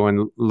when you go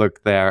and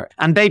look there.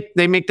 And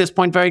they make this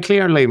point very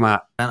clearly,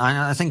 Matt. And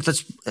I think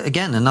that's,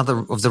 again, another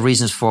of the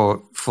reasons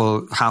for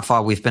how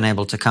far we've been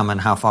able to come and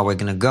how far we're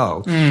going to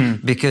go.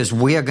 Because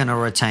we are going to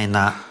retain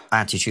that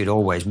attitude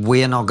always.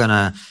 We are not going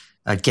to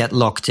get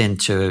locked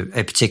into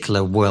a particular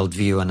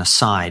worldview and a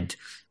side.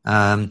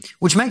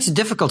 Which makes it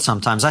difficult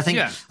sometimes. I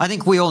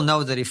think we all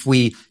know that if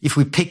we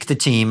picked the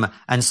team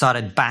and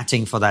started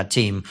batting for that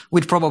team,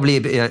 we'd probably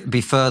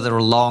be further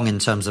along in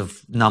terms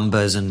of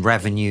numbers and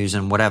revenues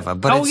and whatever.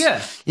 But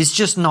it's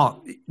just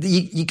not.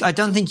 I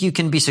don't think you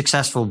can be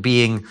successful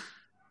being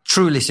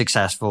truly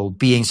successful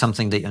being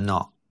something that you're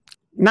not.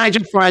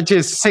 Nigel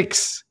Farage's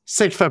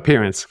sixth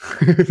appearance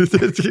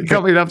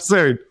coming up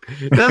soon.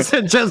 That's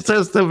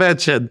just to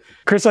mention.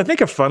 Chris, I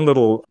think a fun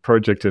little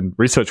project in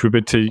research would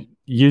be to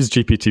use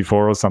GPT-4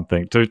 or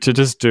something to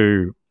just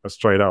do a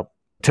straight up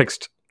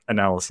text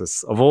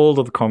analysis of all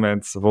of the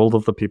comments, of all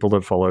of the people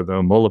that follow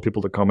them, all the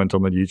people that comment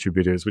on the YouTube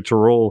videos, which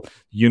are all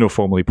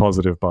uniformly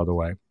positive, by the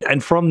way.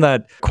 And from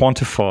that,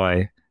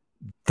 quantify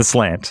the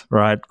slant,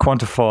 right?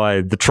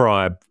 Quantify the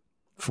tribe,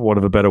 for want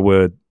of a better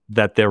word,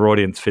 that their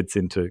audience fits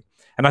into.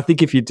 And I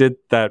think if you did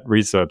that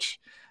research,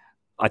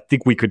 I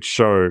think we could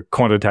show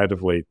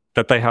quantitatively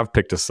that they have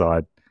picked a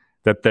side,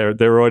 that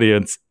their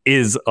audience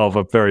is of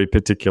a very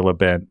particular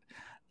bent,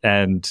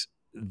 and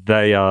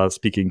they are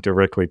speaking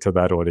directly to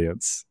that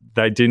audience.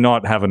 They do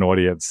not have an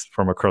audience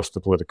from across the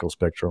political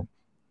spectrum.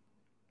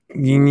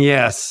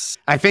 Yes.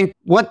 I think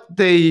what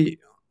they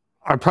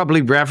are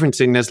probably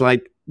referencing is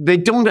like they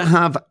don't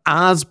have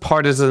as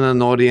partisan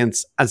an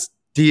audience as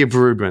Dave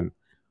Rubin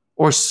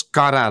or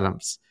Scott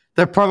Adams.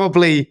 They're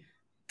probably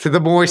to the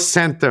more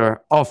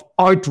center of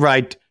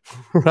outright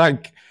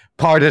like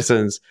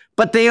partisans,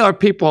 but they are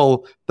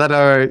people that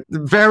are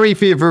very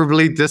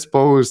favorably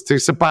disposed to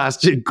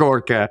Sebastian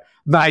Gorka,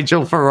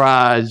 Nigel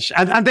Farage,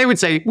 and they would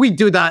say we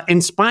do that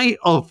in spite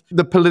of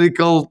the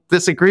political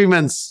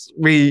disagreements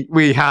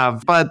we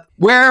have. But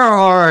where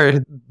are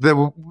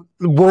the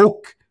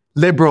woke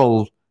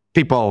liberal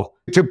people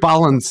to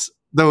balance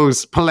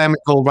those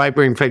polemical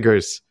right-wing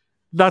figures?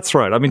 That's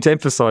right. I mean, to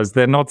emphasize,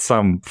 they're not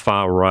some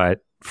far-right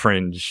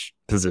fringe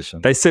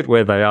position. They sit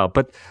where they are.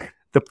 But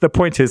the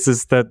point is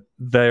that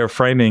they are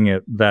framing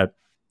it that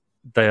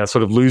they are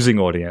sort of losing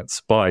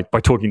audience by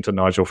talking to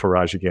Nigel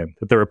Farage again.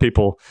 That there are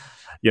people,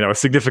 a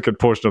significant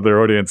portion of their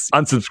audience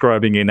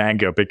unsubscribing in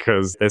anger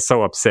because they're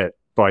so upset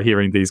by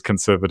hearing these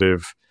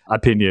conservative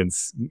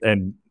opinions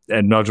and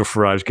Nigel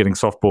Farage getting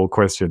softball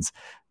questions.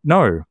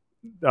 No,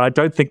 I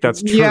don't think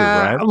that's true,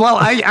 right? Well,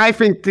 I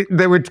think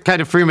they would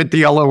kind of frame it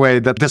the other way,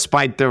 that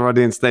despite their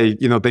audience, they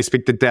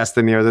speak to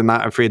destiny, or they're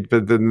not afraid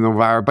of the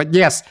Novara. But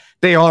yes,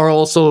 they are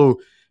also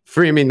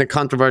framing the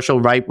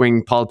controversial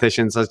right-wing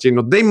politicians as,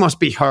 they must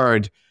be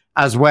heard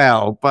as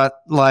well. But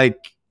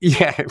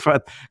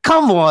but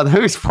come on,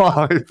 who's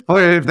fault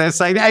if they're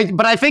saying?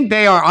 But I think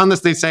they are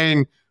honestly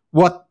saying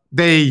what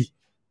they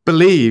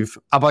believe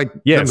about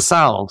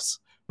themselves,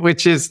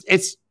 which is,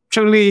 it's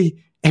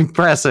truly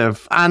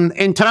impressive. And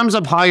in terms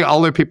of how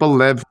other people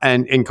live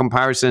and in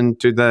comparison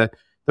to the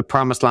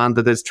promised land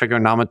that is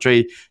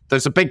Triggernometry,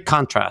 there's a big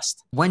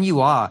contrast. When you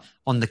are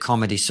on the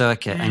comedy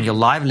circuit and your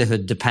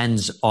livelihood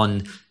depends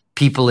on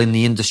people in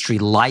the industry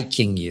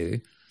liking you,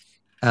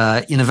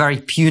 in a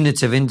very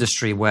punitive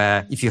industry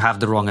where if you have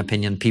the wrong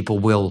opinion, people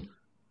will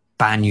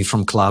ban you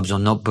from clubs or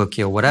not book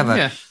you or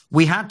whatever,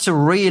 we had to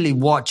really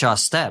watch our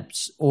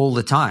steps all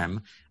the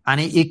time. And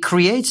it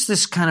creates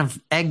this kind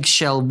of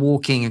eggshell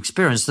walking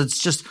experience that's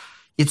just,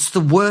 It's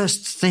the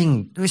worst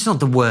thing. It's not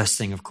the worst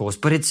thing, of course,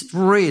 but it's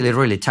really,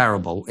 really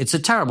terrible. It's a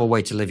terrible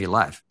way to live your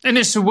life. And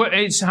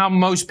it's how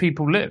most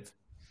people live.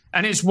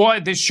 And it's why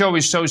this show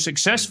is so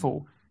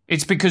successful.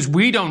 It's because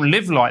we don't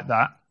live like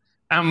that.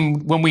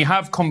 And when we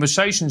have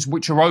conversations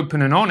which are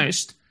open and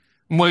honest,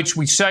 in which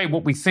we say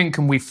what we think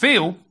and we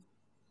feel,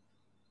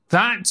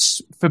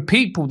 that's, for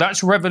people,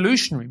 that's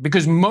revolutionary.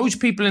 Because most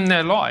people in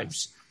their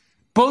lives,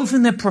 both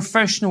in their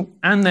professional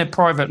and their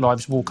private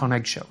lives, walk on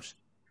eggshells.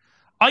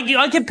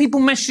 I get people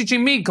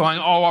messaging me going,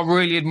 oh, I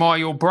really admire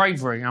your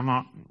bravery. I'm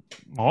like,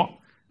 what?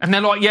 And they're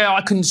like, yeah,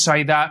 I couldn't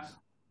say that.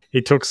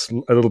 He talks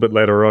a little bit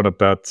later on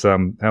about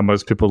how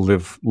most people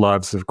live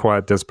lives of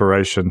quiet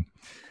desperation.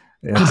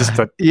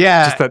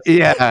 Yeah,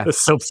 the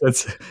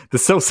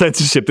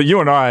self-censorship that you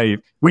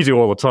and we do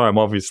all the time.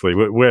 Obviously,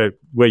 we're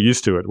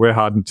used to it. We're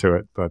hardened to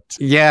it. But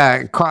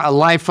yeah, a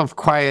life of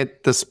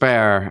quiet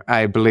despair,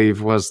 I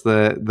believe, was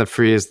the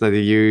phrase that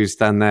he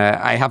used. And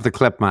I have the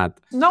clip, Matt.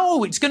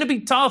 No, it's going to be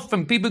tough,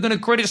 and people are going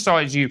to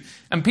criticize you,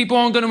 and people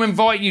aren't going to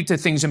invite you to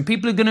things, and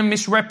people are going to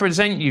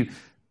misrepresent you.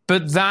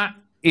 But that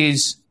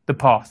is the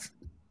path,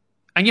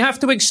 and you have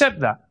to accept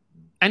that.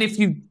 And if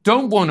you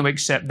don't want to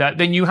accept that,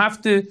 then you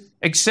have to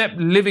accept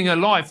living a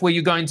life where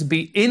you're going to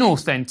be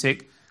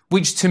inauthentic,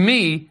 which to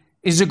me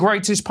is the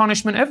greatest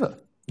punishment ever.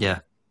 Yeah,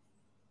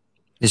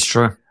 it's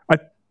true.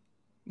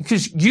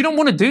 Because you don't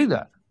want to do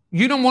that.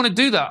 You don't want to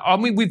do that. I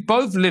mean, we've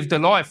both lived a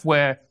life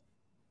where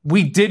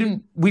we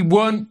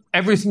weren't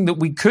everything that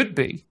we could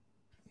be.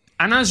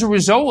 And as a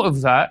result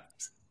of that,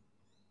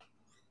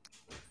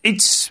 I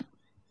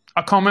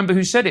can't remember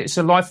who said it, it's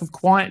a life of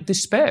quiet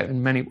despair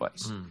in many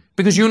ways.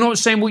 Because you're not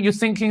saying what you're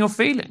thinking or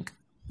feeling.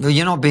 Well,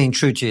 you're not being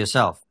true to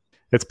yourself.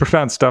 It's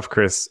profound stuff,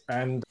 Chris.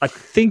 And I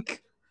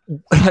think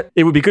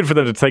it would be good for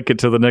them to take it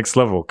to the next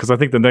level, because I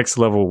think the next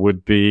level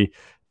would be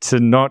to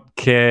not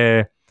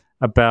care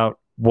about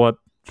what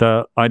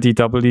the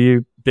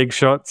IDW big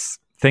shots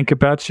think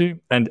about you,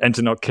 and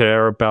to not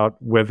care about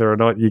whether or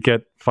not you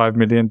get 5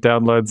 million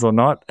downloads or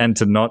not, and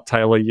to not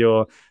tailor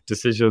your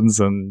decisions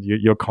and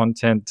your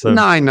content to...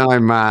 No,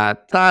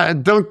 Matt.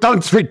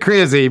 Don't speak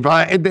crazy.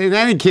 But in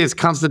any case,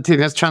 Constantine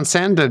has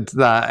transcended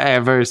that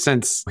ever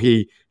since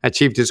he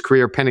achieved his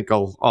career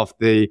pinnacle of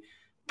the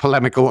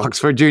polemical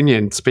Oxford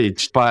Union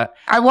speech. But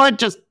I want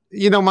just,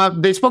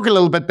 Matt, they spoke a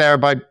little bit there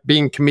about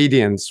being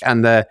comedians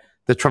and the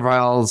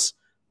travails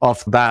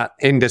of that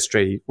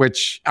industry,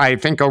 which I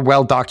think are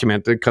well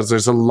documented because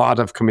there's a lot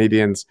of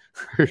comedians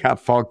who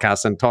have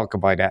podcasts and talk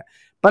about it.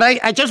 But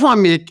I just want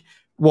to make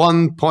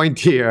one point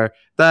here,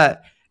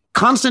 that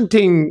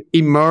Constantine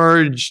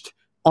emerged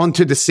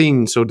onto the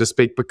scene, so to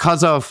speak,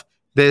 because of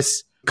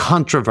this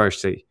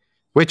controversy,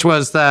 which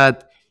was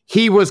that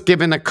he was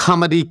given a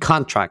comedy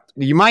contract.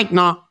 You might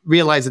not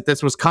realize that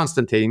this was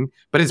Constantine,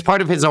 but it's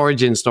part of his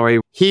origin story.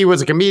 He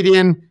was a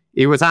comedian.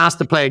 He was asked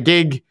to play a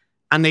gig,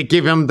 and they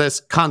give him this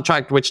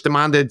contract which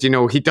demanded,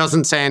 he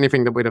doesn't say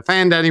anything that would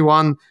offend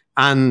anyone.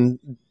 And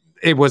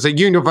it was a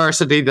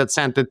university that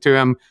sent it to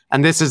him.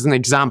 And this is an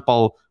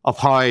example of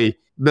how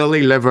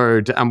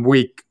lily-livered and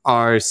weak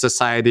our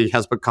society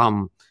has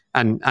become,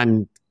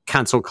 and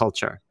cancel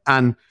culture.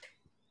 And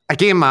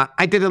again, Matt,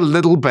 I did a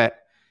little bit,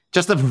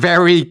 just a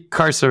very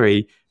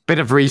cursory bit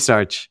of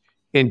research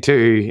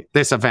into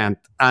this event.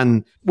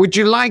 And would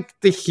you like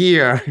to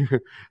hear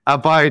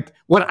about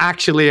what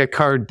actually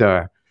occurred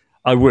there?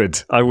 I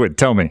would.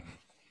 Tell me.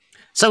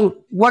 So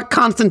what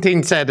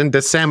Constantine said in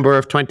December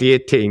of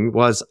 2018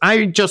 was,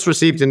 I just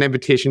received an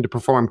invitation to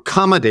perform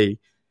comedy,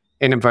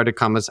 in inverted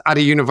commas, at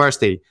a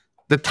university.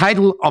 The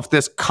title of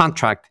this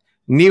contract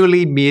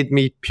nearly made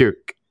me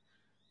puke.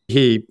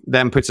 He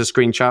then puts a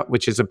screenshot,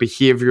 which is a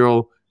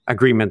behavioral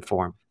agreement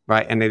form,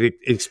 right? And it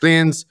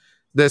explains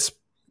this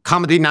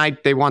comedy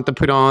night they want to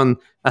put on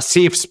a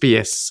safe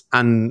space,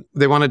 and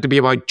they want it to be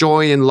about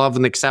joy and love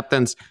and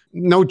acceptance.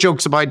 No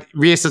jokes about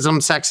racism,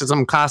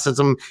 sexism,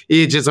 classism,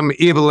 ageism,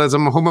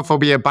 ableism,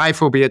 homophobia,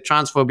 biphobia,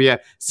 transphobia,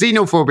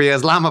 xenophobia,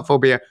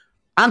 Islamophobia,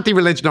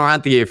 anti-religion or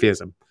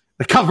anti-atheism.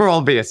 They cover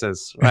all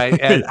bases, right?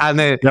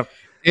 Yep.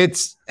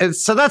 It's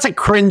so that's a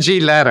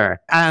cringy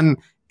letter. And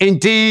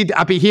indeed,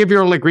 a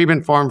behavioral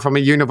agreement form from a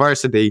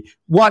university.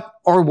 What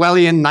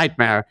Orwellian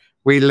nightmare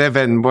we live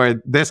in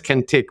where this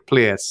can take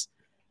place.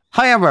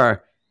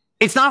 However,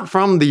 it's not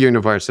from the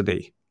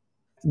university.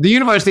 The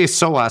university is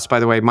SOAS, by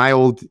the way, my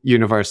old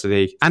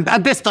university. And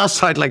this does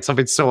sound like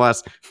something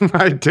SOAS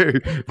might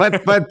do.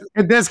 But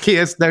in this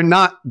case, they're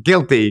not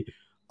guilty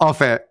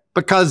of it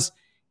because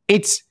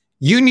it's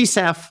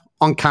UNICEF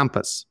on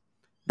campus.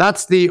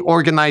 That's the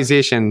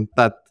organization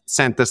that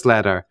sent this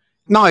letter.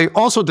 Now,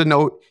 also to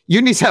note,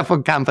 UNICEF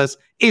on campus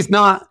is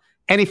not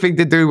anything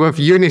to do with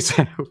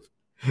UNICEF.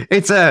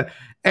 It's an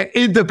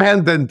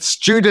independent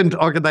student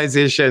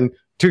organization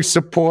to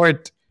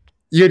support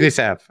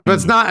UNICEF. But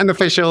it's not an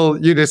official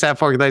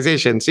UNICEF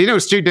organization. So,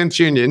 students'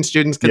 union,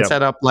 students can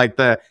set up like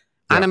the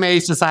anime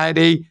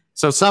society.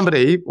 So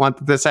somebody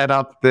wanted to set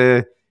up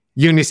the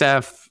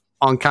UNICEF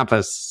on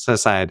campus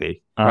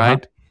society,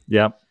 right?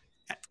 Yeah.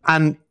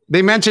 And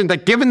They mentioned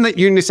that given that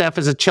UNICEF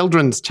is a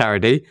children's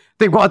charity,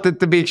 they wanted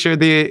to make sure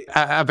the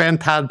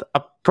event had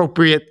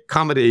appropriate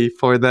comedy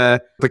for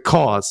the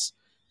cause.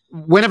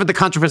 Whenever the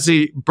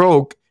controversy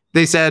broke,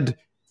 they said,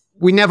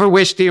 we never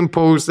wished to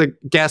impose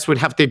that guests would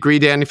have to agree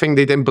to anything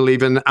they didn't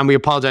believe in, and we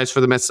apologize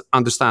for the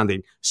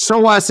misunderstanding.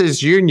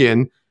 SOAS's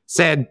union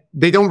said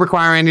they don't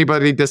require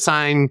anybody to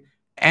sign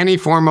any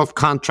form of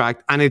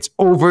contract, and it's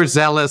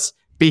overzealous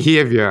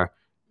behavior.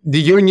 The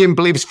union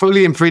believes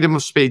fully in freedom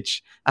of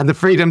speech and the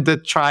freedom to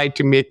try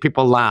to make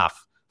people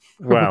laugh.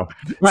 Wow.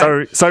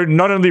 Right. So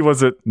not only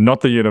was it not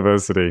the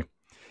university,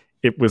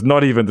 it was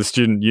not even the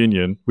student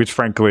union, which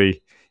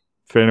frankly,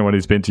 for anyone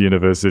who's been to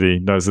university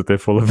knows that they're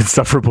full of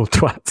insufferable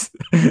twats.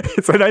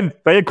 So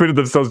they acquitted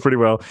themselves pretty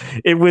well.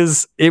 It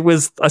was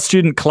a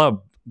student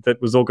club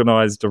that was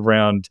organized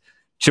around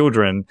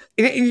children.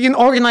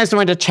 Organized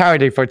around a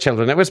charity for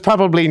children. It was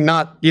probably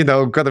not,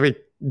 going to be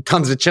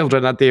tons of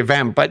children at the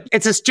event, but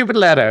it's a stupid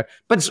letter,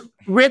 but it's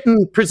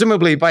written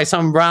presumably by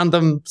some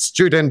random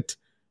student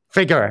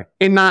figure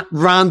in that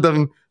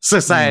random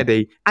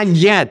society. And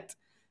yet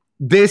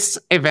this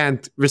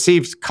event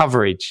receives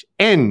coverage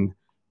in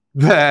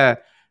the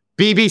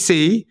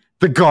BBC,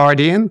 The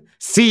Guardian,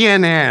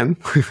 CNN,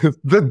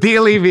 the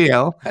Daily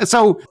Mail.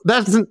 So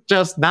that isn't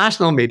just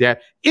national media,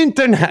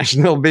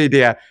 international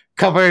media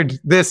covered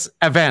this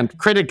event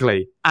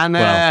critically.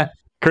 And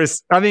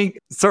Chris, I mean,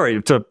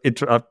 sorry to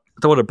interrupt.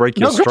 I don't want to break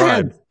your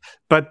stride,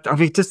 but I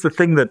mean, just the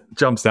thing that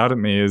jumps out at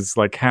me is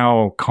like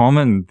how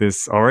common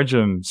this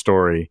origin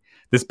story,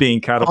 this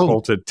being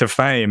catapulted to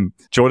fame.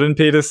 Jordan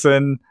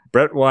Peterson,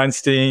 Brett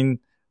Weinstein,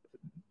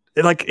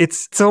 like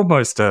it's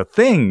almost a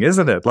thing,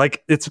 isn't it?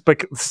 Like it's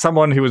like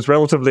someone who was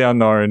relatively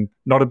unknown,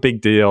 not a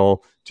big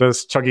deal,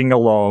 just chugging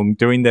along,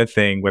 doing their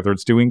thing, whether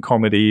it's doing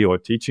comedy or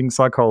teaching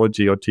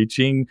psychology or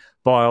teaching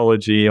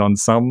biology on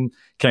some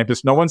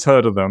campus. No one's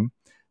heard of them.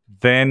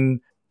 Then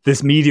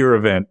this media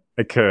event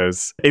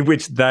occurs in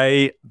which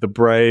they, the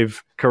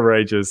brave,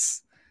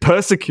 courageous,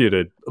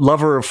 persecuted,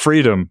 lover of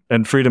freedom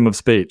and freedom of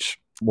speech.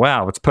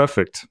 Wow, it's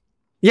perfect.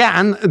 Yeah,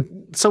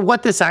 and so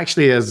what this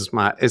actually is,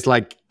 Matt, is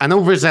like an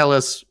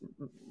overzealous,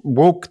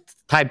 woke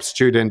type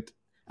student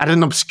at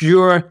an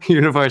obscure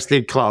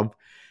university club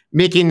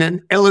making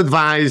an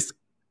ill-advised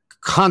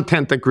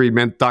content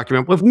agreement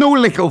document with no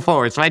legal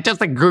force, right?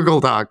 Just a Google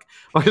Doc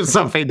or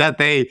something that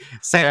they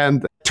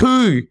send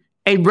to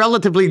a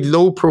relatively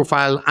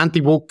low-profile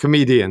anti-woke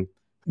comedian.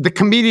 The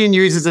comedian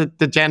uses it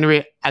to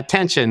generate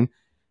attention.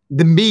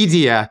 The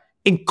media,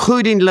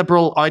 including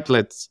liberal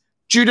outlets,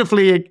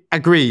 dutifully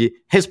agree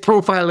his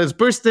profile is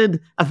boosted.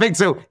 I think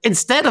so.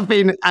 Instead of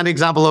being an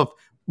example of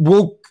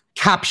woke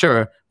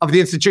capture of the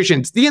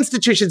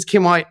institutions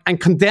came out and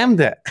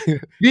condemned it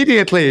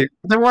immediately.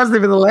 There wasn't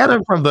even a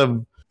letter from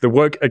them. The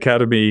Woke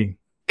Academy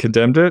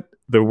condemned it.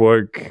 The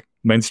woke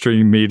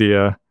mainstream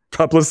media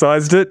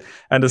publicized it,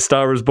 and a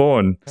star is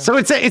born. So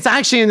it's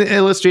actually an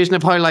illustration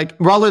of how, like,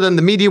 rather than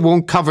the media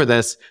won't cover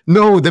this,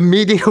 no, the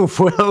media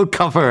will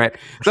cover it.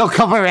 They'll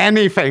cover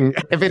anything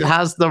if it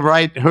has the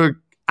right hook.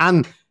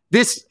 And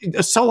this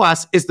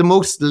SOAS is the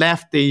most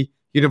lefty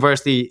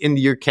university in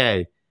the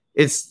UK.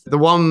 It's the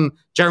one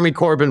Jeremy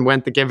Corbyn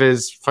went to give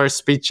his first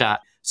speech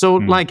at. So,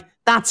 like,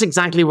 that's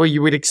exactly where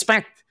you would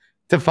expect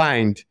to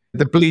find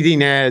the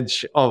bleeding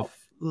edge of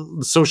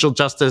social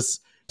justice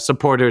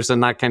supporters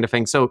and that kind of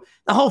thing. So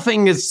the whole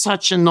thing is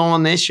such a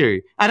non-issue.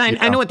 And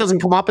I know it doesn't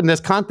come up in this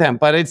content,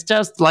 but it's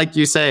just, like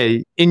you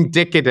say,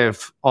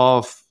 indicative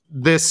of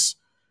this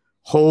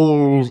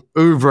whole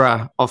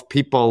oeuvre of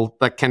people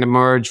that can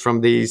emerge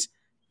from these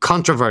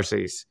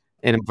controversies,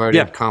 in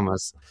inverted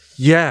commas.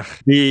 Yeah,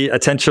 the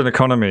attention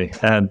economy,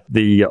 and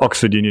the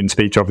Oxford Union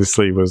speech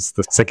obviously was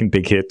the second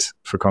big hit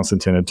for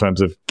Konstantin in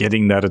terms of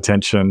getting that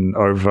attention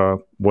over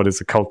what is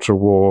a culture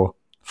war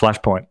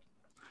flashpoint.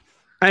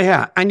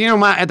 Yeah. And,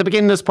 Matt, at the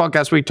beginning of this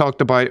podcast, we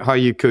talked about how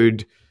you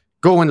could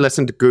go and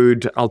listen to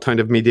good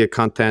alternative media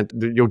content.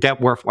 You'll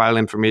get worthwhile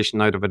information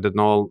out of it and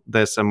all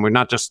this. And we're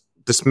not just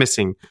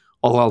dismissing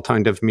all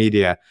alternative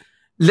media.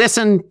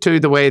 Listen to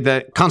the way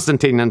that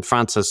Konstantin and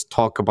Francis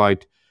talk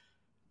about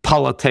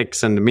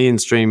politics and the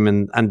mainstream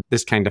and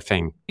this kind of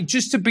thing.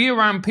 Just to be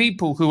around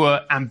people who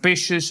are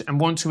ambitious and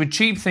want to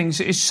achieve things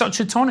is such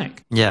a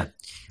tonic. Yeah.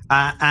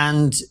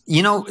 And,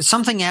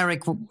 something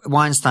Eric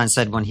Weinstein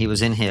said when he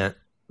was in here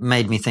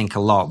made me think a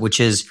lot, which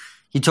is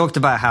he talked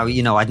about how,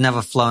 I'd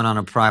never flown on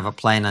a private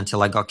plane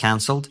until I got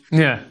cancelled.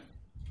 Yeah.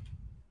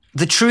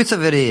 The truth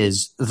of it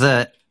is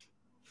that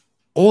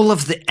all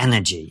of the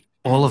energy,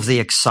 all of the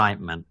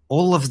excitement,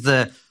 all of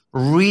the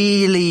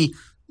really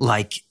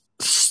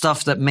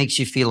stuff that makes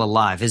you feel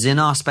alive is in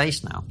our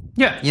space now.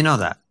 Yeah. You know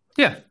that.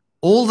 Yeah.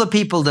 All the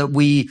people that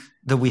we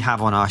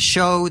have on our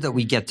show, that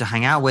we get to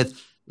hang out with,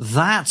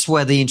 that's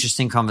where the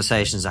interesting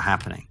conversations are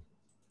happening.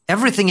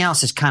 Everything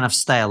else is kind of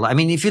stale. I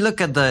mean, if you look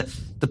at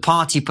the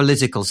party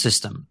political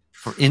system,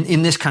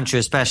 in this country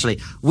especially,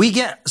 we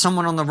get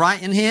someone on the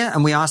right in here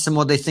and we ask them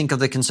what they think of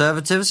the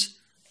Conservatives.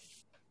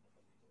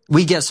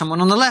 We get someone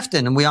on the left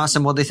in and we ask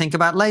them what they think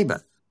about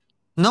Labour.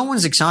 No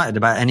one's excited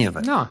about any of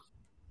it. No.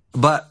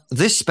 But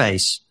this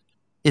space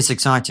it's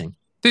exciting.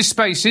 This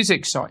space is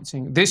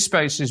exciting. This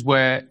space is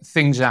where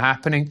things are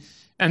happening.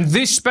 And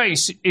this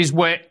space is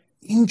where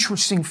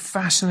interesting,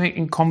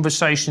 fascinating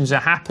conversations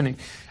are happening.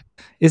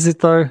 Is it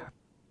though?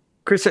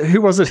 Chris, who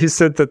was it who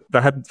said that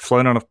they hadn't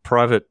flown on a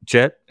private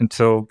jet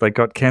until they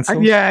got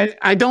cancelled?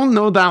 I don't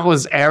know that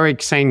was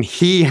Eric saying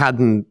he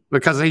hadn't,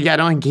 because I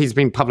don't think he's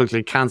been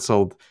publicly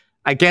cancelled.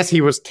 I guess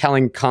he was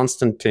telling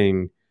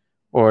Constantine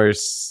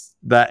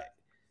that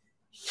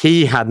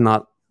he had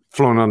not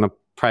flown on a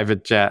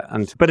private jet.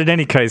 But in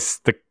any case,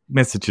 the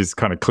message is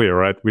kind of clear,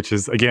 right? Which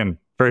is, again,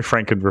 very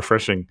frank and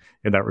refreshing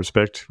in that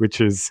respect,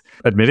 which is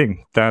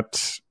admitting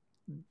that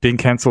being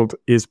cancelled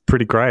is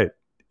pretty great.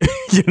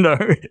 It's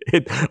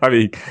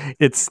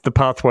the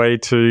pathway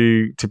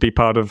to be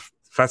part of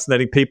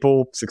fascinating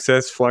people,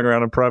 success, flying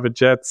around in private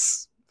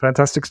jets,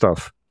 fantastic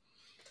stuff.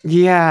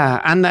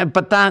 Yeah,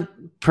 but that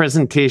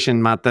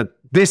presentation, Matt, that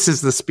this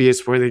is the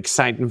space where the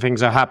exciting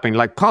things are happening.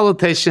 Like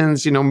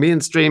politicians,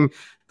 mainstream,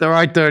 they're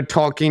out there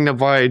talking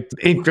about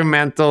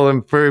incremental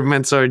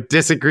improvements or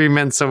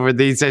disagreements over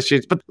these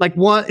issues. But like,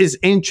 what is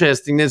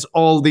interesting is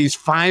all these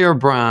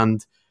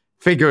firebrand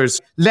figures,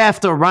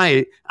 left or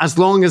right, as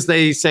long as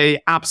they say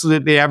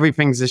absolutely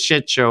everything's a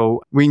shit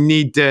show, we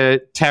need to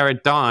tear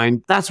it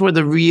down. That's where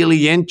the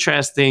really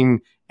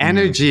interesting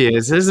energy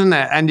is, isn't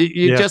it? And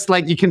you just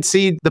like, you can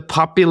see the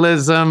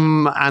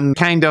populism and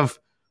kind of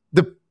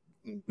the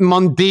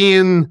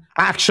mundane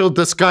actual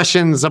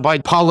discussions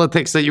about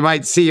politics that you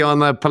might see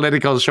on a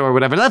political show or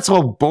whatever. That's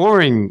all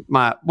boring,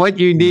 Matt. What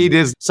you need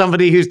is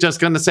somebody who's just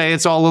going to say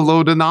it's all a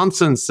load of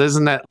nonsense,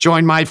 isn't it?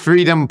 Join my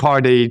freedom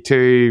party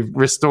to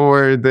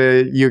restore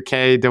the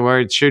UK to where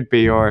it should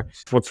be, or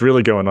what's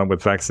really going on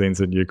with vaccines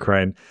in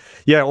Ukraine.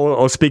 Yeah,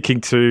 or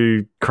speaking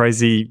to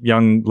crazy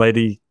young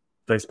lady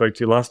they spoke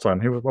to you last time.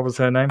 What was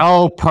her name?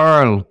 Oh,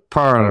 Pearl.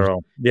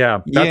 Yeah,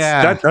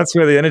 that's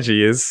where the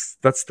energy is.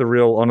 That's the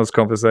real honest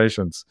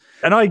conversations.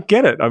 And I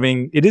get it. I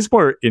mean, it is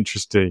more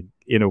interesting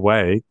in a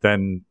way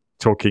than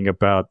talking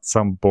about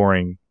some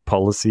boring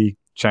policy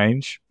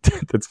change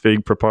that's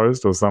being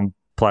proposed or some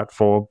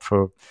platform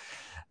for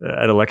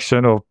an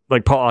election, or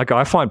like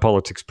I find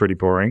politics pretty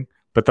boring.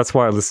 But that's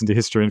why I listen to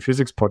history and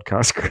physics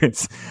podcasts,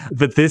 Chris.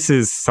 But this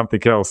is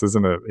something else,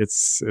 isn't it?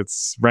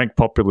 It's rank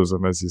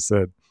populism, as you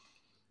said.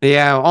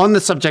 Yeah, on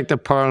the subject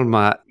of Pearl,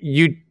 Matt,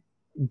 you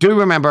do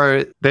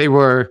remember they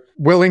were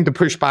willing to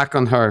push back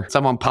on her,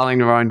 someone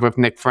palling around with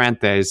Nick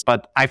Fuentes.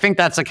 But I think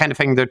that's the kind of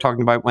thing they're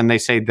talking about when they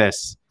say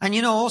this. And,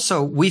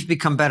 also, we've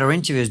become better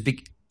interviewers.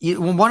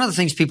 One of the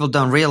things people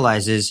don't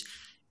realize is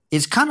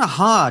it's kind of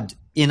hard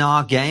in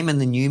our game, in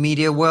the new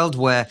media world,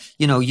 where,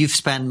 you've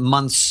spent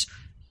months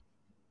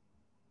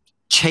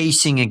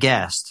chasing a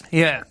guest.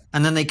 Yeah.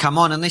 And then they come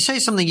on and they say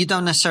something you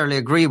don't necessarily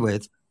agree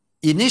with.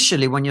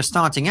 Initially, when you're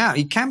starting out,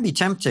 it can be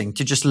tempting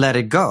to just let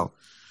it go.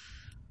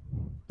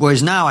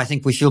 Whereas now, I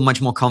think we feel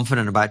much more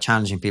confident about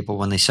challenging people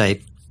when they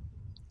say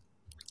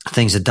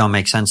things that don't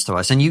make sense to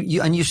us. And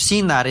you've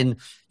seen that in,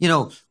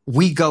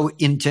 we go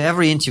into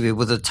every interview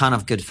with a ton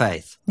of good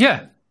faith.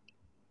 Yeah.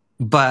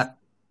 But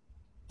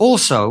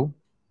also,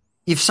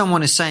 if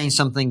someone is saying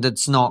something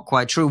that's not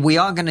quite true, we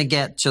are going to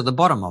get to the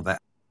bottom of it.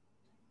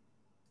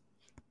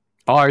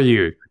 Are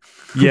you?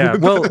 Yeah,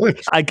 well,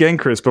 again,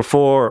 Chris,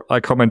 before I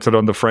commented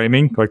on the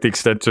framing, like the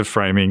extensive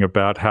framing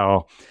about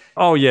how,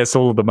 oh, yes,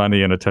 all of the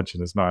money and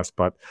attention is nice,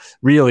 but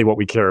really what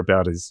we care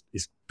about is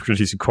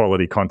producing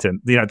quality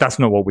content. That's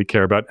not what we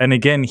care about. And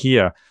again,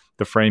 here,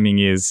 the framing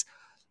is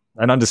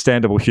an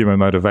understandable human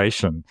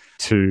motivation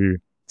to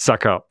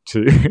suck up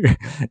to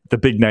the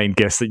big name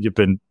guests that you've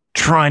been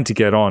trying to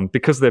get on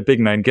because they're big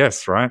name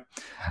guests, right?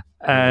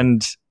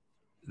 And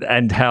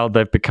how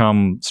they've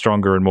become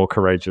stronger and more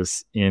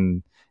courageous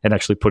in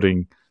actually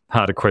putting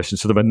harder questions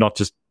to them and not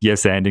just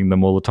yes-anding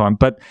them all the time.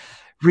 But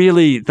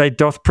really, they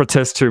doth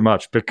protest too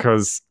much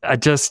because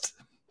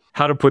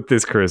how to put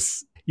this,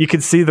 Chris? You can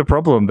see the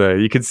problem there.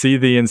 You can see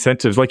the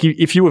incentives. Like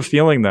if you were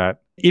feeling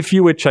that, if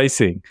you were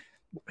chasing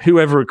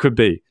whoever it could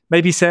be,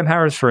 maybe Sam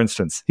Harris, for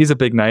instance, he's a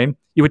big name.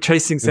 You were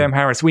chasing Sam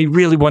Harris. We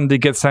really wanted to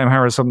get Sam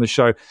Harris on the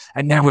show.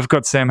 And now we've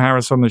got Sam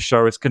Harris on the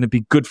show. It's going to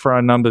be good for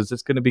our numbers.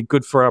 It's going to be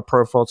good for our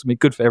profiles. It's going to be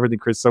good for everything,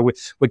 Chris. So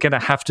we're going to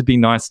have to be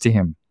nice to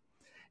him.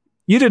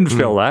 You didn't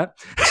feel that,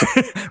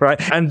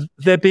 right? And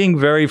they're being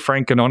very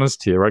frank and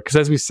honest here, right? Because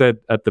as we said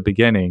at the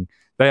beginning,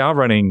 they are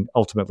running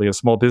ultimately a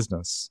small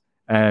business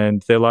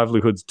and their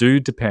livelihoods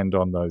do depend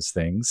on those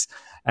things.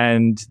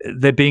 And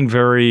they're being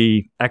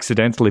very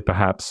accidentally,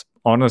 perhaps,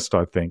 honest,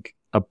 I think,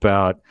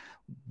 about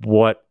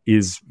what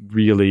is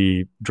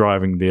really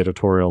driving the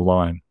editorial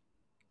line.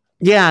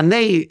 Yeah, and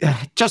they,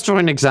 just for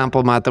an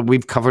example, Matt, that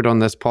we've covered on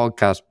this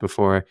podcast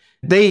before,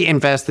 they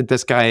invested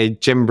this guy,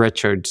 Jim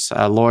Richards,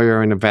 a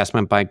lawyer and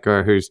investment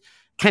banker who's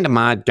kind of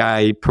mad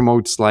guy,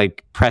 promotes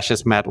like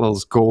precious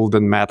metals, gold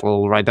and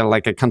metal, right?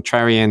 Like a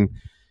contrarian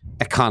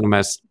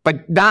economist.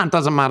 But that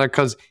doesn't matter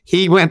because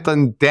he went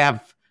in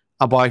depth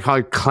about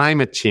how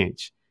climate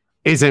change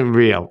isn't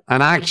real.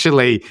 And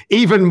actually,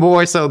 even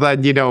more so that,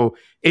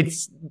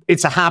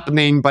 it's a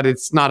happening, but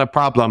it's not a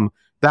problem,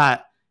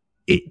 that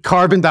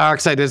carbon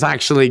dioxide is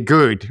actually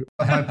good.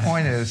 My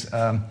point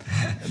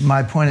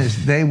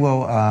is, they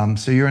will.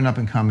 So you're an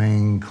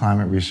up-and-coming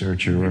climate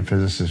researcher or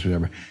physicist,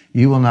 whatever.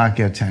 You will not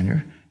get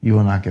tenure. You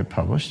will not get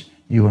published.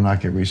 You will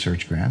not get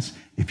research grants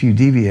if you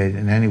deviate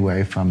in any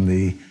way from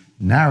the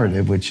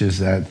narrative, which is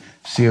that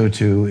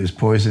CO2 is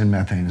poison,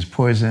 methane is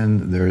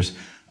poison. There's,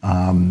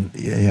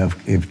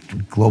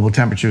 if global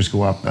temperatures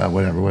go up,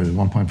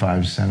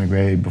 1.5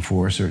 centigrade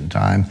before a certain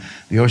time,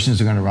 the oceans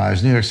are going to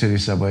rise. New York City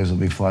subways will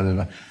be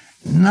flooded.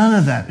 None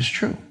of that is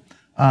true.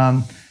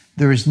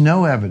 There is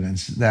no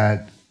evidence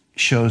that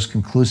shows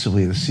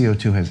conclusively that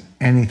CO2 has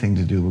anything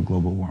to do with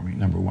global warming,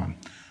 number one.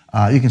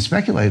 You can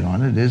speculate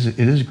on it. It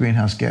is a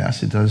greenhouse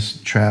gas. It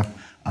does trap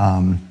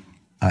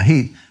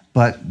heat.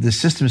 But the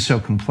system is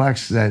so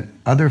complex that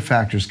other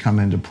factors come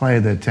into play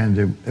that tend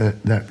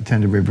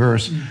to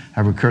reverse,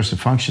 have recursive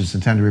functions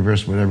and tend to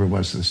reverse whatever it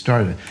was that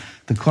started.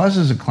 The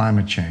causes of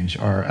climate change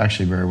are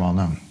actually very well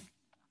known.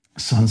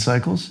 Sun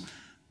cycles,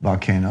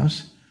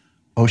 volcanoes,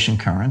 ocean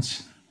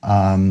currents,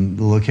 the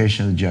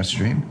location of the jet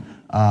stream.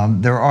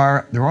 There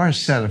are a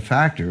set of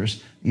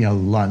factors,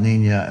 La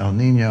Nina, El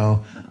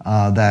Nino,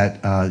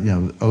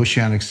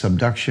 oceanic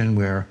subduction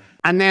where...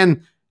 And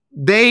then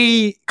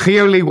they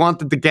clearly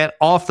wanted to get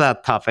off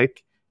that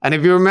topic. And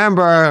if you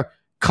remember,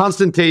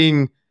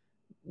 Constantine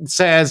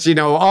says,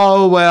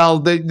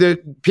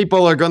 the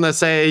people are going to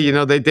say,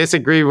 they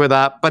disagree with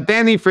that. But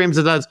then he frames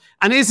it as,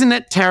 and isn't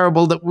it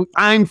terrible that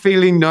I'm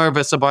feeling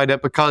nervous about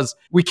it because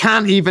we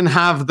can't even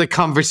have the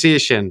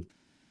conversation?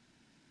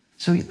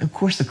 So, of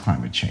course, the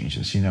climate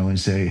changes, and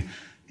say,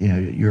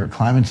 you're a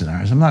climate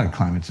denier. I'm not a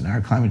climate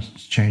denier. Climate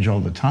change all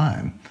the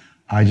time.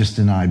 I just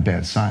deny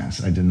bad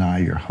science. I deny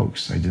your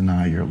hoax. I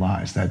deny your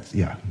lies.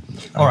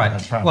 All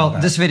right. Well,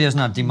 this video is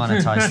not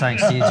demonetized,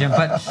 thanks to you, Jim.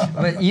 But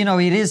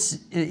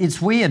it's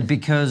weird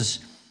because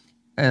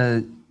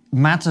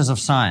matters of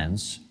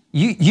science,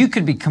 you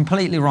could be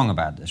completely wrong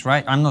about this,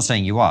 right? I'm not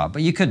saying you are,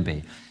 but you could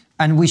be.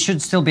 And we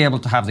should still be able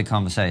to have the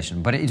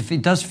conversation. But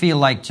it does feel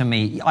like, to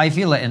me, I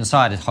feel it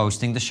inside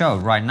hosting the show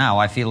right now.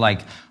 I feel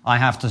like I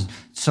have to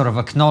sort of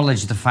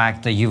acknowledge the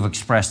fact that you've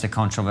expressed a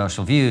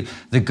controversial view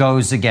that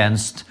goes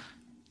against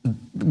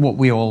what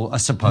we all are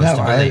supposed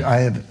to believe.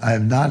 I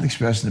have not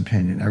expressed an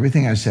opinion.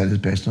 Everything I said is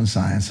based on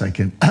science. I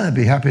can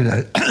be happy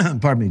to,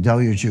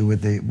 deluge you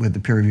with the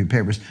peer-reviewed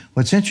papers.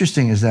 What's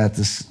interesting is that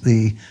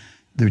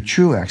the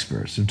true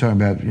experts, I'm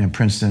talking about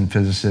Princeton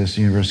physicists,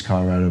 University of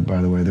Colorado,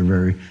 by the way, they're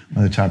one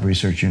of the top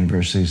research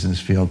universities in this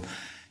field.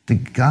 The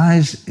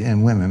guys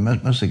and women,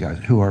 mostly guys,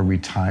 who are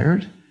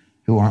retired,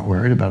 who aren't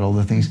worried about all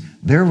the things,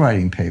 they're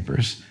writing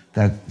papers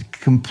that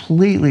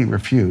completely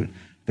refute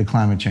the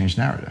climate change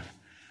narrative.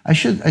 I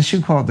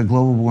should call it the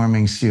global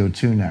warming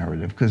CO2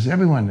 narrative, because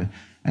anyone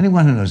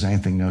who knows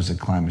anything knows that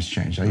climate's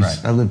changed.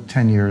 I lived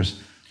 10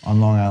 years on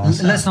Long Island.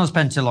 Let's not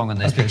spend too long on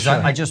this, because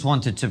I just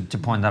wanted to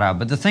point that out.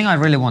 But the thing I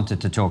really wanted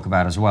to talk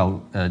about as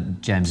well,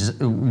 James, is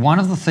one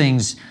of the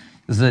things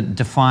that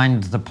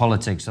defined the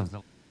politics of the...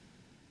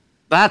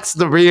 That's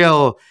the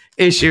real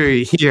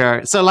issue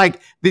here. So, they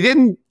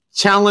didn't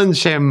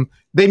challenge him.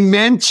 They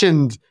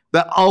mentioned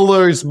that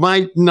others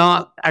might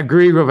not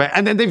agree with it.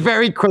 And then they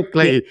very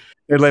quickly...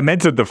 They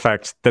lamented the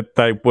fact that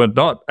they were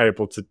not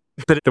able to...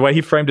 But the way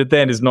he framed it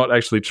then is not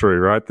actually true,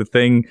 right? The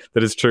thing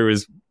that is true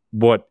is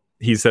what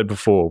he said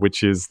before,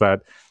 which is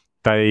that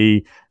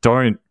they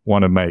don't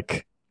want to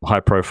make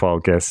high-profile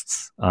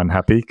guests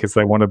unhappy because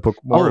they want to book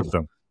more of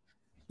them.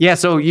 Yeah,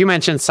 so you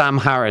mentioned Sam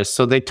Harris,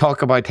 so they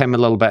talk about him a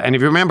little bit. And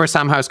if you remember,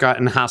 Sam Harris got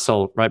in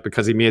hassle, right,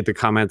 because he made the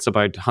comments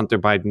about Hunter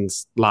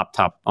Biden's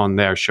laptop on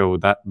their show,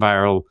 that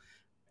viral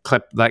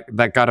clip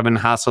that got him in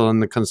hassle in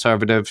the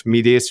conservative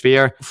media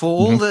sphere. For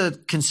all the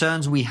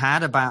concerns we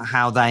had about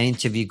how that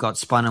interview got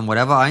spun and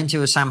whatever, I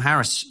interviewed Sam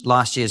Harris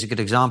last year is a good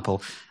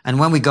example. And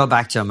when we go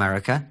back to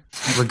America,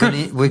 we're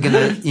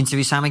gonna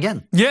interview Sam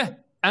again. Yeah,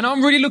 and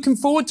I'm really looking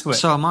forward to it.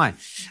 So am I.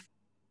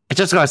 I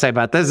just got to say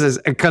about this is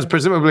because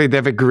presumably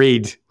they've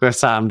agreed with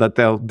Sam that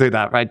they'll do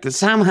that, right?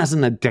 Sam has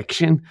an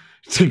addiction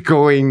to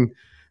going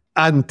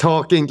and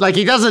talking.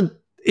 He doesn't.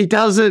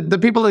 The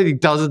people that he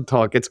doesn't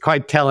talk, it's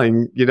quite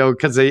telling,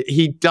 because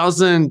he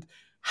doesn't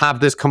have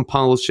this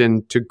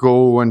compulsion to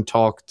go and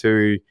talk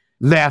to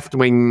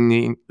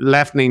left-leaning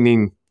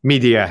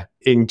media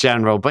in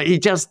general. But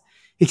he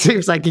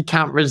seems like he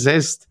can't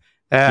resist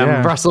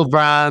Russell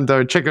Brand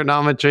or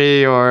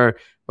Triggernometry or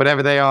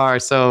whatever they are.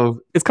 So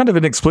it's kind of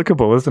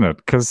inexplicable, isn't it?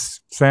 Because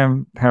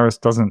Sam Harris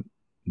doesn't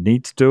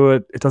need to do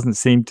it. It doesn't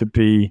seem to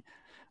be...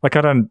 I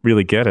don't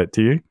really get it.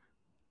 Do you?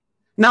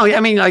 No, I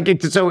mean,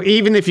 so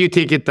even if you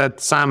take it that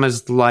Sam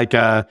is like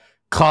a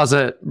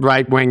closet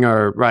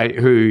right-winger, right,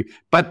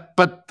 but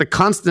the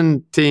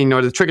Constantine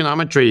or the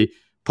Triggernometry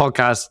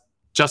podcast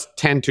just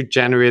tend to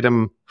generate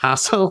him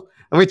hassle,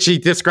 which he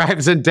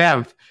describes in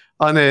depth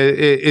on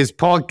his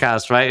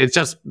podcast, right? It's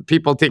just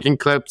people taking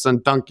clips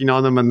and dunking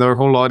on him and their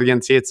whole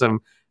audience hates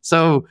him.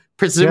 So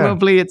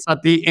presumably it's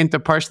that the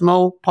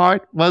interpersonal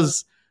part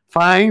was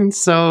fine.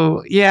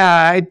 So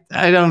yeah,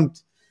 I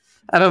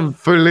don't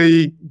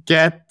fully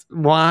get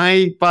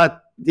why,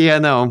 but yeah,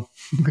 no.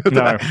 No,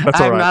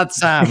 that's all right. I'm not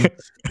Sam.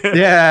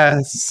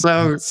 Yeah,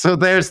 so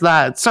there's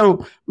that.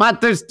 So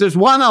Matt, there's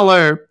one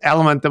other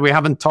element that we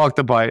haven't talked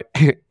about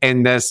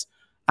in this,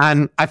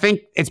 and I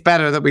think it's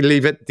better that we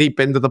leave it deep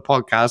into the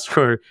podcast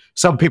where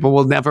some people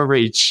will never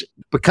reach,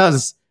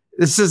 because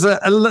this is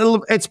a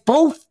little. It's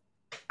both,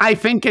 I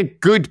think, a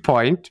good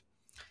point,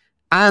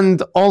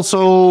 and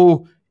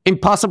also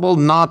impossible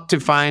not to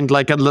find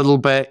like a little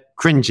bit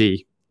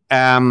cringy,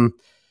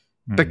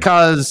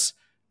 because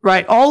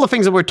right, all the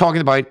things that we're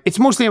talking about, it's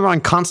mostly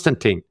around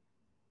Constantine.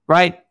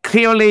 Right?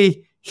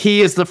 Clearly,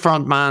 he is the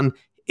front man.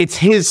 It's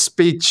his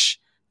speech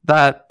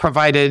that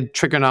provided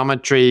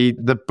Triggernometry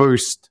the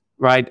boost,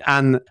 right?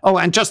 And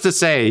just to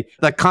say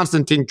that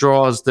Constantine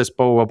draws this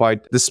bow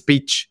about the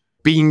speech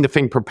being the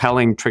thing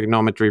propelling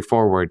Triggernometry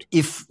forward.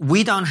 If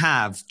we don't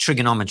have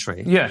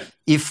Triggernometry,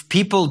 if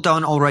people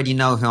don't already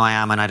know who I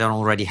am and I don't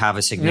already have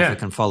a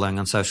significant following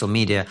on social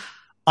media,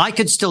 I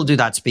could still do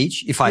that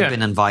speech if I'd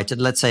been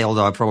invited, let's say,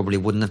 although I probably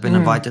wouldn't have been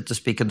invited to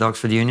speak at the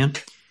Oxford Union.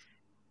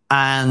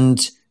 And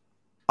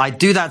I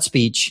do that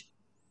speech,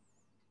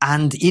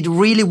 and it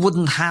really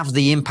wouldn't have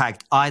the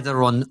impact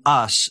either on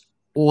us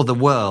or the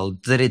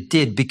world that it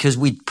did, because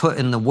we'd put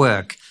in the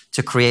work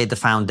to create the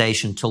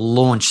foundation to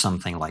launch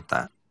something like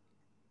that.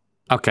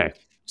 Okay.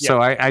 Yeah.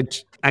 So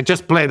I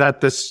just play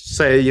that to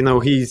say, you know,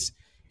 he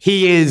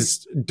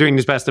is doing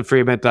his best to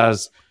frame it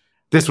as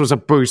this was a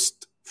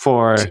boost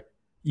for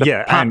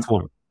the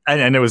platform.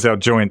 And it was our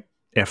joint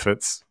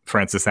efforts,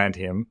 Francis and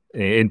him,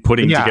 in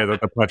putting together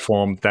the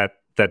platform that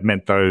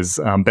meant those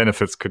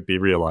benefits could be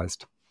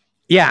realized.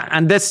 Yeah,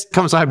 and this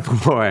comes out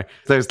before.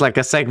 There's like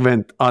a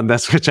segment on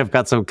this, which I've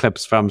got some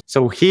clips from.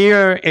 So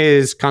here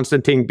is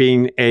Constantine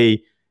being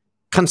a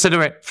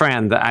considerate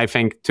friend, I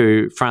think,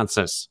 to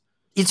Francis.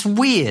 It's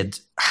weird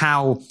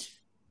how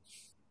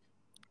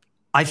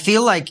I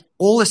feel like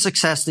all the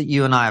success that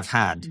you and I have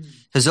had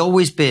has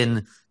always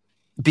been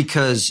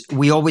because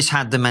we always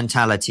had the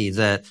mentality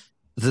that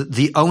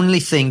the only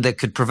thing that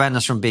could prevent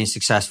us from being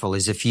successful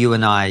is if you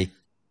and I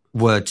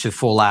were to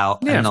fall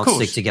out and not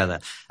stick together.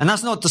 And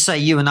that's not to say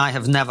you and I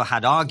have never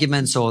had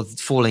arguments or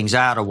fallings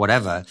out or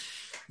whatever.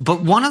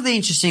 But one of the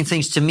interesting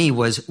things to me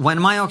was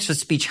when my Oxford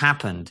speech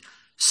happened,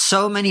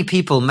 so many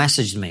people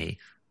messaged me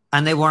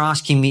and they were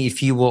asking me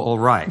if you were all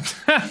right.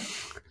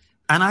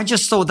 And I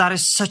just thought that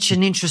is such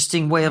an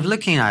interesting way of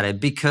looking at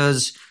it,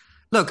 because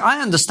look,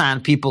 I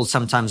understand people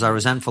sometimes are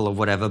resentful or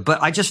whatever,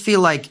 but I just feel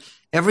like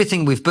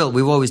everything we've built,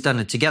 we've always done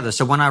it together.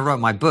 So when I wrote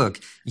my book,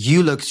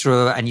 you looked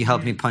through it and you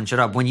helped me punch it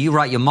up. When you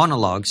write your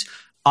monologues,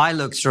 I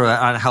look through it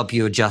and help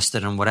you adjust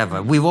it and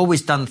whatever. We've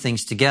always done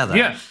things together.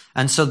 Yeah.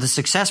 And so the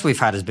success we've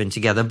had has been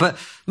together. But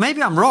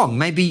maybe I'm wrong.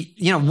 Maybe,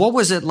 you know, what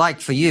was it like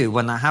for you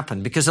when that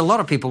happened? Because a lot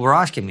of people were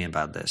asking me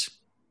about this.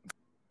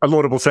 A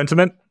laudable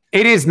sentiment.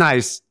 It is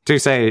nice to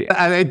say.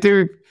 And I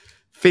do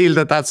feel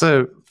that that's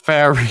a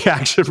fair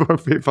reaction for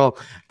people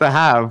to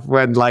have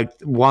when like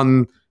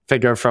one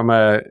figure from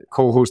a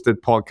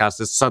co-hosted podcast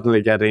is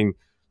suddenly getting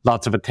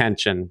lots of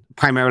attention,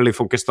 primarily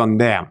focused on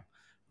them,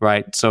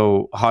 right?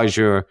 So how's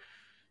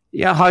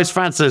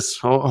Francis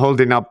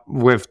holding up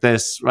with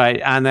this,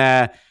 right? And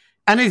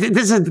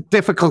this is a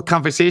difficult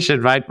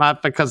conversation, right,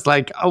 Matt? Because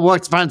like,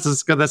 what's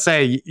Francis gonna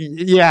say?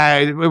 Yeah,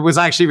 it was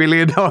actually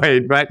really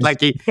annoying, right? Like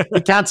he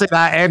can't say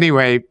that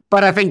anyway.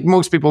 But I think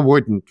most people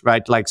wouldn't,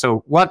 right? Like,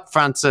 so what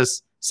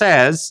Francis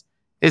says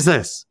is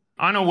this: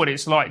 I know what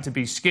it's like to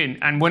be skint,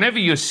 and whenever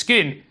you're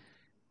skint,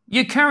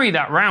 you carry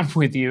that around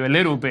with you a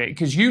little bit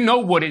because you know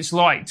what it's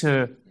like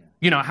to,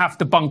 you know, have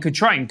to bunk a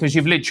train because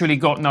you've literally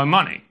got no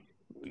money.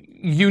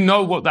 You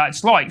know what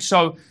that's like.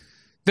 So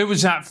there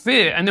was that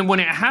fear. And then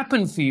when it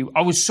happened for you,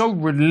 I was so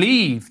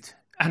relieved.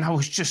 And I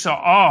was just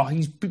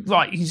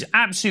like, he's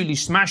absolutely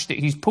smashed it.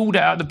 He's pulled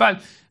it out of the bag.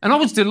 And I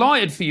was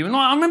delighted for you. And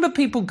I remember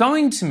people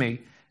going to me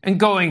and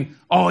going,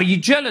 oh, are you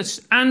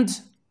jealous? And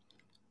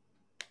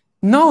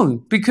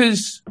no,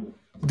 because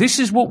this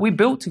is what we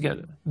built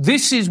together.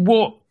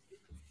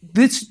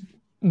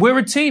 We're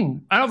a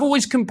team. And I've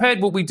always compared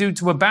what we do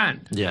to a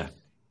band. Yeah.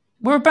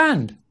 We're a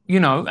band, you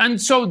know.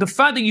 And so the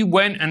fact that you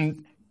went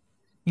and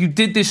you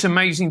did this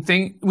amazing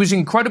thing was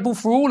incredible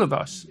for all of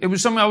us. It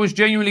was something I was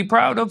genuinely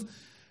proud of.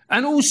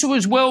 And also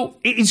as well,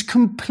 it is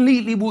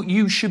completely what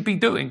you should be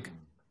doing.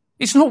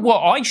 It's not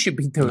what I should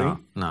be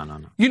doing. No.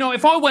 You know,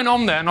 if I went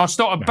on there and I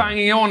started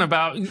banging on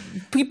about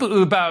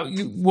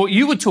what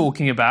you were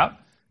talking about,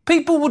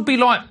 people would be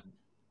like,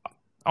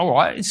 all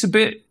right, it's a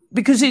bit...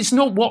 Because it's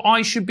not what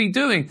I should be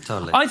doing.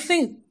 Totally. I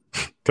think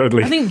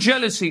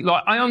jealousy,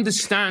 like I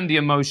understand the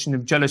emotion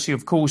of jealousy,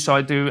 of course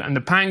I do, and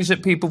the pangs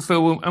that people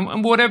feel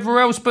and whatever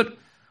else. But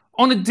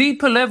on a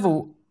deeper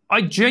level,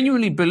 I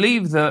genuinely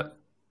believe that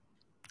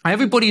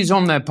everybody is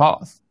on their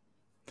path.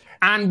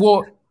 And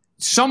what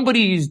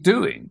somebody is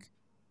doing,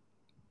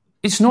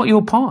 it's not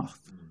your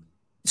path.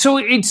 So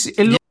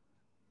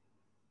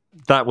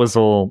that was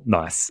all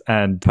nice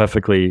and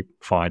perfectly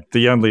fine.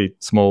 The only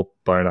small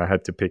bone I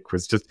had to pick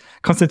was just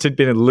Constantine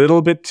being a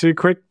little bit too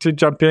quick to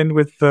jump in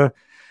with the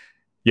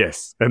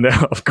Yes, and then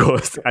of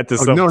course at the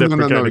no.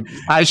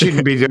 I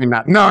shouldn't be doing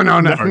that. No.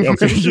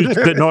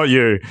 Not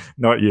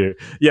you.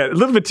 Yeah, a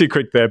little bit too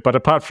quick there, but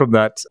apart from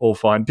that, all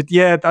fine. But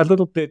yeah, a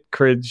little bit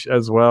cringe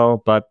as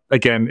well. But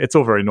again, it's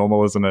all very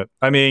normal, isn't it?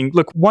 I mean,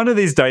 look, one of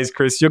these days,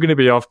 Chris, you're going to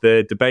be off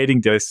there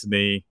debating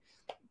Destiny.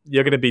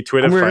 You're going to be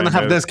Twitter. We're going to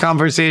have this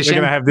conversation.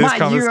 We're going to have this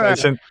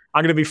conversation.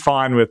 I'm going to be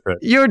fine with it.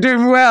 You're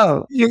doing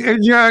well.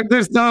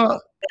 There's no.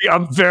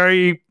 I'm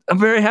very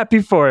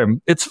happy for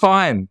him. It's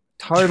fine.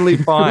 Totally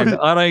fine.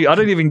 I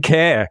don't even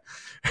care.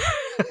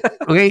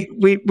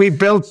 we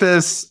built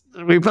this.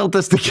 We built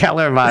this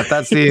together, Matt.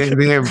 That's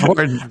the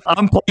important.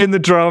 I'm playing the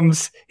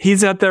drums.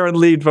 He's out there on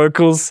lead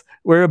vocals.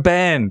 We're a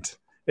band.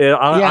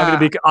 I'm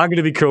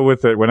gonna be cool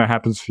with it when it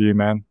happens for you,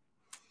 man.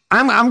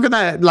 I'm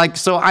gonna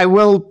so I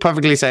will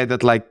perfectly say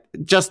that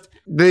just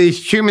the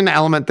human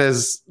element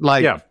is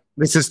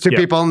this is two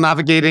people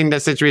navigating the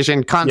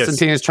situation.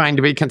 Constantine is trying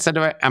to be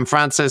considerate, and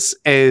Francis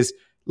is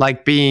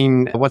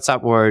being, what's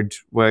that word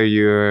where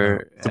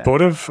you're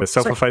supportive,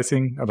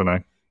 self-effacing? I don't know.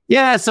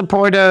 Yeah,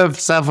 supportive,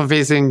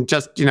 self-effacing.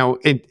 Just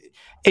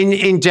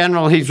in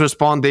general, he's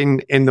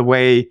responding in the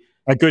way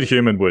a good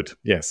human would.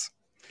 Yes.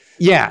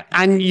 Yeah,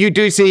 and you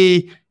do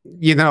see,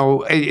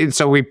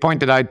 so we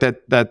pointed out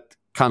that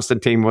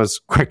Constantine was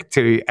quick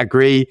to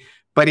agree,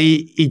 but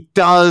he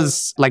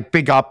does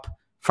big up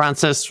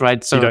Francis,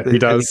 right? So he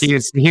does.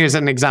 Here's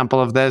an example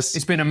of this.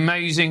 It's been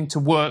amazing to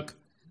work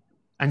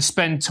and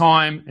spend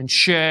time and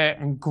share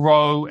and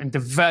grow and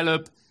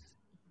develop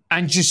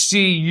and just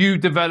see you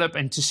develop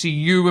and to see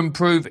you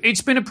improve.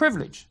 It's been a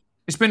privilege.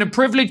 It's been a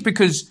privilege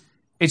because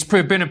it's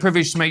been a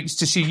privilege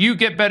to see you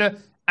get better,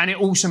 and it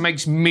also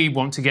makes me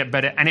want to get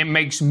better, and it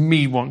makes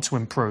me want to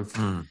improve.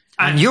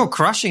 And you're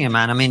crushing it,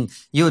 man. I mean,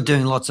 you're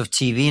doing lots of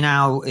TV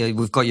now.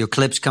 We've got your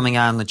clips coming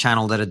out on the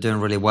channel that are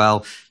doing really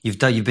well. You've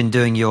been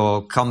doing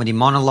your comedy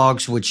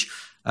monologues, which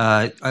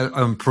are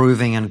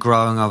improving and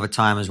growing over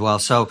time as well.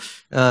 So,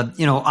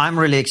 I'm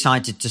really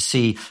excited to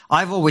see.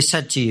 I've always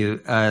said to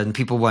you, and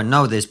people won't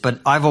know this,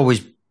 but I've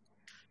always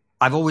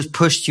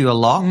pushed you a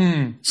lot.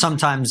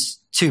 Sometimes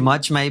too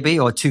much, maybe,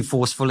 or too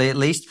forcefully at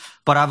least.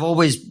 But I've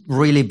always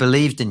really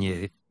believed in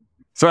you.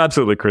 So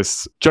absolutely,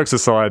 Chris. Jokes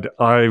aside,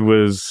 I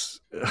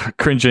was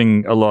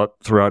cringing a lot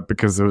throughout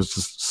because there was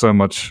just so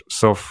much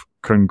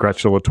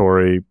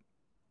self-congratulatory,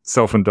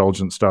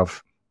 self-indulgent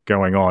stuff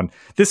going on.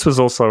 This was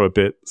also a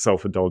bit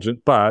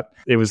self-indulgent, but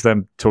it was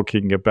them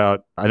talking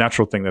about a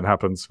natural thing that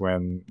happens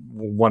when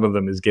one of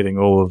them is getting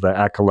all of the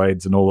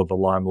accolades and all of the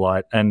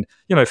limelight. And,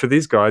 for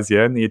these guys,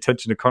 in the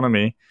attention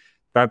economy,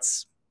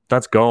 that's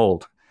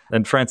gold.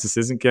 And Francis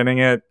isn't getting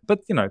it,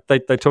 but,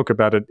 they talk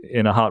about it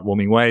in a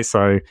heartwarming way.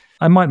 So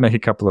I might make a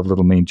couple of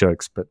little mean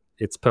jokes, but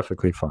it's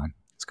perfectly fine.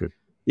 It's good.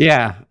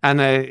 Yeah. And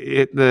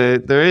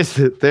there is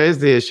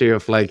the issue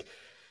of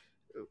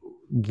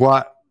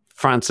what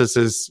Francis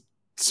is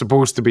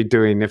supposed to be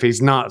doing if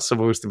he's not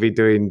supposed to be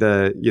doing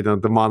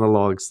the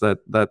monologues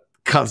that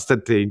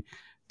Constantine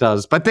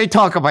does. But they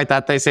talk about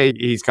that. They say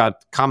he's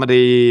got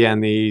comedy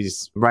and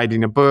he's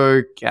writing a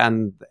book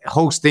and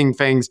hosting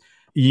things.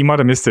 You might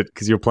have missed it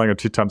because you're playing at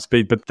 2x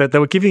speed, but they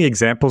were giving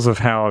examples of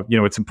how,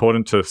 it's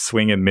important to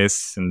swing and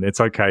miss and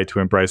it's okay to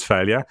embrace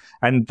failure.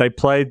 And they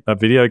played a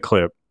video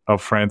clip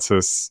of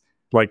Francis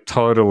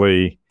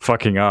totally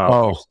fucking up.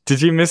 Oh,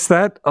 did you miss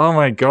that? Oh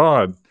my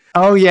God.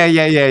 Oh,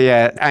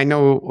 yeah. I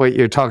know what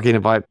you're talking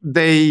about.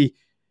 They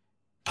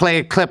play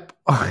a clip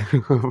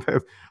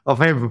of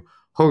him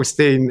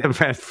hosting an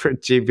event for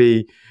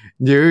GB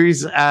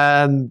News.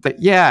 But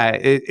yeah,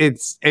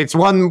 it's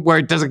one where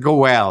it doesn't go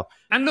well.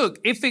 And look,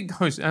 if it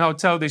goes, and I'll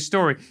tell this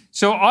story.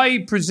 So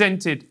I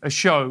presented a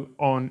show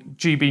on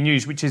GB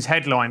News, which is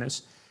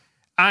Headliners.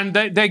 And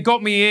they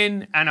got me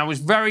in, and I was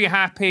very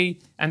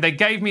happy. And they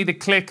gave me the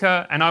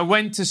clicker, and I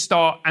went to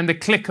start, and the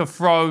clicker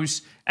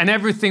froze, and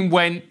everything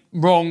went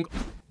wrong.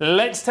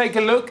 Let's take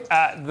a look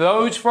at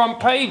those front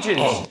pages.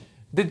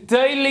 The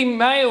Daily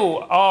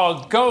Mail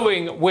are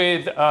going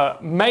with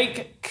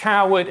Make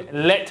Coward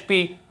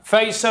Letby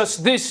Face Us.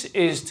 This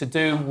is to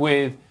do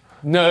with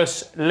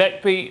Nurse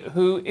Letby,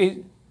 who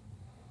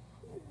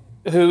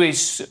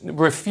is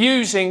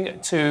refusing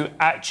to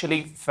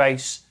actually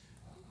face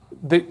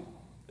the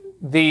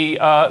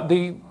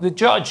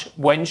judge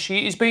when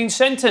she is being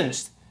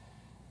sentenced.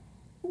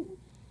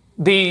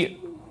 The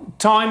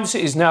Times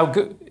is now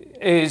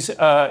is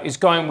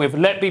going with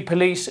Letby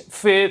police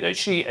fear that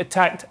she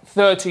attacked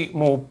 30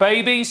 more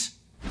babies.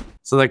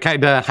 So they're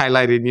kind of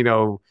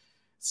highlighting,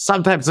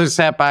 sometimes there's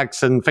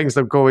setbacks and things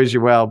don't go as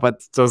you will,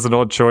 but it was an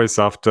odd choice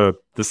after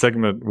the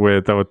segment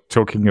where they were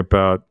talking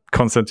about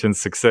Constantine's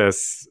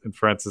success and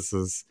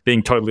Francis's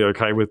being totally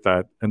okay with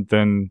that. And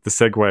then the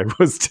segue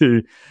was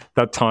to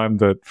that time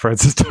that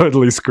Francis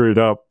totally screwed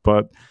up.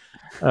 But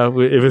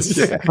it was,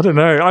 I don't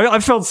know. I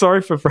felt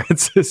sorry for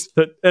Francis,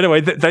 but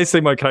anyway, they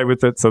seem okay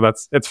with it. So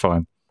it's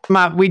fine.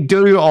 Matt, we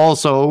do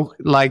also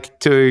like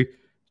to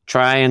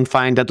try and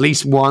find at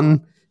least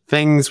one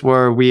things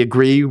where we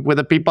agree with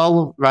the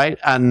people, right?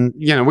 And,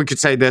 we could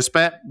say this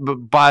bit,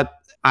 but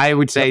I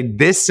would say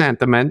this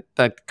sentiment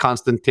that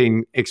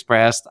Constantine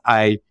expressed,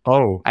 I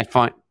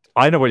find...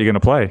 I know what you're going to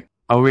play.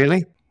 Oh,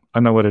 really? I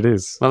know what it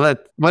is. Well,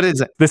 what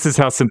is it? This is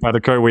how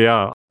simpatico we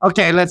are.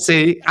 Okay, let's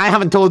see. I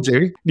haven't told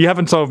you. You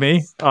haven't told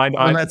me. I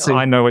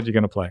know what you're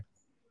going to play.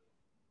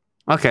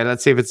 Okay,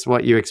 let's see if it's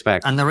what you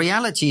expect. And the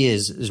reality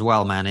is, as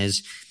well, man,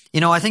 is,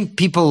 I think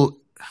people,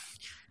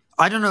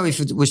 I don't know if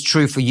it was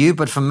true for you,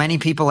 but for many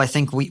people, I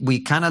think we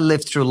kind of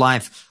live through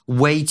life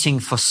waiting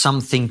for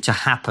something to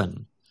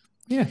happen.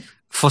 Yeah.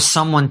 For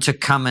someone to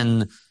come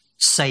and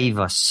save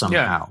us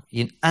somehow.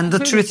 Yeah. And the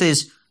truth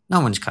is, no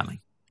one's coming.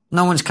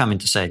 No one's coming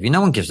to save you.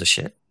 No one gives a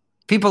shit.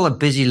 People are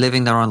busy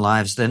living their own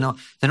lives. They're not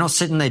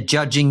sitting there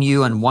judging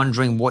you and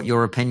wondering what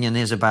your opinion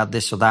is about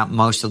this or that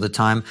most of the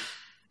time.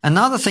 And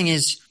the other thing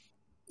is,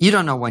 you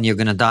don't know when you're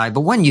going to die,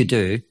 but when you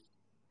do,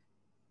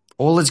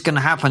 all that's going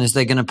to happen is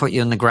they're going to put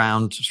you in the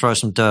ground, throw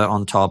some dirt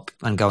on top,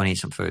 and go and eat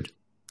some food.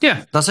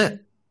 Yeah. That's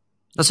it.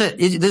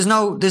 There's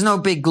no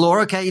big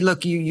glory. Okay,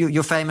 look,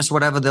 you're famous,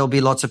 whatever. There'll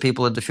be lots of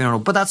people at the funeral,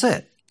 but that's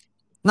it.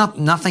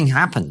 Nothing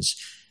happens.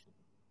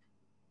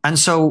 And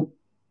so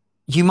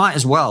you might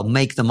as well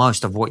make the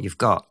most of what you've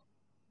got.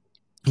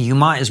 You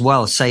might as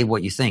well say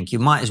what you think. You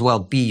might as well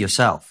be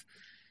yourself.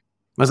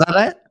 Was that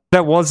it?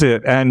 That was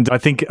it. And I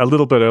think a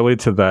little bit earlier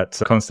to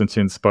that,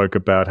 Constantine spoke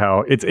about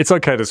how it's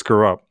okay to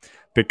screw up,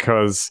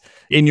 because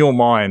in your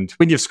mind,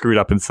 when you've screwed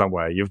up in some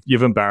way,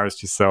 you've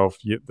embarrassed yourself,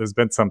 there's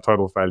been some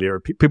total failure,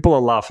 people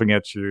are laughing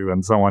at you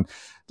and so on.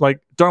 Like,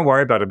 don't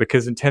worry about it,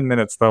 because in 10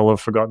 minutes, they'll have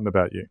forgotten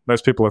about you.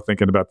 Most people are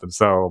thinking about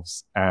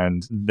themselves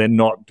and they're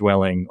not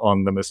dwelling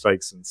on the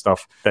mistakes and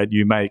stuff that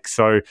you make.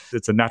 So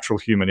it's a natural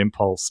human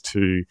impulse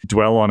to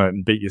dwell on it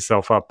and beat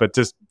yourself up, but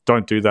just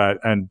don't do that,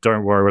 and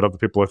don't worry what other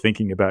people are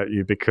thinking about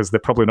you, because they're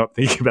probably not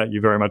thinking about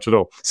you very much at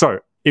all. So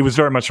it was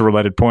very much a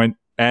related point,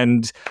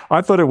 and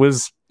I thought it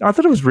was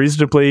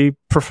reasonably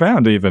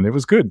profound even. It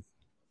was good.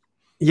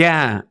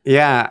 Yeah,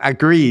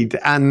 agreed.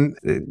 And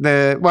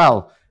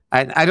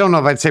I don't know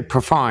if I'd say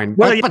profound.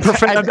 Well,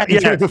 profound.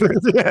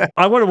 Yeah.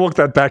 I want to walk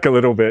that back a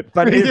little bit,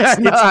 but that's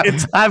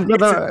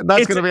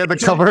going to be at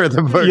the cover of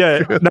the book.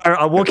 Yeah, no,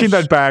 I'm walking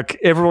that back.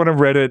 Everyone on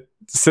Reddit,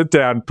 sit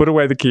down, put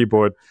away the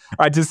keyboard.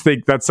 I just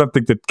think that's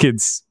something that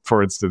kids,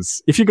 for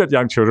instance, if you've got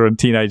young children,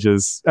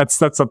 teenagers, that's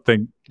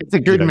something. It's a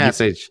good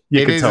message.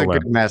 It is a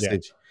good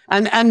message. Yeah.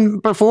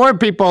 And before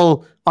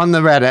people on the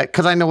Reddit,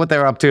 because I know what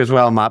they're up to as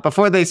well, Matt,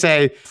 before they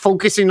say,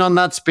 focusing on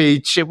that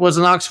speech, it was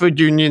an Oxford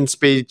Union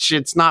speech,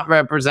 it's not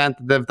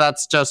representative,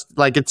 that's just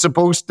like, it's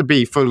supposed to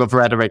be full of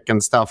rhetoric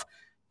and stuff.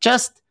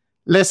 Just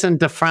listen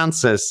to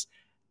Francis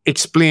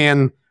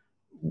explain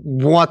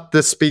what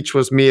the speech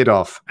was made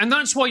of. And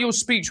that's why your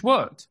speech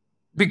worked,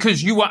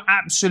 because you were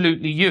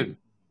absolutely you.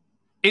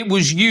 It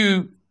was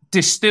you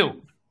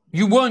distilled.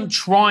 You weren't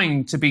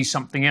trying to be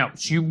something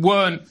else. You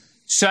weren't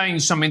saying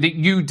something that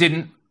you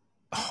didn't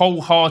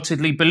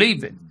wholeheartedly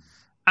believe in.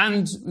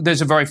 And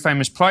there's a very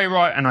famous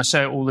playwright, and I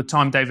say it all the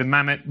time, David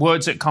Mamet,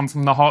 words that come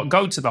from the heart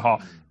go to the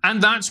heart.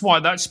 And that's why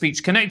that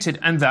speech connected,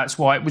 and that's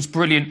why it was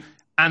brilliant,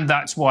 and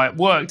that's why it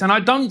worked. And I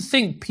don't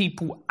think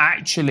people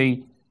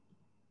actually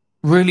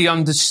really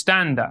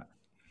understand that.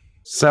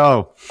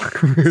 So,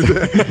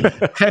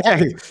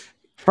 hey,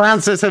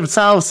 Francis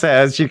himself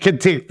says you can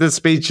take the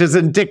speech as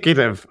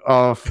indicative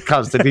of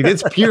Constantine.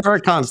 It's pure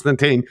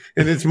Constantine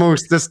in its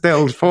most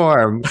distilled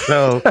form.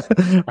 So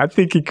I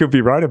think he could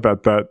be right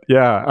about that.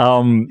 Yeah.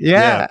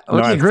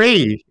 I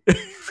agree.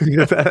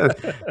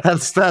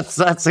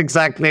 That's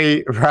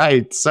exactly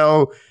right.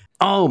 So,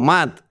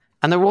 Matt,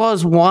 and there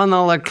was one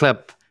other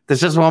clip.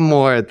 There's just one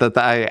more that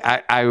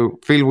I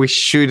feel we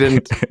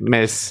shouldn't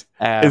miss.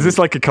 Is this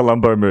like a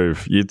Columbo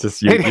move? You're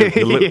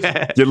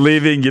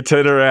leaving, you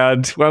turn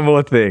around, one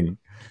more thing.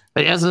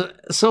 Yes,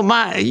 so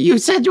Matt, you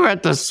said you were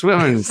at the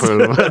swimming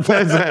pool.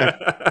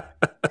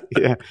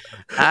 Yeah,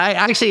 I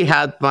actually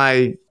had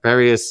my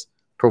various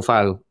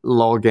profile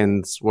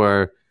logins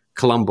were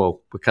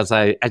Columbo, because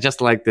I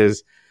just like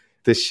this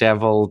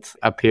disheveled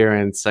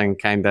appearance and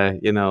kind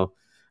of,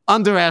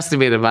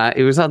 underestimated, Matt.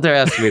 He was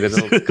underestimated,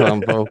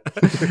 Columbo.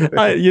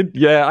 I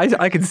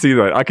can see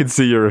that. I can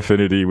see your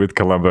affinity with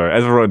Columbo.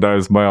 As everyone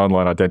knows, my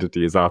online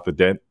identity is Arthur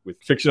Dent, with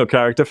fictional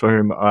character for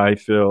whom I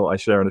feel I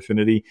share an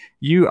affinity.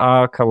 You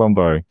are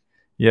Columbo.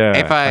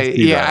 Yeah.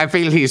 I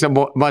feel he's a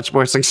much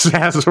more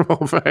successful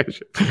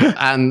version.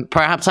 And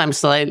perhaps I'm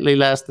slightly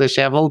less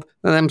disheveled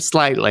than him,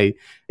 slightly.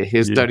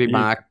 His dirty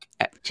mark.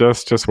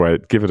 Just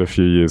wait. Give it a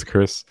few years,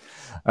 Chris.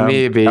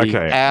 Maybe.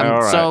 Okay. All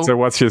right. So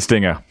what's your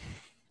stinger?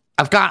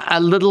 I've got a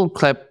little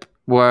clip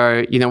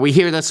where, we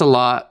hear this a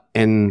lot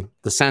in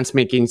the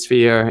sense-making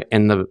sphere,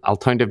 in the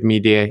alternative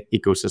media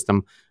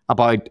ecosystem,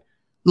 about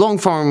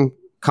long-form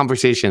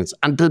conversations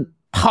and the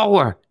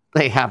power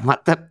they have,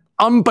 the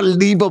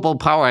unbelievable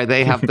power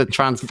they have to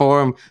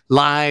transform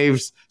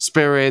lives,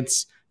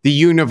 spirits, the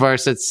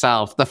universe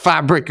itself, the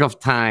fabric of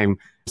time.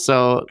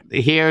 So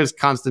here's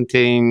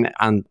Constantine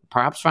and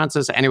perhaps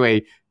Francis,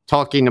 anyway,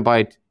 talking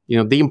about,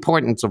 the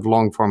importance of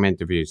long-form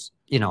interviews.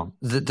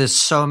 there's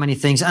so many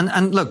things.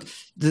 And look,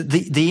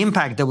 the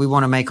impact that we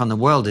want to make on the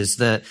world is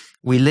that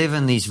we live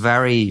in these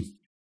very,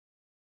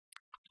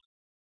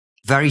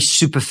 very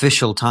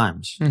superficial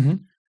times. Mm-hmm.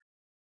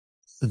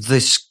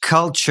 This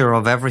culture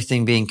of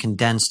everything being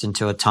condensed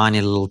into a tiny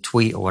little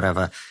tweet or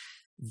whatever,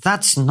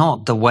 that's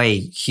not the way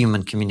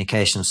human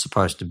communication is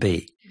supposed to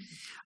be.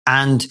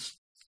 And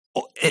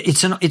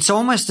it's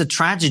almost a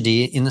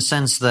tragedy in the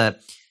sense that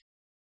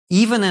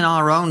even in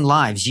our own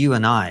lives, you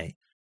and I,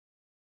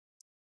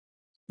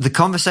 the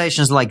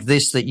conversations like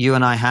this that you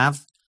and I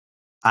have,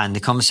 and the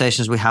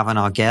conversations we have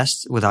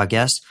with our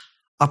guests,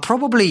 are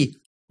probably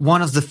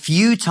one of the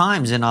few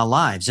times in our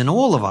lives, in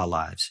all of our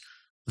lives,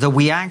 that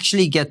we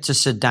actually get to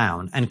sit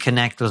down and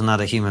connect with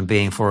another human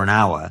being for an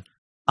hour,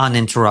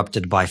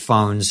 uninterrupted by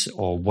phones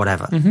or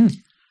whatever. Mm-hmm.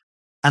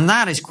 And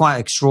that is quite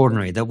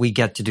extraordinary that we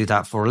get to do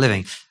that for a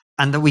living,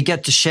 and that we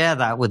get to share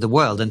that with the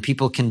world, and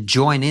people can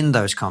join in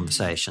those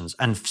conversations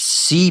and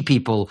see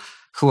people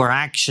who are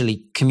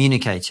actually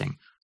communicating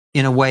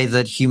in a way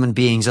that human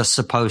beings are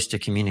supposed to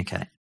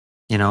communicate,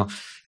 in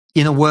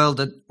a world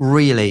that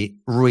really,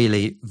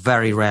 really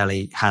very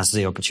rarely has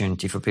the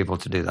opportunity for people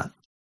to do that.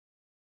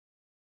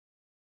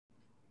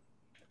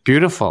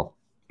 Beautiful.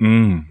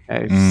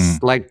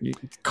 It's like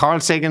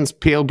Carl Sagan's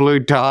Pale Blue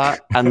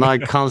Dot and now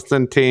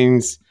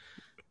Konstantin's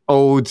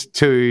ode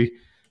to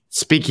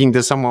speaking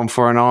to someone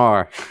for an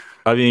hour.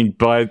 I mean,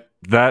 by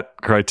that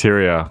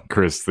criteria,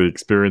 Chris, the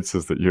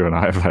experiences that you and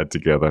I have had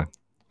together.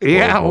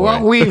 Yeah,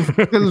 what we've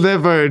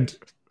delivered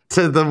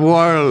to the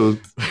world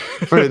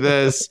for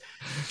this.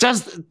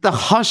 Just the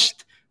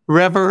hushed,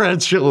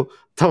 reverential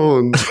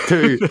tone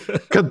to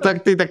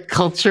conducting a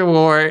culture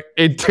war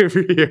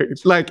interview.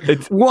 Like,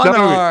 1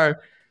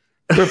 hour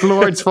with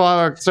Lawrence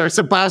Fox or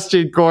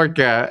Sebastian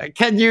Gorka.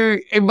 Can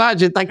you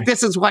imagine? Like,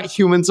 this is what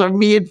humans are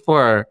made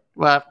for.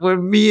 We're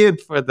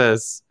made for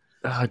this.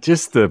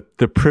 Just the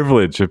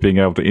privilege of being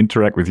able to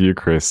interact with you,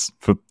 Chris,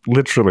 for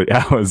literally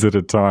hours at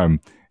a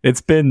time.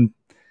 It's been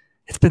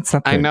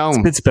something. I know. It's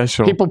been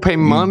special. People pay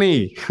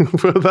money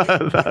for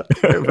that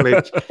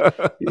privilege.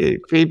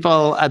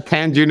 People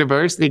attend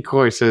university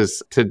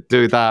courses to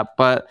do that.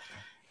 But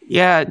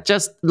yeah,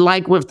 just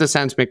like with the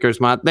sense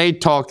makers, Matt, they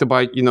talked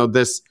about,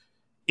 this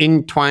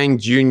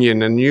entwined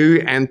union, a new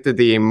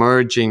entity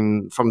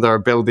emerging from their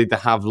ability to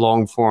have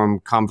long form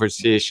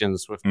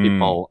conversations with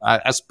people,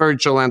 a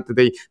spiritual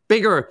entity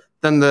bigger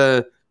than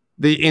the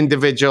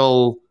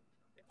individual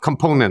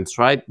components,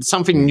 right?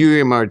 Something new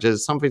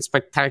emerges, something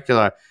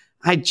spectacular.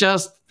 I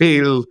just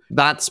feel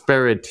that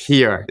spirit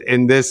here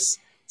in this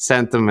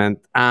sentiment.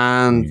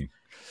 And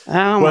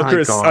well,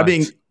 Chris, God. I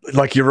mean,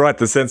 like, you're right.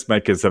 The sense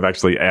makers have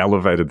actually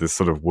elevated this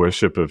sort of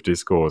worship of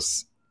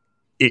discourse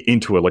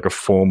into a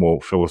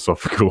formal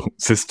philosophical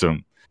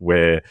system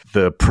where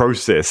the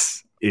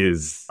process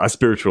is a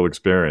spiritual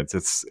experience.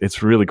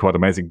 It's really quite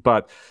amazing.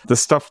 But the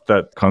stuff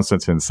that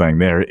Konstantin's saying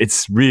there,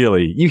 it's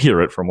really, you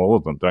hear it from all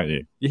of them, don't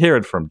you? You hear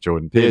it from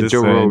Jordan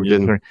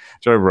Peterson,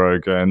 Joe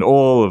Rogan,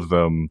 all of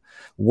them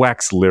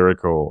wax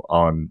lyrical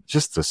on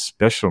just the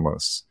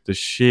specialness, the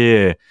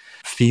sheer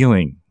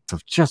feeling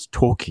of just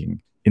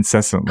talking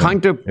incessantly.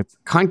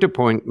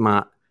 Counterpoint,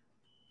 Matt.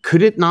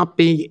 Could it not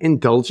be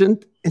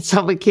indulgent in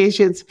some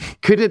occasions?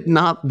 Could it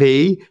not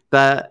be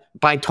that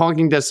by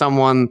talking to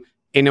someone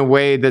in a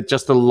way that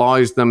just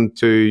allows them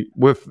to,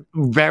 with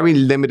very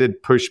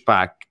limited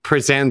pushback,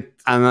 present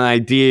an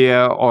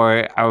idea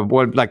or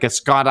like a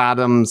Scott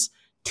Adams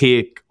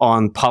take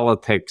on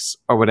politics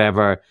or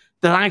whatever,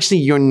 that actually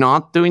you're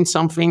not doing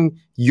something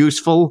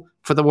useful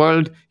for the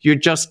world? You're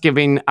just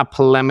giving a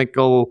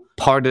polemical,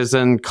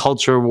 partisan,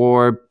 culture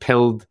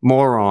war-pilled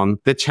moron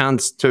the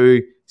chance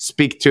to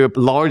speak to a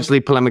largely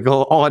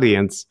polemical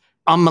audience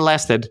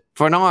unmolested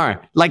for an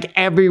hour, like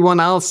everyone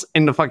else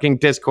in the fucking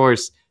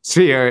discourse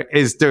sphere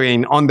is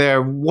doing on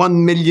their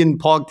 1 million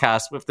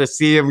podcasts with the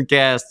same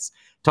guests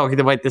talking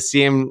about the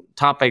same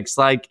topics.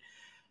 Like,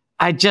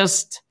 I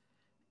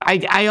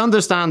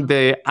understand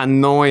the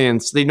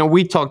annoyance.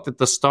 We talked at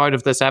the start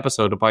of this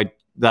episode about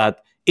that.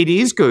 It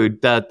is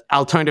good that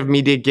alternative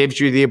media gives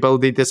you the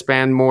ability to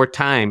spend more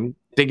time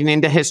digging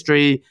into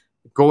history,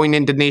 going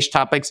into niche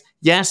topics.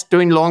 Yes,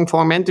 doing long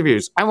form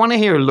interviews. I want to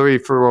hear Louis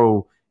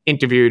Theroux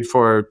interviewed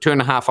for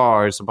 2.5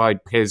 hours about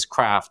his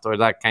craft or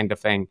that kind of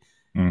thing.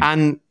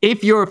 And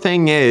if your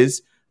thing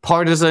is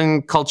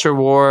partisan culture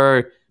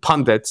war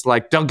pundits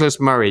like Douglas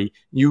Murray,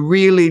 you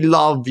really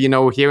love,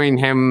 hearing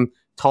him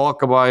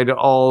talk about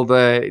all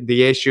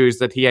the issues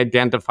that he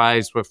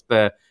identifies with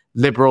the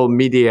liberal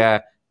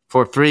media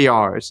for 3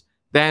 hours,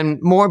 then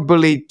more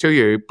bully to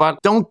you. But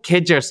don't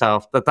kid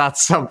yourself that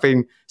that's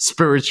something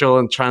spiritual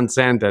and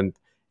transcendent.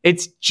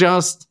 It's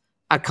just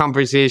a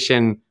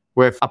conversation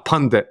with a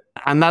pundit.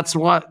 And that's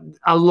what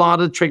a lot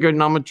of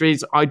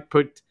Triggernometry's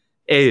output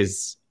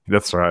is.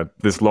 That's right.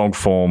 This long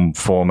form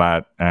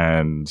format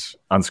and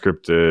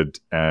unscripted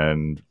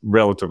and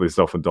relatively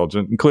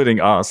self-indulgent, including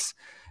us.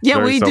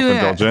 Yeah, we do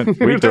it.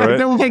 We do it.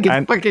 Don't make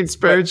it fucking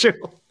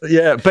spiritual.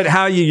 Yeah, but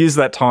how you use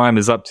that time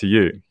is up to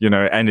you,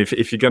 And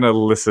if you're going to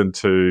listen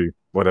to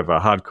whatever,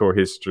 Hardcore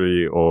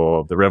History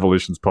or the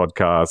Revolutions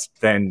podcast,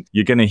 then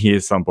you're going to hear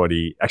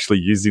somebody actually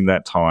using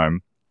that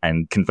time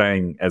and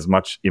conveying as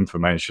much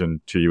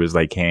information to you as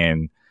they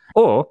can.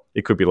 Or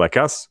it could be like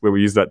us, where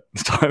we use that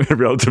time in a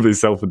relatively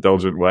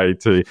self-indulgent way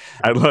to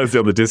analyze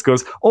the other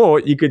discourse. Or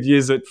you could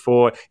use it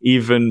for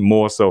even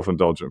more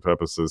self-indulgent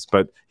purposes.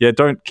 But yeah,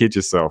 don't kid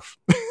yourself.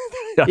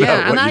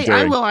 Yeah, and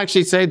I will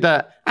actually say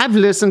that I've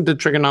listened to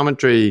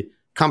Triggernometry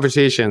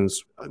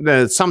conversations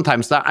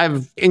sometimes that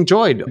I've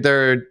enjoyed.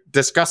 They're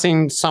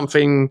discussing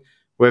something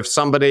with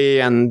somebody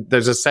and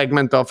there's a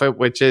segment of it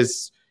which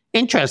is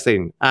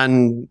interesting.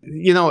 And,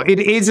 you know, it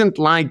isn't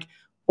like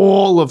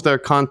all of their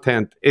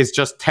content is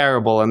just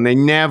terrible and they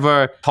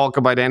never talk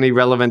about any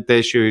relevant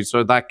issues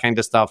or that kind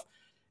of stuff.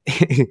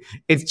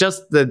 It's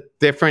just the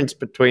difference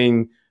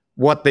between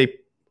what they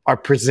are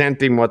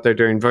presenting, what they're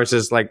doing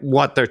versus like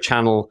what their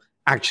channel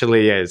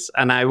actually is.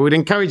 And I would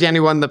encourage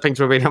anyone that thinks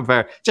we're being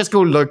unfair, just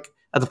go look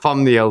at the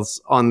thumbnails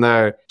on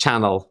their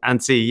channel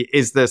and see,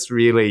 is this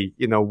really,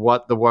 you know,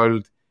 what the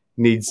world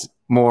needs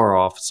more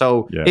of?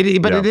 So,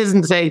 it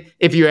isn't say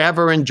if you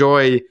ever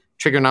enjoy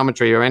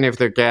Triggernometry or any of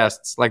their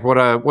guests, like what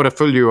a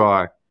fool you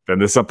are. Then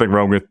there's something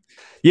wrong with.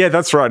 Yeah,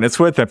 that's right. And it's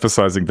worth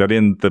emphasizing that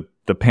in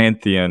the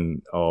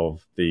pantheon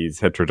of these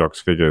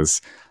heterodox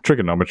figures,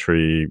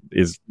 Triggernometry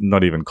is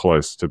not even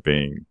close to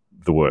being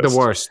the worst. The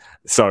worst.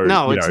 So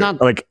no, it's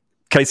not. Like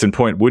case in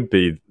point would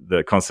be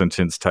the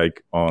Konstantin's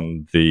take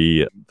on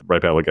the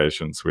rape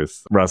allegations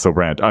with Russell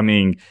Brand. I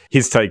mean,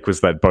 his take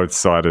was that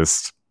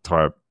both-sidist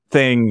type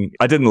thing.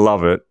 I didn't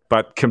love it,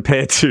 but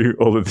compared to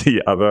all of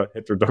the other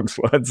heterodox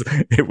ones,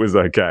 it was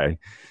okay.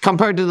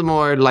 Compared to the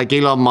more like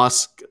Elon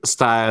Musk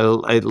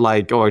style,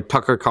 or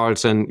Tucker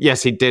Carlson,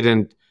 yes, he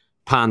didn't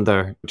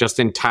pander just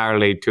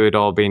entirely to it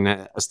all being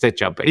a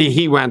stitch up.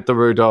 He went the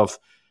route of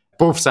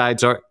both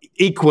sides are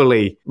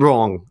equally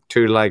wrong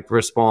to like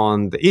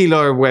respond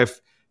either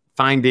with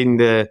finding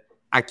the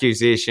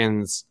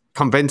accusations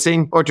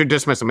convincing or to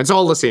dismiss them. It's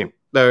all the same.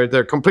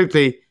 They're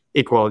completely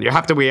equal. You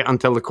have to wait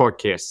until the court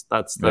case.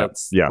 That's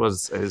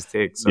was his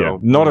take. So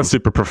not a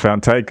super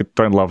profound take.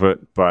 Don't love it,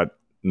 but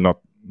not.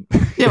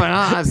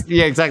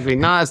 Exactly.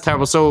 Not as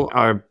terrible. So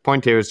our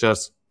point here is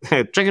just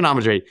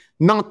Triggernometry,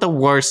 not the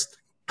worst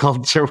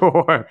culture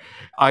war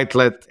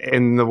outlet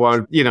in the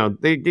world. You know,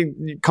 they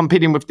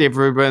competing with Dave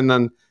Rubin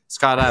and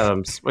Scott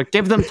Adams. But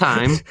give them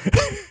time.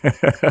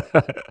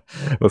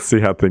 Let's see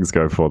how things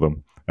go for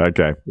them.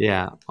 Okay.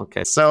 Yeah.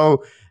 Okay.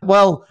 So,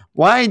 well,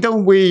 why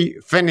don't we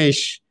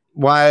finish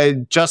by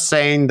just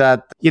saying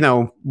that, you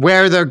know,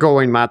 where they're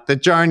going, Matt, the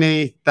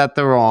journey that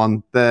they're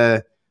on,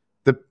 the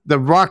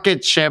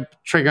rocket ship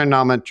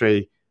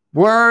Triggernometry,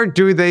 where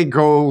do they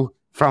go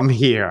from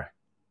here?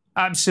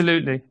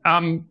 Absolutely.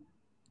 I'm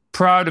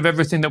proud of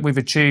everything that we've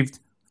achieved.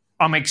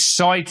 I'm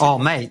excited. Oh,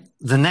 mate,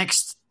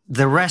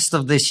 the rest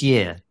of this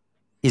year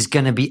is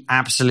going to be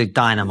absolute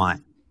dynamite.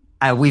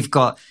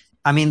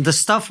 The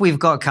stuff we've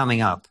got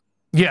coming up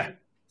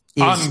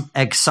is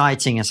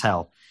exciting as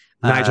hell.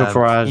 Nigel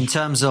Farage. In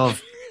terms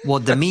of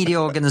what the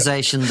media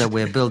organization that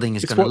we're building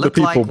is going to look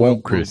like.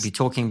 We'll be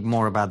talking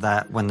more about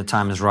that when the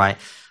time is right.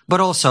 But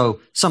also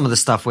some of the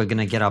stuff we're going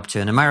to get up to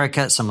in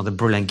America, some of the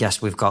brilliant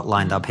guests we've got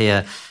lined up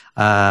here.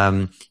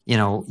 You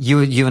know,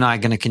 you and I are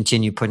going to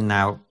continue putting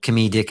out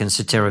comedic and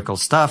satirical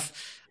stuff.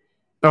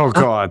 Oh,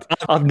 God.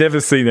 I've never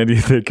seen any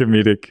of the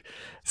comedic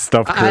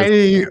stuff.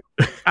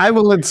 I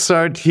will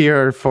insert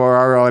here for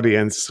our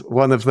audience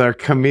one of their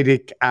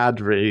comedic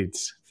ad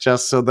reads,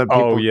 just so that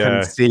people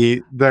can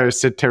see their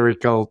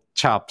satirical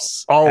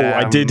chops. Oh,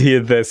 I did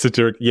hear their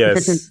satiric.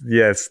 Yes,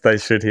 yes, they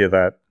should hear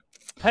that.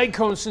 Hey,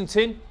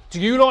 Konstantin,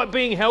 do you like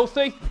being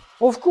healthy?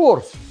 Of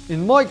course.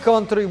 In my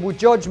country, we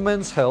judge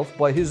men's health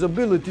by his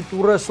ability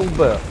to wrestle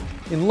bear.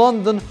 In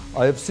London,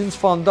 I have since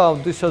found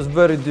out this has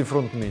very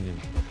different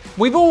meaning.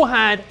 We've all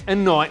had a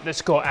night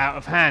that's got out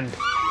of hand.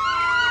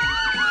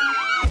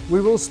 We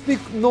will speak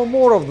no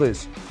more of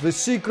this. The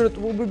secret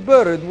will be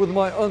buried with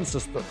my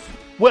ancestors.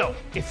 Well,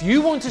 if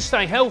you want to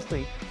stay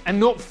healthy and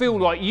not feel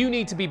like you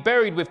need to be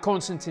buried with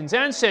Konstantin's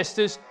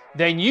ancestors,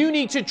 then you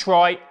need to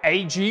try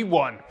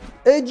AG1.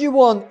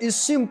 AG1 is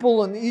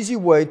simple and easy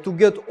way to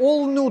get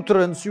all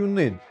nutrients you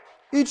need.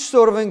 Each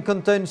serving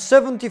contains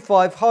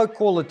 75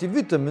 high-quality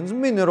vitamins,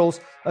 minerals,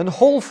 and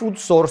whole food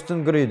sourced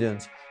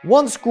ingredients.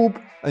 One scoop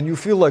and you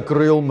feel like a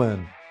real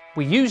man.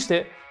 We used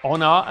it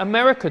on our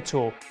America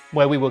tour,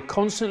 where we were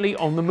constantly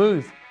on the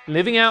move,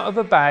 living out of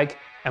a bag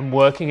and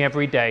working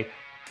every day.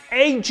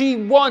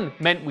 AG1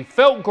 meant we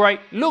felt great,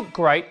 looked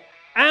great,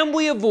 and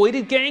we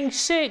avoided getting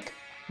sick.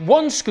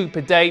 One scoop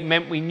a day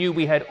meant we knew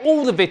we had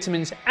all the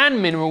vitamins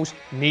and minerals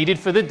needed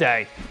for the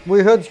day.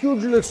 We had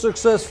hugely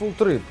successful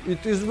trip.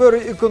 It is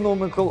very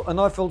economical and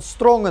I felt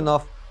strong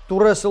enough to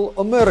wrestle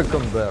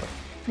American bear,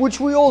 which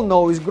we all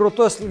know is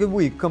grotesquely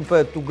weak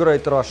compared to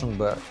great Russian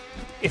bear.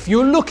 If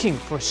you're looking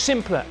for a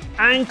simpler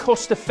and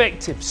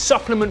cost-effective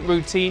supplement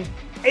routine,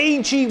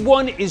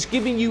 AG1 is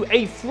giving you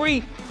a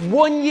free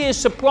 1-year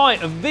supply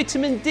of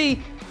vitamin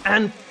D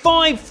and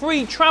 5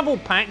 free travel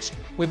packs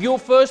with your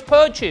first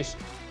purchase.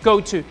 Go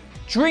to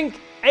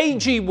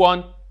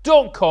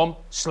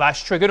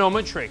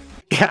ag1.com/trigonometry.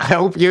 Yeah, I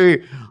hope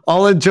you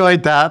all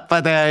enjoyed that.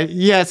 But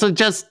so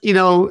just,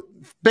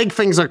 big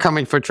things are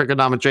coming for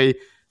Trigonometry.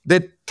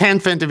 The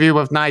 10th interview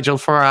with Nigel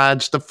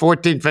Farage, the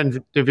 14th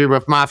interview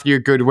with Matthew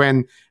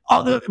Goodwin,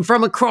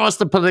 from across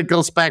the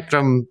political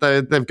spectrum.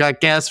 They've got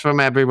guests from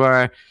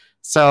everywhere.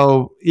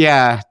 So,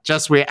 yeah,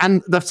 just wait.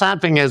 And the sad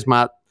thing is,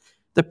 Matt,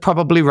 they're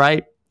probably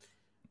right.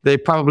 They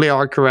probably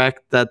are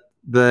correct that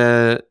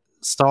the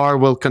star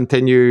will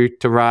continue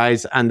to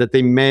rise and that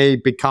they may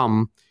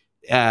become,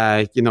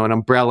 an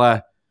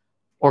umbrella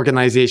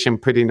organization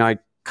putting out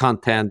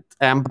content.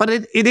 But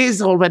it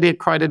is already a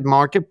crowded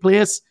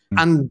marketplace,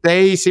 and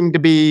they seem to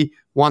be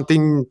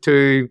wanting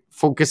to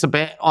focus a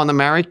bit on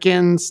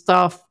American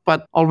stuff.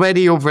 But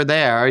already over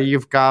there,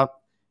 you've got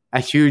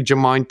a huge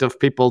amount of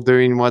people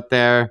doing what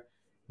they're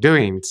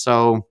doing.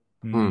 So,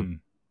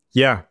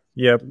 yeah,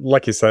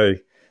 like you say,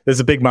 there's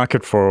a big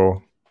market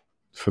for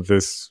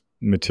this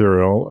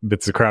material.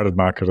 It's a crowded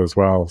market as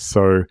well.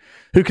 So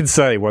who can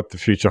say what the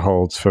future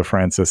holds for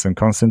Francis and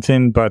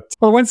Konstantin? But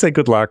I won't say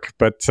good luck,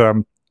 but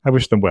I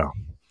wish them well.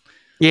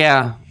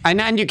 Yeah,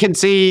 and you can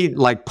see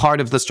like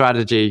part of the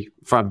strategy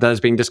that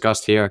is being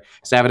discussed here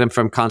is evident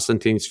from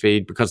Konstantin's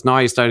feed, because now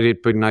he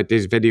started putting out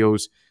these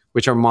videos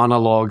which are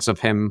monologues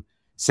of him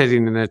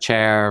sitting in a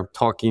chair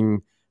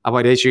talking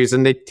about issues,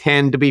 and they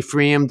tend to be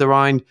framed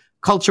around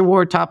culture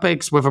war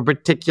topics with a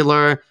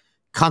particular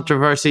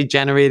controversy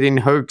generating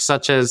hook,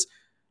 such as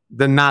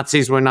the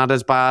Nazis were not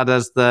as bad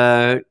as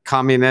the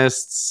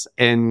communists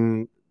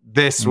in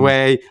this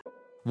way.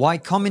 Why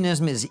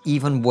communism is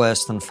even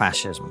worse than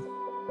fascism.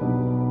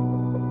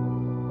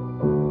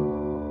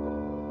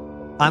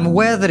 I'm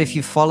aware that if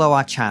you follow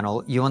our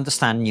channel, you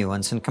understand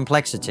nuance and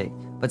complexity,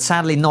 but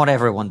sadly not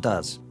everyone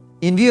does.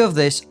 In view of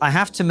this, I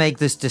have to make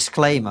this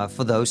disclaimer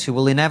for those who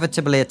will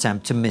inevitably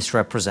attempt to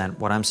misrepresent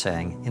what I'm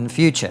saying in the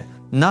future.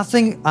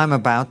 Nothing I'm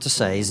about to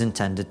say is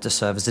intended to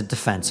serve as a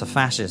defense of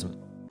fascism.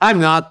 I'm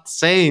not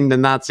saying the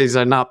Nazis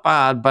are not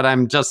bad, but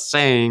I'm just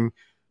saying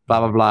blah,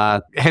 blah, blah.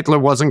 Hitler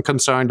wasn't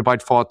concerned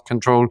about thought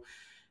control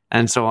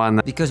and so on.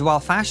 Because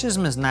while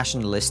fascism is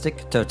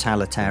nationalistic,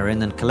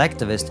 totalitarian, and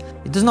collectivist,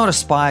 it does not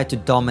aspire to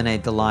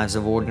dominate the lives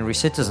of ordinary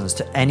citizens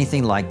to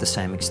anything like the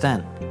same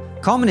extent.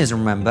 Communism,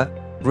 remember,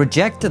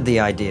 rejected the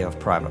idea of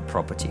private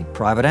property,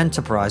 private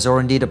enterprise, or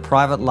indeed a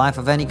private life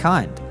of any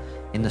kind.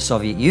 In the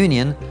Soviet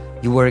Union,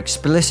 you were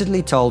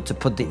explicitly told to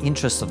put the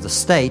interests of the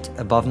state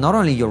above not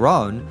only your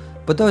own,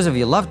 but those of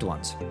your loved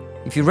ones.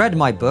 If you read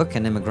my book,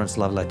 An Immigrant's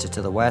Love Letter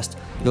to the West,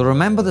 you'll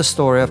remember the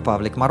story of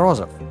Pavlik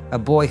Morozov, a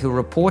boy who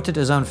reported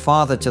his own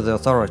father to the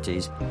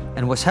authorities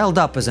and was held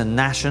up as a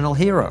national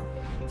hero.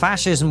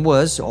 Fascism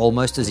was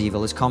almost as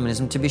evil as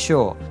communism, to be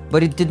sure,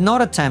 but it did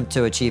not attempt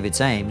to achieve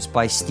its aims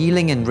by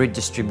stealing and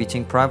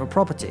redistributing private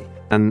property.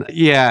 And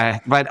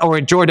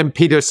or Jordan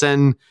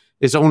Peterson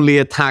is only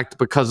attacked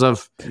because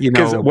of,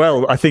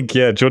 Well, I think,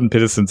 Jordan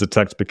Peterson's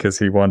attacked because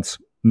he wants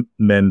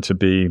men to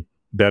be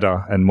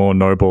better and more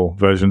noble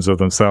versions of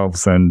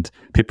themselves, and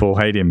people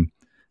hate him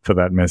for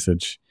that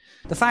message.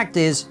 The fact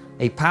is,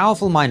 a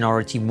powerful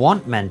minority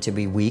want men to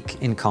be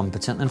weak,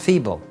 incompetent, and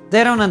feeble.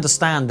 They don't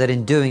understand that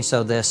in doing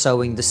so they're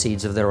sowing the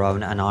seeds of their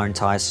own and our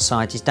entire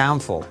society's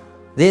downfall.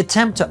 The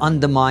attempt to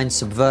undermine,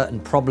 subvert,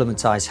 and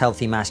problematize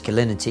healthy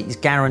masculinity is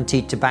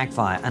guaranteed to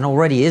backfire, and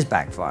already is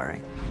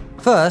backfiring.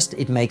 First,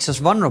 it makes us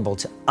vulnerable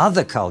to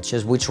other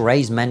cultures which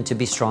raise men to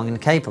be strong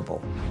and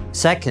capable.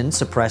 Second,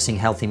 suppressing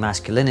healthy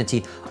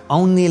masculinity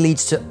only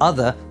leads to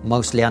other,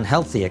 mostly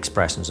unhealthy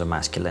expressions of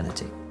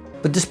masculinity.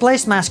 But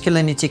displaced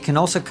masculinity can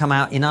also come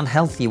out in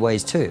unhealthy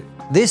ways too.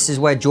 This is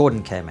where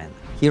Jordan came in.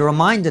 He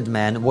reminded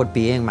men what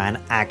being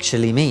man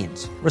actually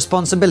means: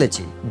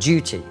 responsibility,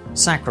 duty,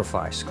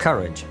 sacrifice,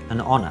 courage,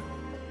 and honor.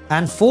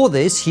 And for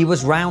this, he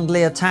was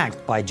roundly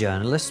attacked by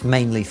journalists,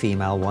 mainly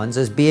female ones,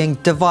 as being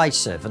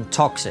divisive and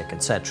toxic,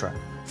 etc.,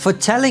 for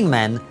telling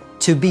men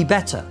to be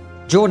better.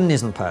 Jordan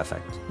isn't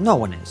perfect. No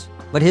one is.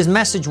 But his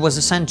message was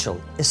essential,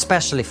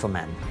 especially for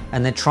men,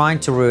 and they're trying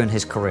to ruin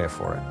his career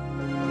for it.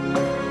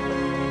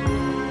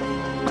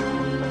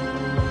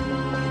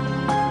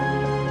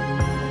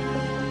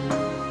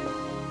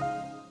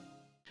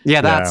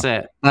 Yeah, that's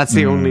it. That's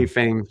the only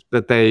thing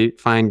that they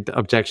find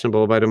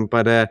objectionable about him.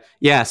 But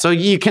so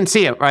you can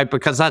see it, right?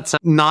 Because that's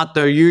not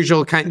their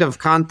usual kind of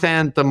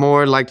content, the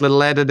more like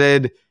little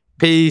edited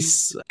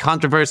piece,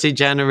 controversy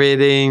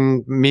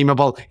generating,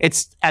 memeable.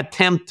 It's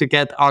attempt to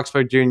get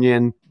Oxford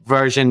Union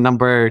version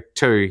number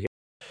 2.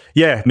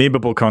 Yeah,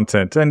 memeable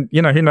content. And, he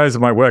knows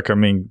my work. I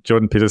mean,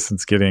 Jordan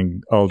Peterson's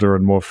getting older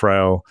and more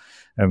frail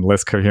and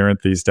less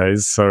coherent these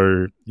days.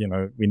 So,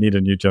 we need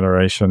a new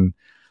generation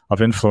of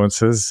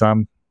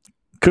influencers.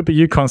 Could be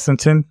you,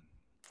 Konstantin.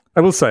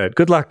 I will say it.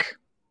 Good luck.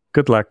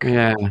 Good luck.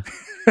 Yeah.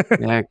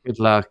 Good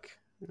luck.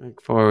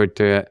 Look forward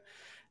to it.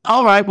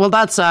 All right. Well,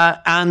 that's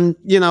and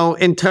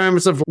in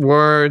terms of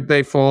where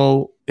they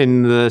fall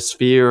in the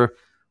sphere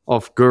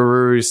of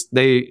gurus,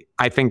 they,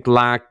 I think,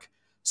 lack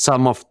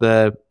some of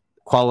the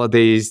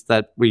qualities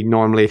that we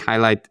normally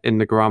highlight in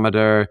the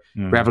Gerometer,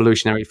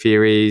 revolutionary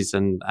theories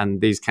and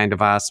these kind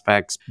of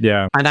aspects.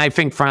 Yeah. And I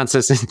think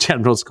Francis in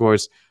general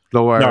scores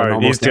lower on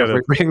almost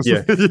everything.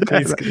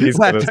 He's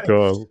got a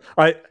score.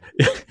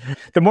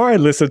 The more I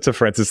listen to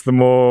Francis, the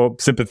more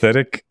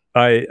sympathetic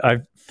I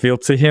feel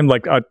to him.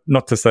 Like,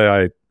 not to say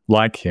I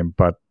like him,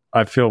 but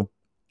I feel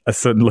a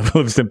certain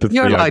level of sympathy.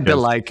 You're allowed to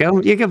like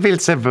him. You can feel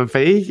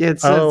sympathy.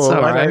 It's all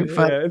right.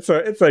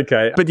 It's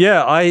okay. But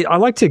yeah, I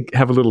like to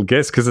have a little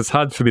guess because it's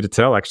hard for me to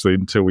tell actually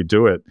until we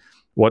do it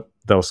what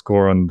they'll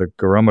score on the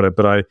Gerometer.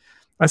 But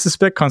I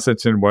suspect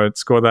Konstantin won't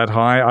score that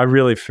high. I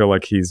really feel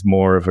like he's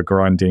more of a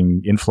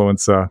grinding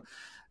influencer,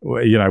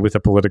 you know, with a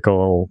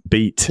political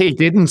beat. He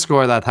didn't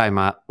score that high,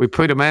 Matt. We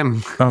put him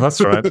in. Oh,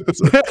 that's right.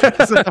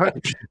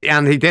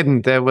 And he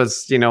didn't. It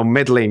was,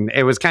 middling.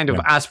 It was kind of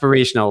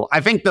aspirational.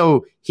 I think,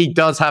 though, he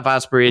does have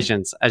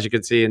aspirations, as you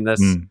can see in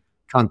this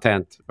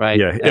content, right?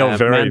 Yeah,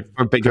 very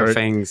for bigger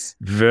things.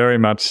 Very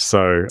much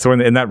so. So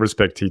in that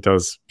respect, he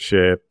does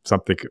share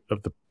something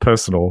of the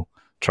personal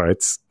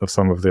traits of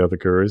some of the other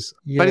gurus.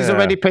 Yeah. But he's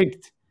already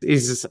picked.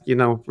 He's,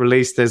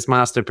 released his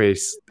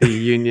masterpiece, the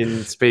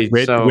Union speech.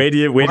 Where do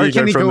you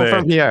go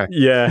from here?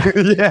 Yeah.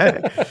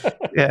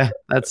 Yeah,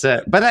 that's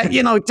it. But,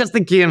 just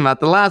again, Matt,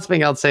 the last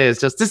thing I'll say is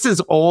just this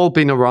has all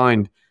been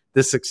around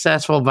the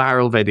successful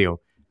viral video.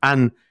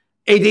 And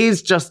it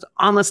is just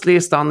honestly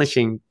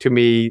astonishing to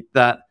me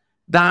that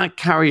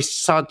carries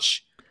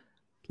such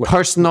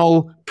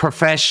personal,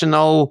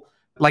 professional,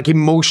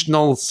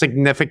 emotional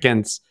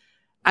significance.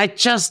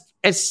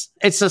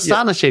 It's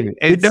astonishing.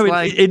 Yeah.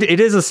 It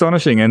is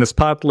astonishing, and it's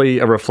partly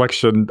a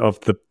reflection of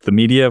the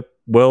media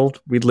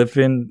world we live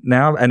in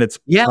now, and it's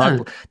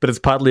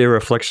partly a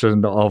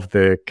reflection of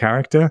the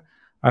character,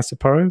 I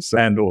suppose,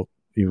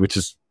 which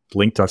is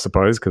linked, I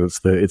suppose, because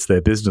it's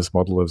their business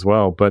model as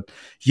well. But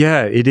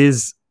yeah, it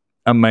is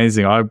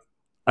amazing. I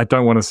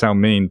don't want to sound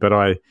mean,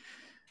 but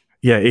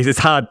it's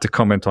hard to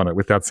comment on it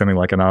without sounding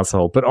like an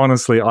asshole. But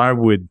honestly, I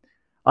would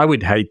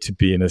hate to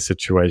be in a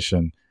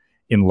situation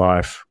in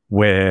life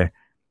where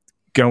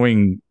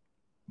going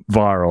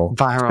viral,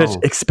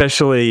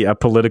 especially a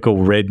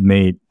political red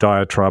meat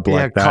diatribe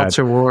like that,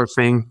 culture war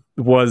thing,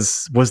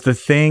 was the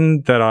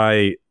thing that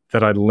I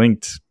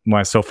linked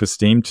my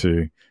self-esteem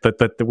to.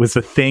 That was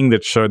the thing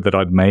that showed that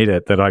I'd made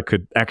it, that I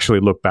could actually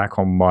look back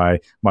on my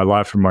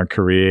life and my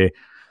career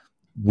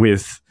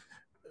with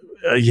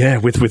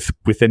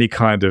any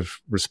kind of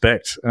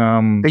respect.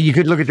 You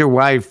could look at your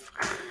wife.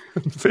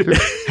 and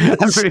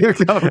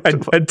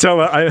tell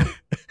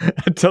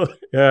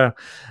her.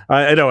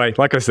 Anyway,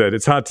 like I said,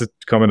 it's hard to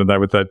comment on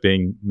that without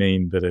being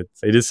mean, but it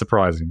is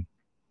surprising.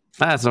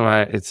 That's all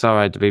right. It's all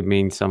right to be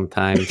mean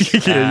sometimes.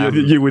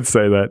 You would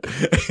say that.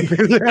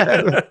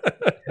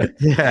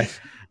 Yeah.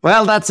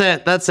 Well, that's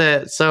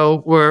it.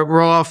 So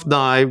we're off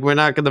now. We're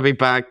not going to be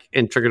back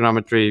in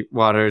Triggernometry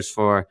waters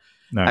for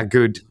a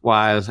good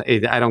while.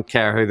 I don't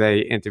care who they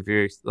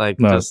interview. I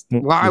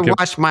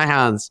wash my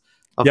hands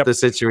of the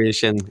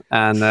situation,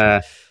 and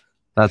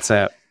that's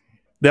it.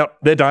 Yep,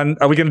 they're done.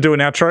 Are we going to do an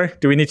outro?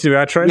 Do we need to do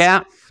outros?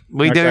 Yeah,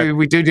 we do.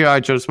 We do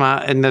outros,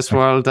 Matt, in this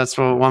world. That's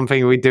one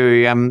thing we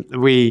do.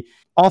 We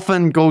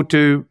often go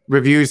to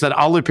reviews that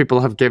other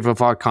people have given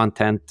of our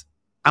content,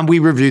 and we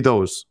review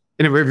those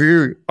in a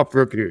review of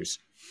reviews.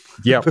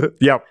 Yep.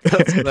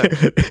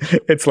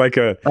 It's like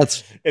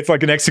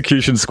an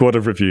execution squad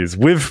of reviews.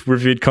 We've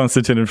reviewed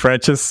Konstantin and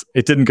Francis.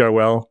 It didn't go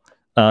well.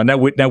 Now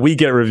we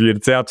get reviewed.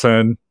 It's our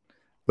turn.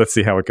 Let's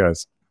see how it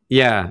goes.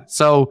 Yeah.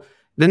 So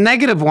the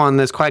negative one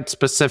is quite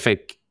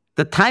specific.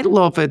 The title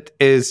of it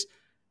is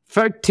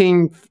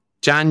 13th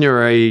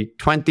January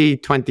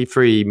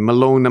 2023,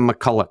 Malone and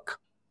McCulloch.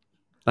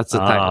 That's the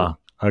title.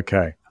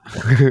 Okay.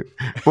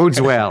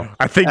 Bodes well.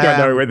 I think I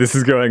know where this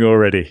is going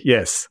already.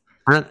 Yes.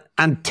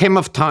 And Tim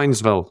of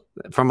Townsville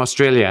from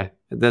Australia.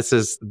 This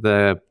is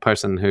the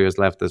person who has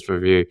left this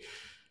review.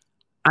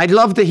 I'd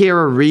love to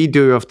hear a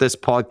redo of this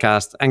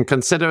podcast and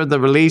consider the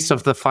release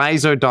of the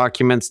Pfizer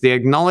documents, the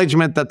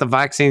acknowledgement that the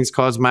vaccines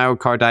cause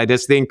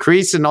myocarditis, the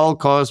increase in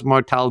all-cause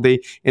mortality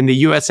in the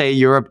USA,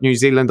 Europe, New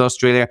Zealand,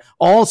 Australia,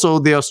 also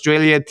the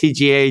Australia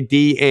TGA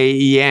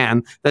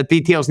DAEN that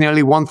details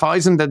nearly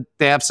 1,000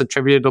 deaths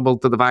attributable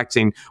to the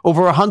vaccine,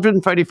 over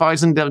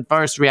 130,000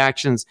 adverse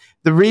reactions,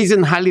 the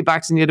reason highly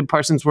vaccinated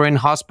persons were in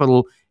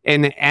hospital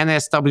in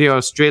NSW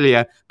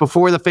Australia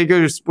before the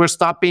figures were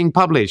stopped being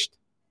published.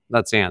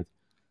 That's the end.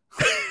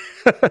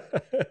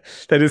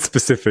 That is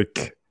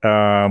specific.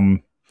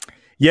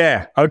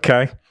 Yeah.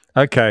 Okay.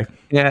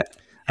 Yeah.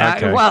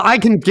 Okay. Well, I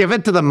can give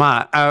it to them,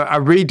 Matt. A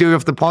redo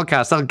of the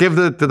podcast. I'll give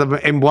it to them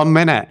in 1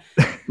 minute.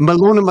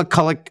 Malone and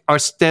McCulloch are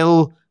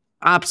still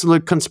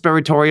absolute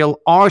conspiratorial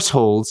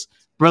arseholes,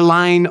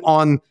 relying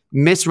on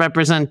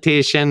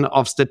misrepresentation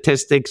of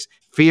statistics,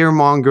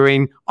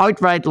 fear-mongering,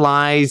 outright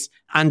lies,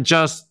 and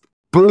just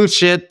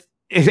bullshit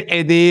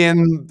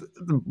in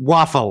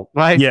waffle,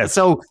 right? Yes.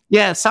 So,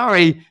 yeah,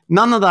 sorry,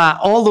 none of that,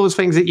 all those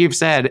things that you've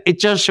said, it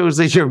just shows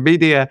that your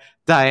media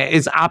diet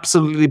is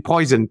absolutely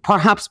poisoned,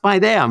 perhaps by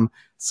them.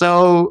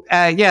 So,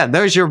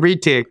 there's your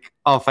retake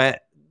of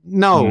it.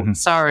 No,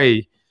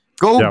 sorry.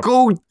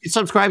 Go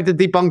subscribe to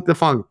Debunk the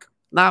Funk.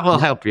 That will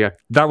help you.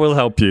 That will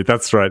help you.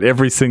 That's right.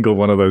 Every single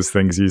one of those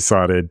things you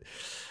cited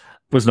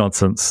was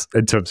nonsense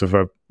in terms of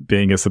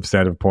being a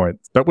substantive point.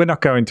 But we're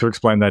not going to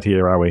explain that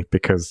here, are we?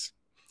 Because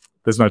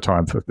there's no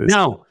time for this.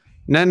 No.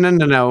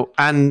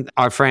 And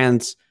our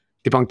friends,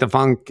 Debunk the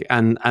Funk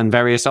and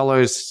various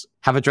others,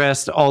 have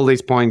addressed all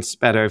these points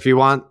better. If you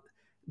want,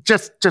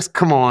 just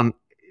come on.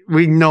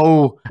 We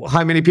know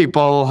how many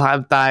people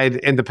have died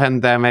in the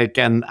pandemic,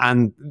 and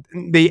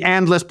the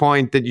endless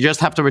point that you just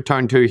have to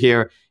return to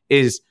here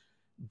is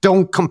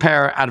don't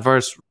compare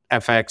adverse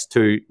effects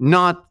to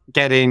not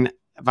getting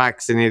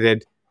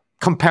vaccinated.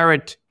 Compare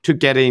it to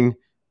getting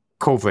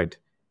COVID.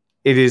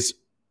 It is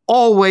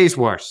always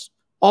worse.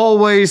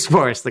 Always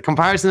worse. The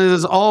comparison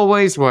is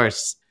always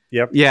worse.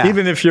 Yep. Yeah.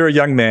 Even if you're a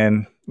young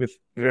man with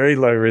very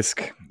low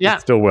risk,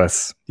 it's still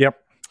worse. Yep.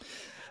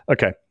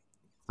 Okay.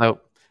 Oh,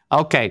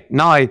 okay.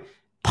 Now,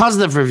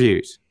 positive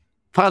reviews.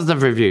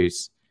 Positive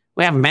reviews.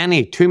 We have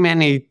too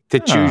many to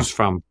choose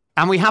from.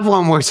 And we have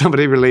one where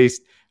somebody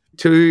released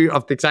 2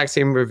 of the exact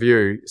same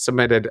review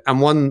submitted, and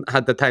one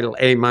had the title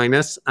A-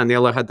 and the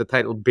other had the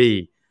title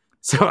B.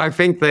 So I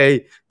think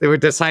they were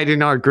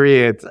deciding our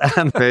grade,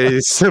 and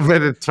they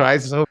submitted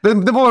twice. So the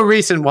more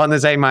recent one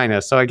is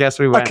A-. So I guess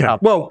we went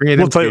up. Well,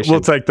 we'll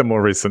take the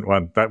more recent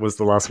one. That was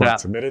the last one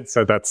submitted.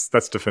 So that's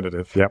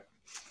definitive. Yep.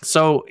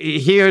 So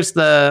here's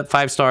the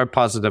 5-star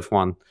positive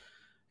one.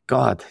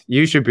 God,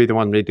 you should be the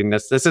one reading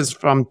this. This is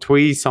from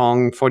Twee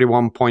Song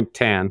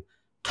 41.10.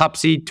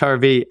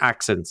 Topsy-turvy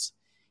accents.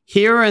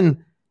 Here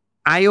in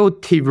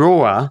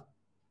Aotearoa,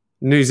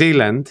 New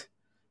Zealand.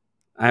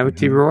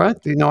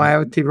 Aotearoa? Do you know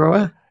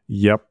Aotearoa?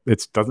 Yep.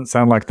 It doesn't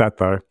sound like that,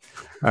 though.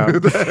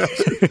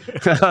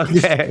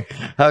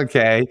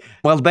 Okay.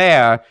 Well,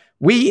 there,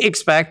 we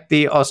expect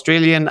the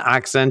Australian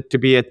accent to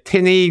be a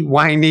tinny,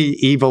 whiny,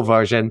 evil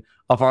version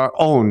of our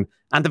own,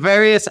 and the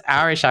various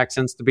Irish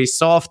accents to be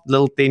soft,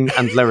 lilting,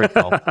 and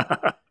lyrical.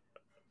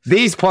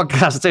 These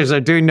podcasters are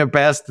doing their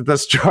best to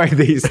destroy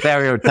these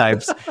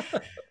stereotypes.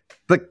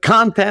 The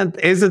content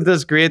isn't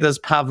as great as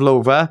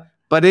Pavlova,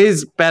 but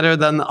is better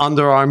than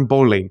underarm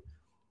bowling.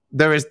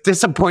 There is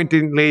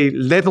disappointingly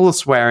little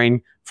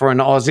swearing for an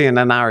Aussie and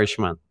an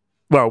Irishman.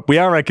 Well, we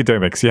are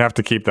academics. You have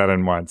to keep that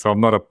in mind. So I'm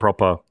not a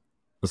proper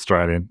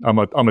Australian. I'm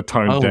a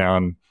toned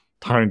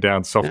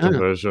down, softer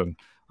version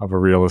of a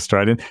real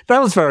Australian. That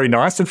was very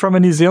nice, and from a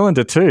New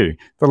Zealander too.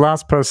 The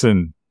last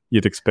person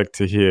you'd expect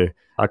to hear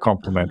a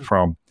compliment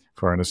from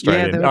for an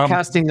Australian. Yeah, they were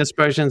casting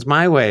aspersions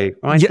my way,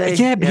 weren't they?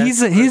 Yeah, but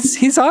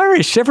he's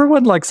Irish.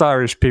 Everyone likes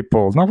Irish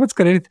people. No one's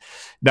got anything.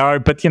 No,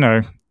 but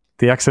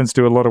the accents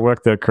do a lot of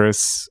work there,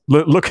 Chris.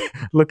 Look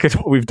at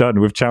what we've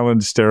done. We've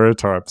challenged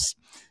stereotypes,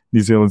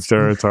 New Zealand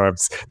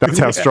stereotypes. That's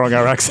how strong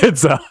our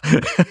accents are.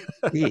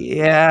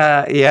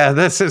 Yeah,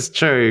 this is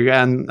true,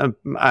 and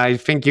I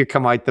think you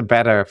come out the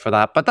better for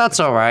that. But that's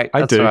all right.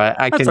 That's all right.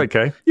 That's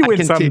okay. I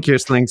can take your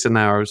slings and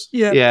arrows.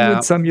 Yeah. You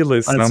win some, you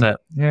lose some. That's it.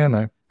 Yeah,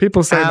 no.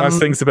 People say nice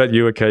things about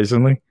you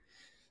occasionally.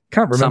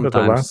 Can't remember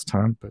sometimes. The last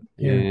time, but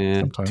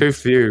sometimes. Too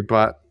few,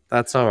 but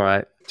that's all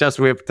right. Just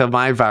whip to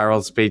my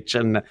viral speech,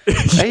 and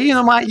hey, you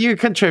know what? You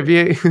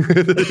contribute.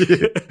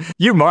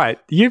 You might.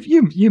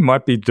 You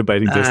might be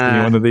debating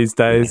Destiny one of these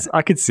days.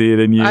 I could see it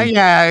in you.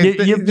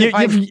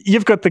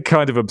 You've got the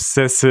kind of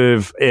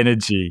obsessive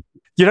energy.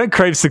 You don't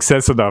crave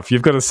success enough.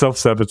 You've got a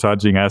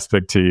self-sabotaging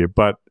aspect to you,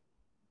 but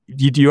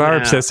you are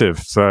obsessive.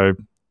 So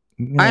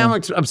I am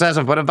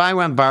obsessive. But if I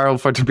went viral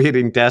for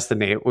debating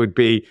Destiny, it would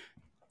be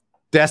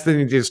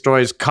Destiny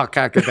destroys cock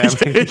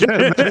academic.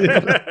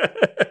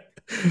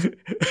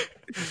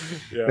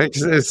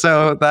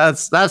 So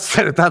that's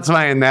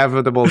my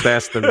inevitable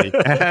destiny.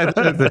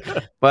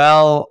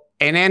 Well,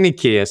 in any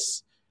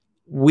case,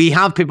 we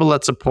have people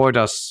that support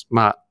us,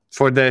 Matt,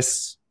 for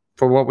this,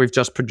 for what we've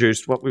just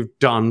produced, what we've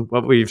done,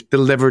 what we've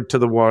delivered to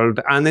the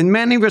world. And in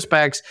many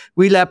respects,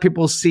 we let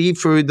people see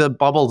through the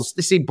bubbles.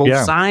 They see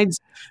both sides.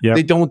 Yep.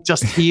 They don't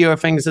just hear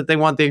things that they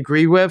want to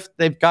agree with.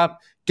 They've got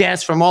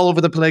guests from all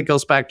over the political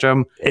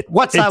spectrum.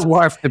 What's that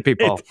worth to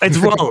people?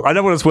 Well, I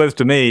know what it's worth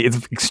to me.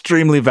 It's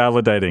extremely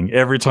validating.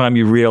 Every time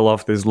you reel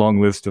off this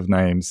long list of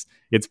names,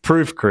 it's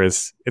proof,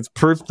 Chris. It's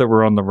proof that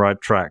we're on the right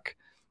track.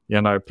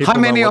 How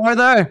many are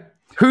there?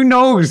 Who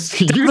knows?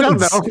 You don't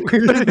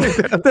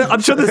know.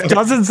 I'm sure there's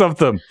dozens of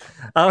them.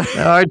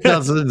 There are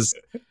dozens.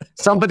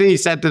 Somebody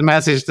sent a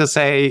message to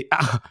say,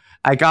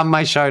 I got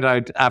my shout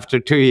out after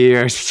 2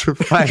 years.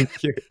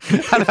 Thank you.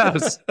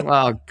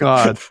 Oh,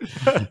 God.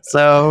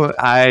 So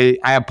I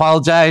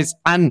apologize.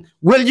 And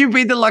will you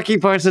be the lucky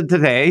person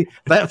today?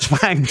 Let's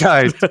find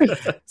out.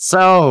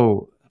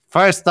 So,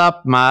 first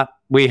up, Matt,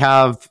 we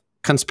have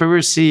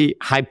conspiracy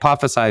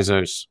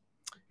hypothesizers.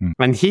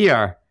 And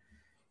here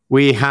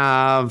we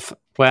have,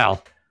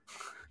 well,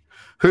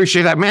 who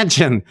should I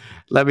mention?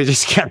 Let me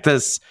just get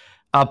this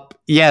up.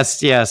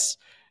 Yes.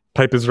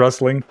 Papers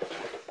rustling.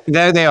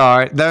 There they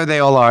are. There they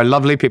all are.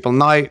 Lovely people.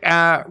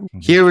 Now,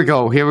 here we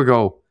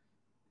go.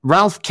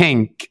 Ralph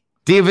Kink,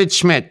 David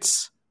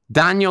Schmitz,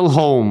 Daniel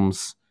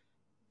Holmes,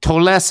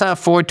 Tolesa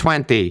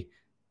 420,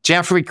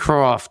 Jeffrey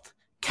Croft,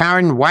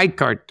 Karen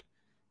Weikert,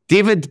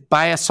 David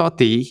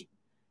Biasotti,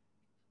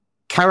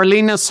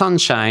 Carolina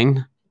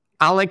Sunshine,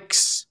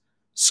 Alex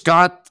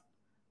Scott,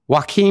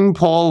 Joaquin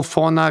Paul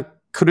Fona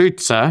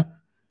Krutzer,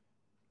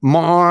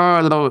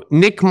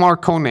 Nick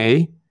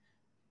Marcone,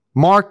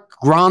 Mark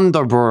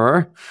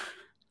Gronderber,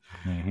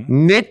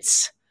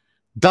 Nitz,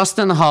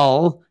 Dustin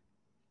Hull,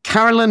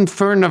 Carolyn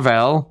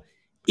Furnival,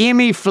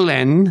 Amy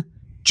Flynn,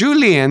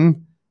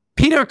 Julian,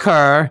 Peter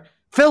Kerr,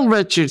 Phil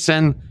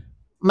Richardson,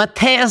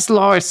 Matthias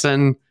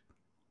Larson,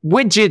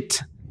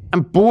 Widget,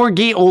 and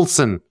Borgie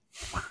Olsen.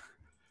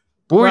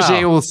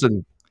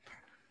 Olsen.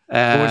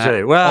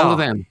 Borgie. Wow. All of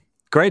them.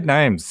 Great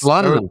names. A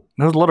lot of them.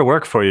 There was a lot of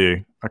work for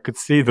you. I could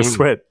see the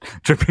sweat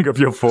dripping off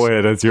your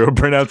forehead as you were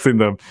pronouncing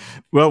them.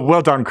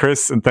 Well done,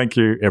 Chris, and thank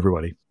you,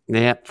 everybody.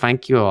 Yeah,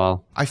 thank you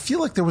all. I feel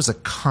like there was a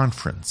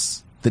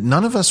conference that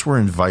none of us were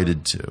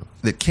invited to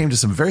that came to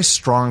some very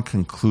strong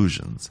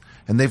conclusions,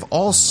 and they've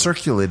all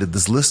circulated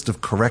this list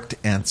of correct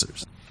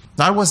answers.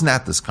 Now, I wasn't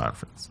at this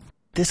conference.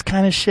 This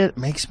kind of shit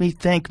makes me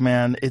think,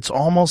 man, it's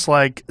almost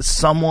like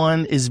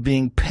someone is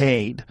being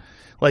paid.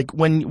 Like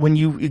when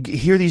you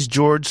hear these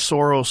George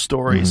Soros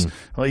stories,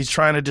 well, he's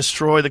trying to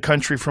destroy the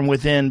country from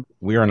within.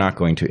 We are not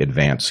going to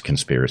advance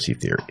conspiracy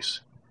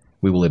theories.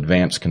 We will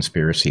advance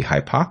conspiracy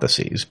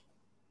hypotheses.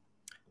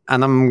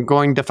 And I'm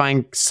going to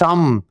thank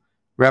some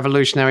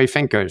revolutionary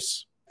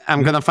thinkers.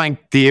 I'm going to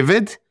thank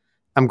David.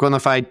 I'm going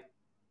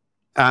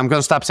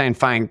to stop saying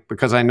thank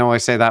because I know I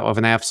say that with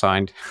an F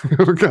sound.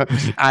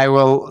 I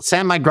will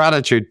send my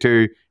gratitude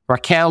to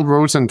Raquel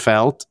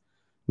Rosenfeld,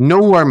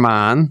 Nowhere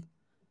Man,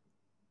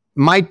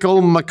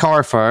 Michael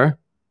MacArthur,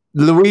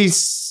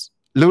 Louis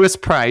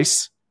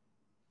Price,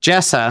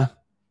 Jessa,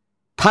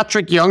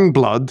 Patrick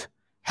Youngblood,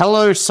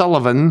 Heller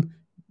Sullivan,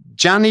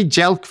 Johnny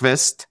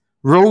Jelkvist,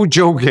 Ro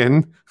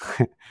Jogan,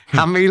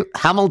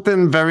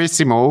 Hamilton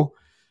Verissimo,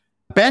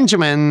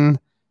 Benjamin,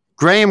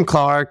 Graham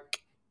Clark,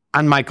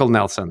 and Michael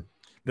Nelson.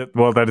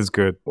 Well, that is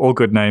good. All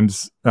good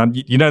names.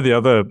 You know the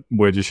other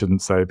word you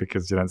shouldn't say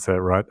because you don't say it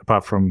right,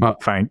 apart from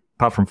fank.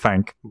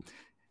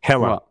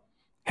 Hella. What?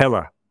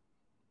 Hella.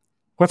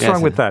 What's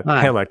wrong with that?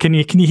 Hella. Can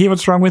you hear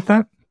what's wrong with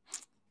that?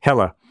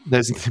 Hella.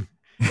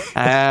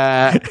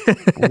 I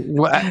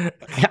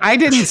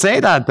didn't say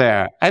that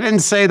there. I didn't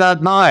say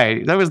that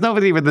now. There was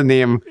nobody with the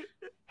name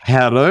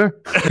Hella.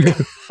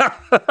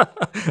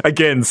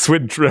 Again,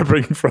 sweat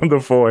dripping from the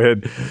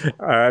forehead.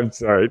 I'm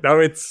sorry. No,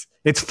 it's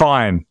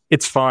fine.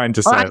 It's fine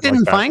to say I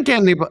didn't thank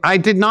anybody. I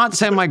did not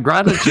send my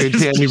gratitude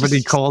to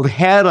anybody called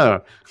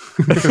Heather.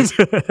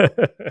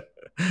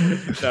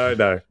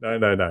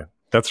 No.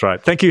 That's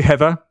right. Thank you,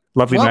 Heather.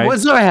 Lovely name.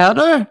 Was there a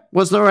Heather?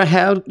 Was there a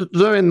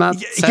Heather in that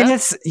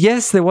set?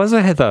 Yes, there was a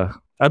Heather.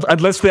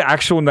 Unless the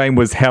actual name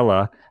was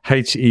Heller,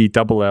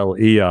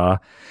 Heller.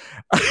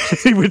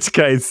 In which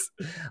case,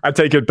 I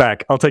take it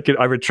back.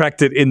 I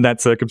retract it in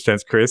that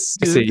circumstance, Chris.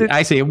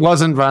 I see. It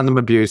wasn't random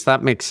abuse.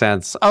 That makes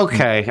sense.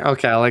 Okay,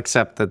 I'll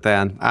accept it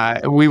then.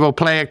 We will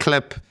play a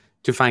clip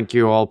to thank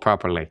you all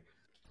properly.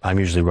 I'm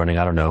usually running,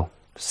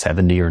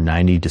 70 or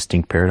 90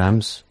 distinct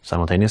paradigms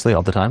simultaneously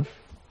all the time.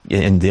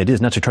 And the idea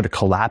is not to try to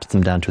collapse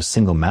them down to a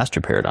single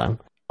master paradigm.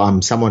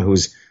 I'm someone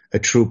who's a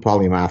true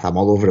polymath. I'm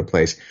all over the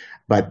place.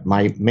 But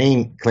my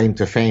main claim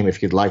to fame,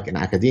 if you'd like, in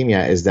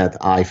academia is that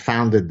I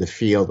founded the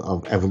field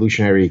of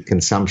evolutionary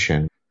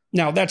consumption.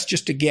 Now, that's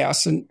just a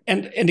guess, and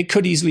it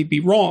could easily be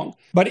wrong.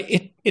 But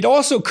it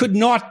also could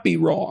not be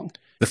wrong.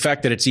 The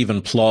fact that it's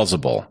even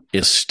plausible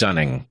is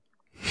stunning.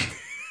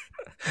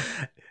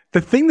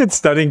 The thing that's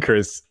stunning,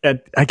 Chris,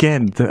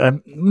 again,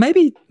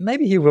 maybe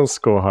he will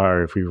score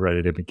higher if we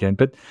rated him again,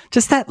 but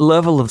just that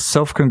level of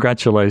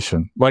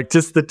self-congratulation, like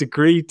just the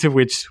degree to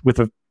which, with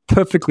a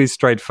perfectly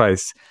straight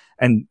face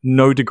and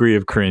no degree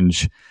of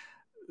cringe,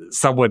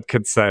 someone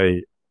could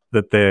say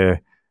that they're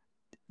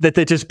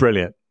just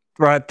brilliant,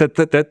 right? That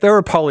they're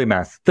a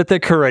polymath, that they're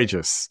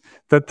courageous,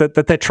 that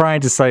they're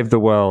trying to save the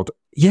world.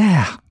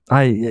 Yeah,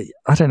 I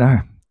don't know.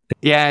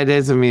 Yeah, it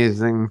is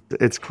amazing.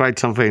 It's quite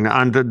something.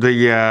 And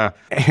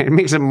it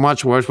makes it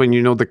much worse when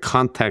you know the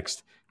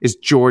context is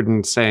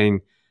Jordan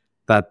saying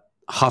that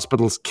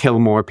hospitals kill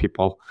more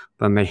people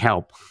than they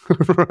help.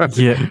 Right?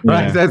 Yeah.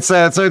 Right.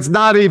 So it's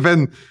not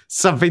even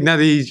something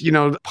that he's,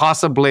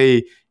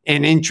 possibly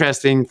an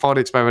interesting thought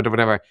experiment or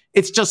whatever.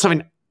 It's just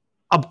something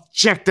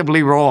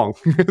objectively wrong.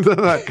 But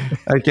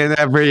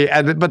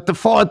the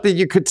thought that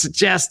you could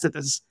suggest it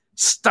is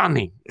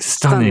stunning.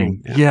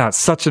 Yeah,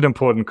 such an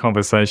important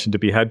conversation to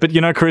be had. But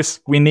Chris,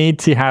 we need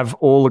to have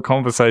all the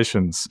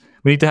conversations.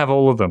 We need to have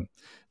all of them.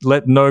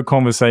 Let no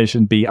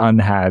conversation be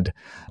unhad.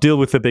 Deal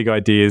with the big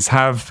ideas.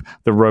 Have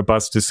the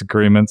robust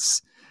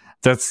disagreements.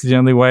 That's the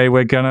only way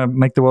we're going to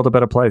make the world a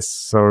better place.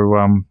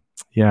 So,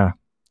 yeah.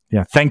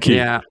 Thank you.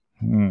 Yeah.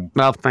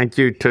 Well, thank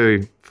you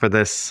too for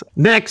this.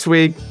 Next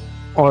week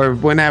or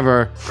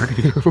whenever,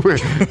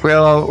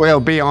 we'll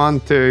be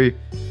on to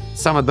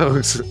some of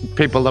those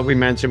people that we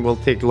mentioned will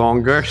take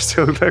longer,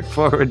 so look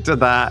forward to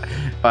that.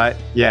 But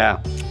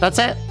yeah, that's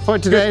it for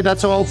today. Good.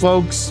 That's all,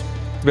 folks.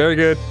 Very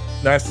good.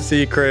 Nice to see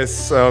you,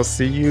 Chris. I'll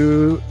see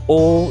you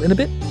all in a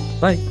bit.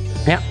 Bye.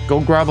 Yeah, go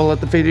grovel at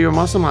the feet of your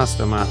muscle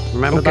master, Matt.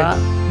 Remember that?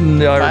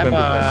 No, I remember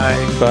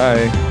Bye-bye.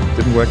 that. Bye.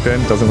 Didn't work then,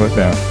 doesn't work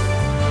now.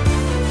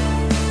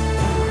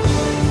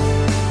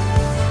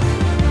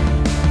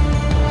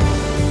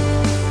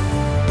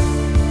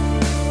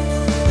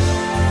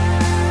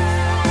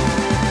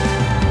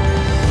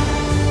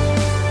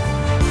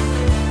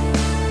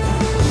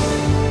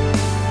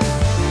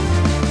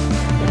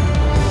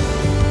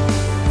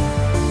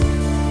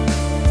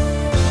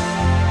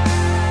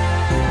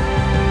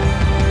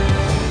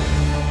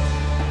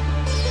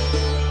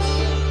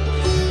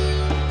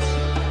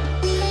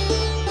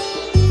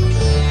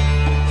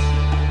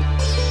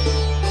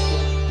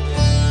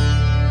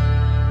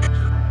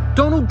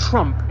 Donald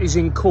Trump is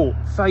in court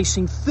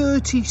facing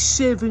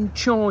 37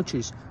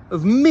 charges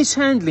of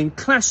mishandling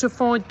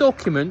classified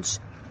documents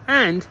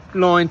and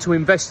lying to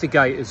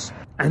investigators.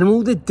 And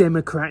all the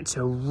Democrats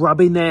are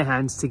rubbing their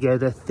hands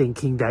together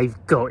thinking they've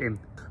got him.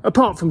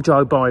 Apart from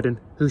Joe Biden,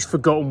 who's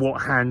forgotten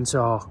what hands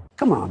are.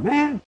 Come on,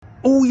 man.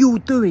 All you're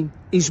doing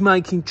is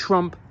making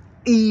Trump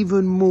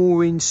even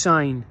more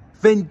insane.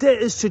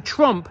 Vendettas to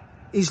Trump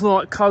is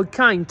like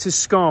cocaine to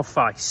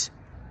Scarface.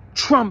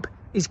 Trump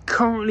is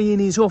currently in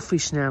his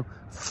office now,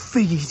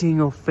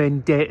 feeding off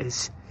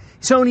vendettas.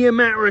 It's only a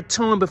matter of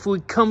time before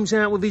he comes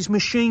out with his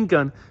machine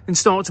gun and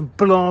starts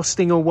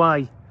blasting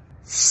away.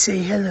 Say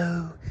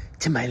hello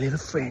to my little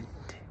friend.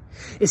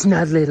 It's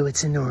not little,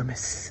 it's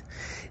enormous.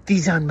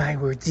 These aren't my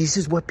words, this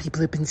is what people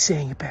have been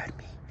saying about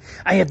me.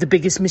 I have the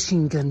biggest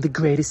machine gun, the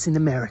greatest in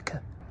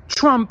America.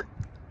 Trump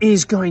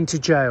is going to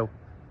jail,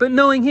 but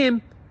knowing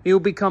him, he'll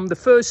become the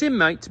first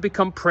inmate to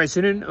become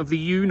president of the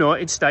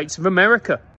United States of America.